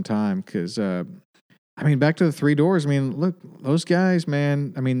for some time because, back to the Three Doors. Look, those guys,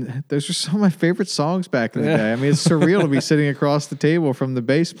 man. Those are some of my favorite songs back in the day. It's surreal to be sitting across the table from the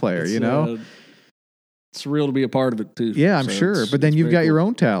bass player. It's surreal to be a part of it too. Yeah, I'm sure. But then you've got your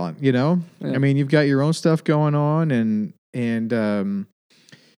own talent. Yeah. You've got your own stuff going on, and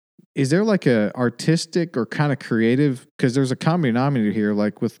is there like a artistic or kind of creative, because there's a common denominator here,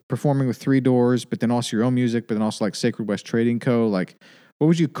 like with performing with Three Doors, but then also your own music, but then also like Sacred West Trading Co. Like, what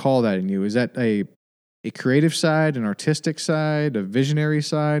would you call that in you? Is that a creative side, an artistic side, a visionary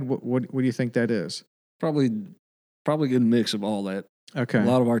side? What do you think that is? Probably a good mix of all that. Okay. A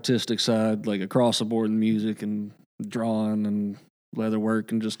lot of artistic side, like across the board in music and drawing and leather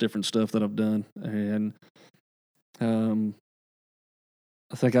work and just different stuff that I've done. And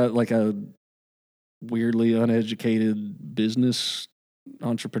I think I like a weirdly uneducated business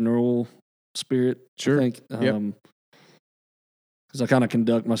entrepreneurial spirit. Sure. I think because I kind of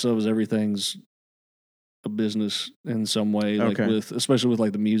conduct myself as everything's a business in some way, like especially with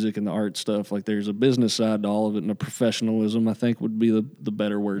like the music and the art stuff. Like there's a business side to all of it, and a professionalism, I think, would be the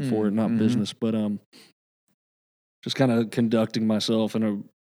better word for it, not business, but just kind of conducting myself in a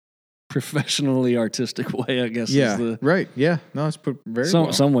professionally artistic way, I guess. Yeah, right. Yeah, no, it's put very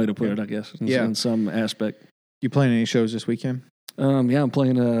some way to put it, I guess. In some aspect. You playing any shows this weekend? Yeah, I'm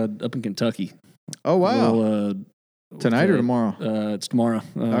playing up in Kentucky. Oh wow! Tonight or tomorrow? It's tomorrow.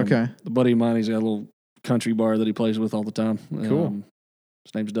 Okay. The buddy of mine, he's got a little country bar that he plays with all the time. Cool.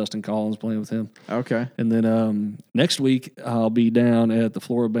 His name's Dustin Collins, playing with him. Okay. And then next week, I'll be down at the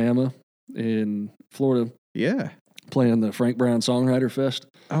Floribama in Florida. Yeah. Playing the Frank Brown Songwriter Fest.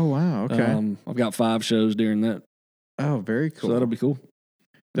 Oh, wow. Okay. I've got 5 shows during that. Oh, very cool. So that'll be cool.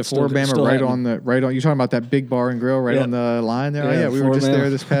 The Floribama right on. You're talking about that big bar and grill on the line there? Yeah, we were just there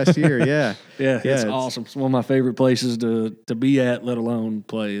this past year. Yeah. It's awesome. It's one of my favorite places to be at, let alone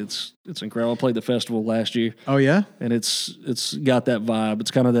play. It's incredible. I played the festival last year. Oh, yeah? And it's got that vibe.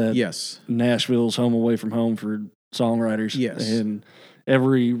 It's kind of that Nashville's home away from home for songwriters. Yes. And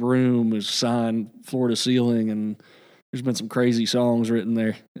every room is signed floor to ceiling, and there's been some crazy songs written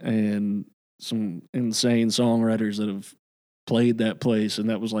there and some insane songwriters that have played that place, and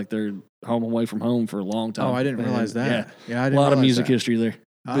that was like their home away from home for a long time. Oh, I didn't realize that. Yeah, I didn't a lot of realize music that. history there.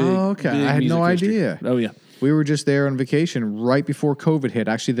 Okay. I had no idea. Oh, yeah. We were just there on vacation right before COVID hit.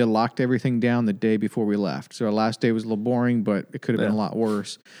 Actually, they locked everything down the day before we left. So our last day was a little boring, but it could have been a lot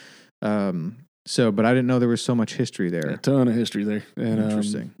worse. But I didn't know there was so much history there. A ton of history there. And,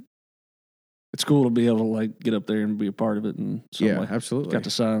 interesting. It's cool to be able to like get up there and be a part of it. And yeah, absolutely. Got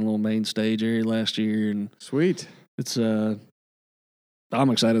to sign a little main stage area last year, and sweet. It's I'm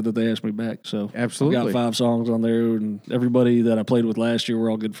excited that they asked me back. So absolutely, I've got 5 songs on there, and everybody that I played with last year,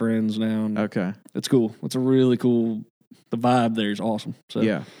 we're all good friends now. And okay, it's cool. It's a really cool. The vibe there is awesome. So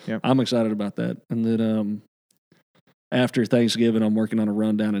yeah, I'm excited about that. And then after Thanksgiving, I'm working on a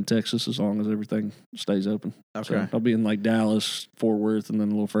run down in Texas as long as everything stays open. Okay, so I'll be in like Dallas, Fort Worth, and then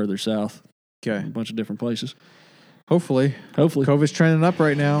a little further south. Okay, a bunch of different places. Hopefully, COVID's trending up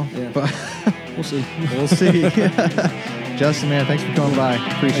right now. Yeah. But we'll see. We'll see. Justin, man, thanks for coming by.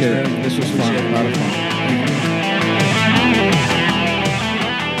 Appreciate it. This was fun. A lot of fun.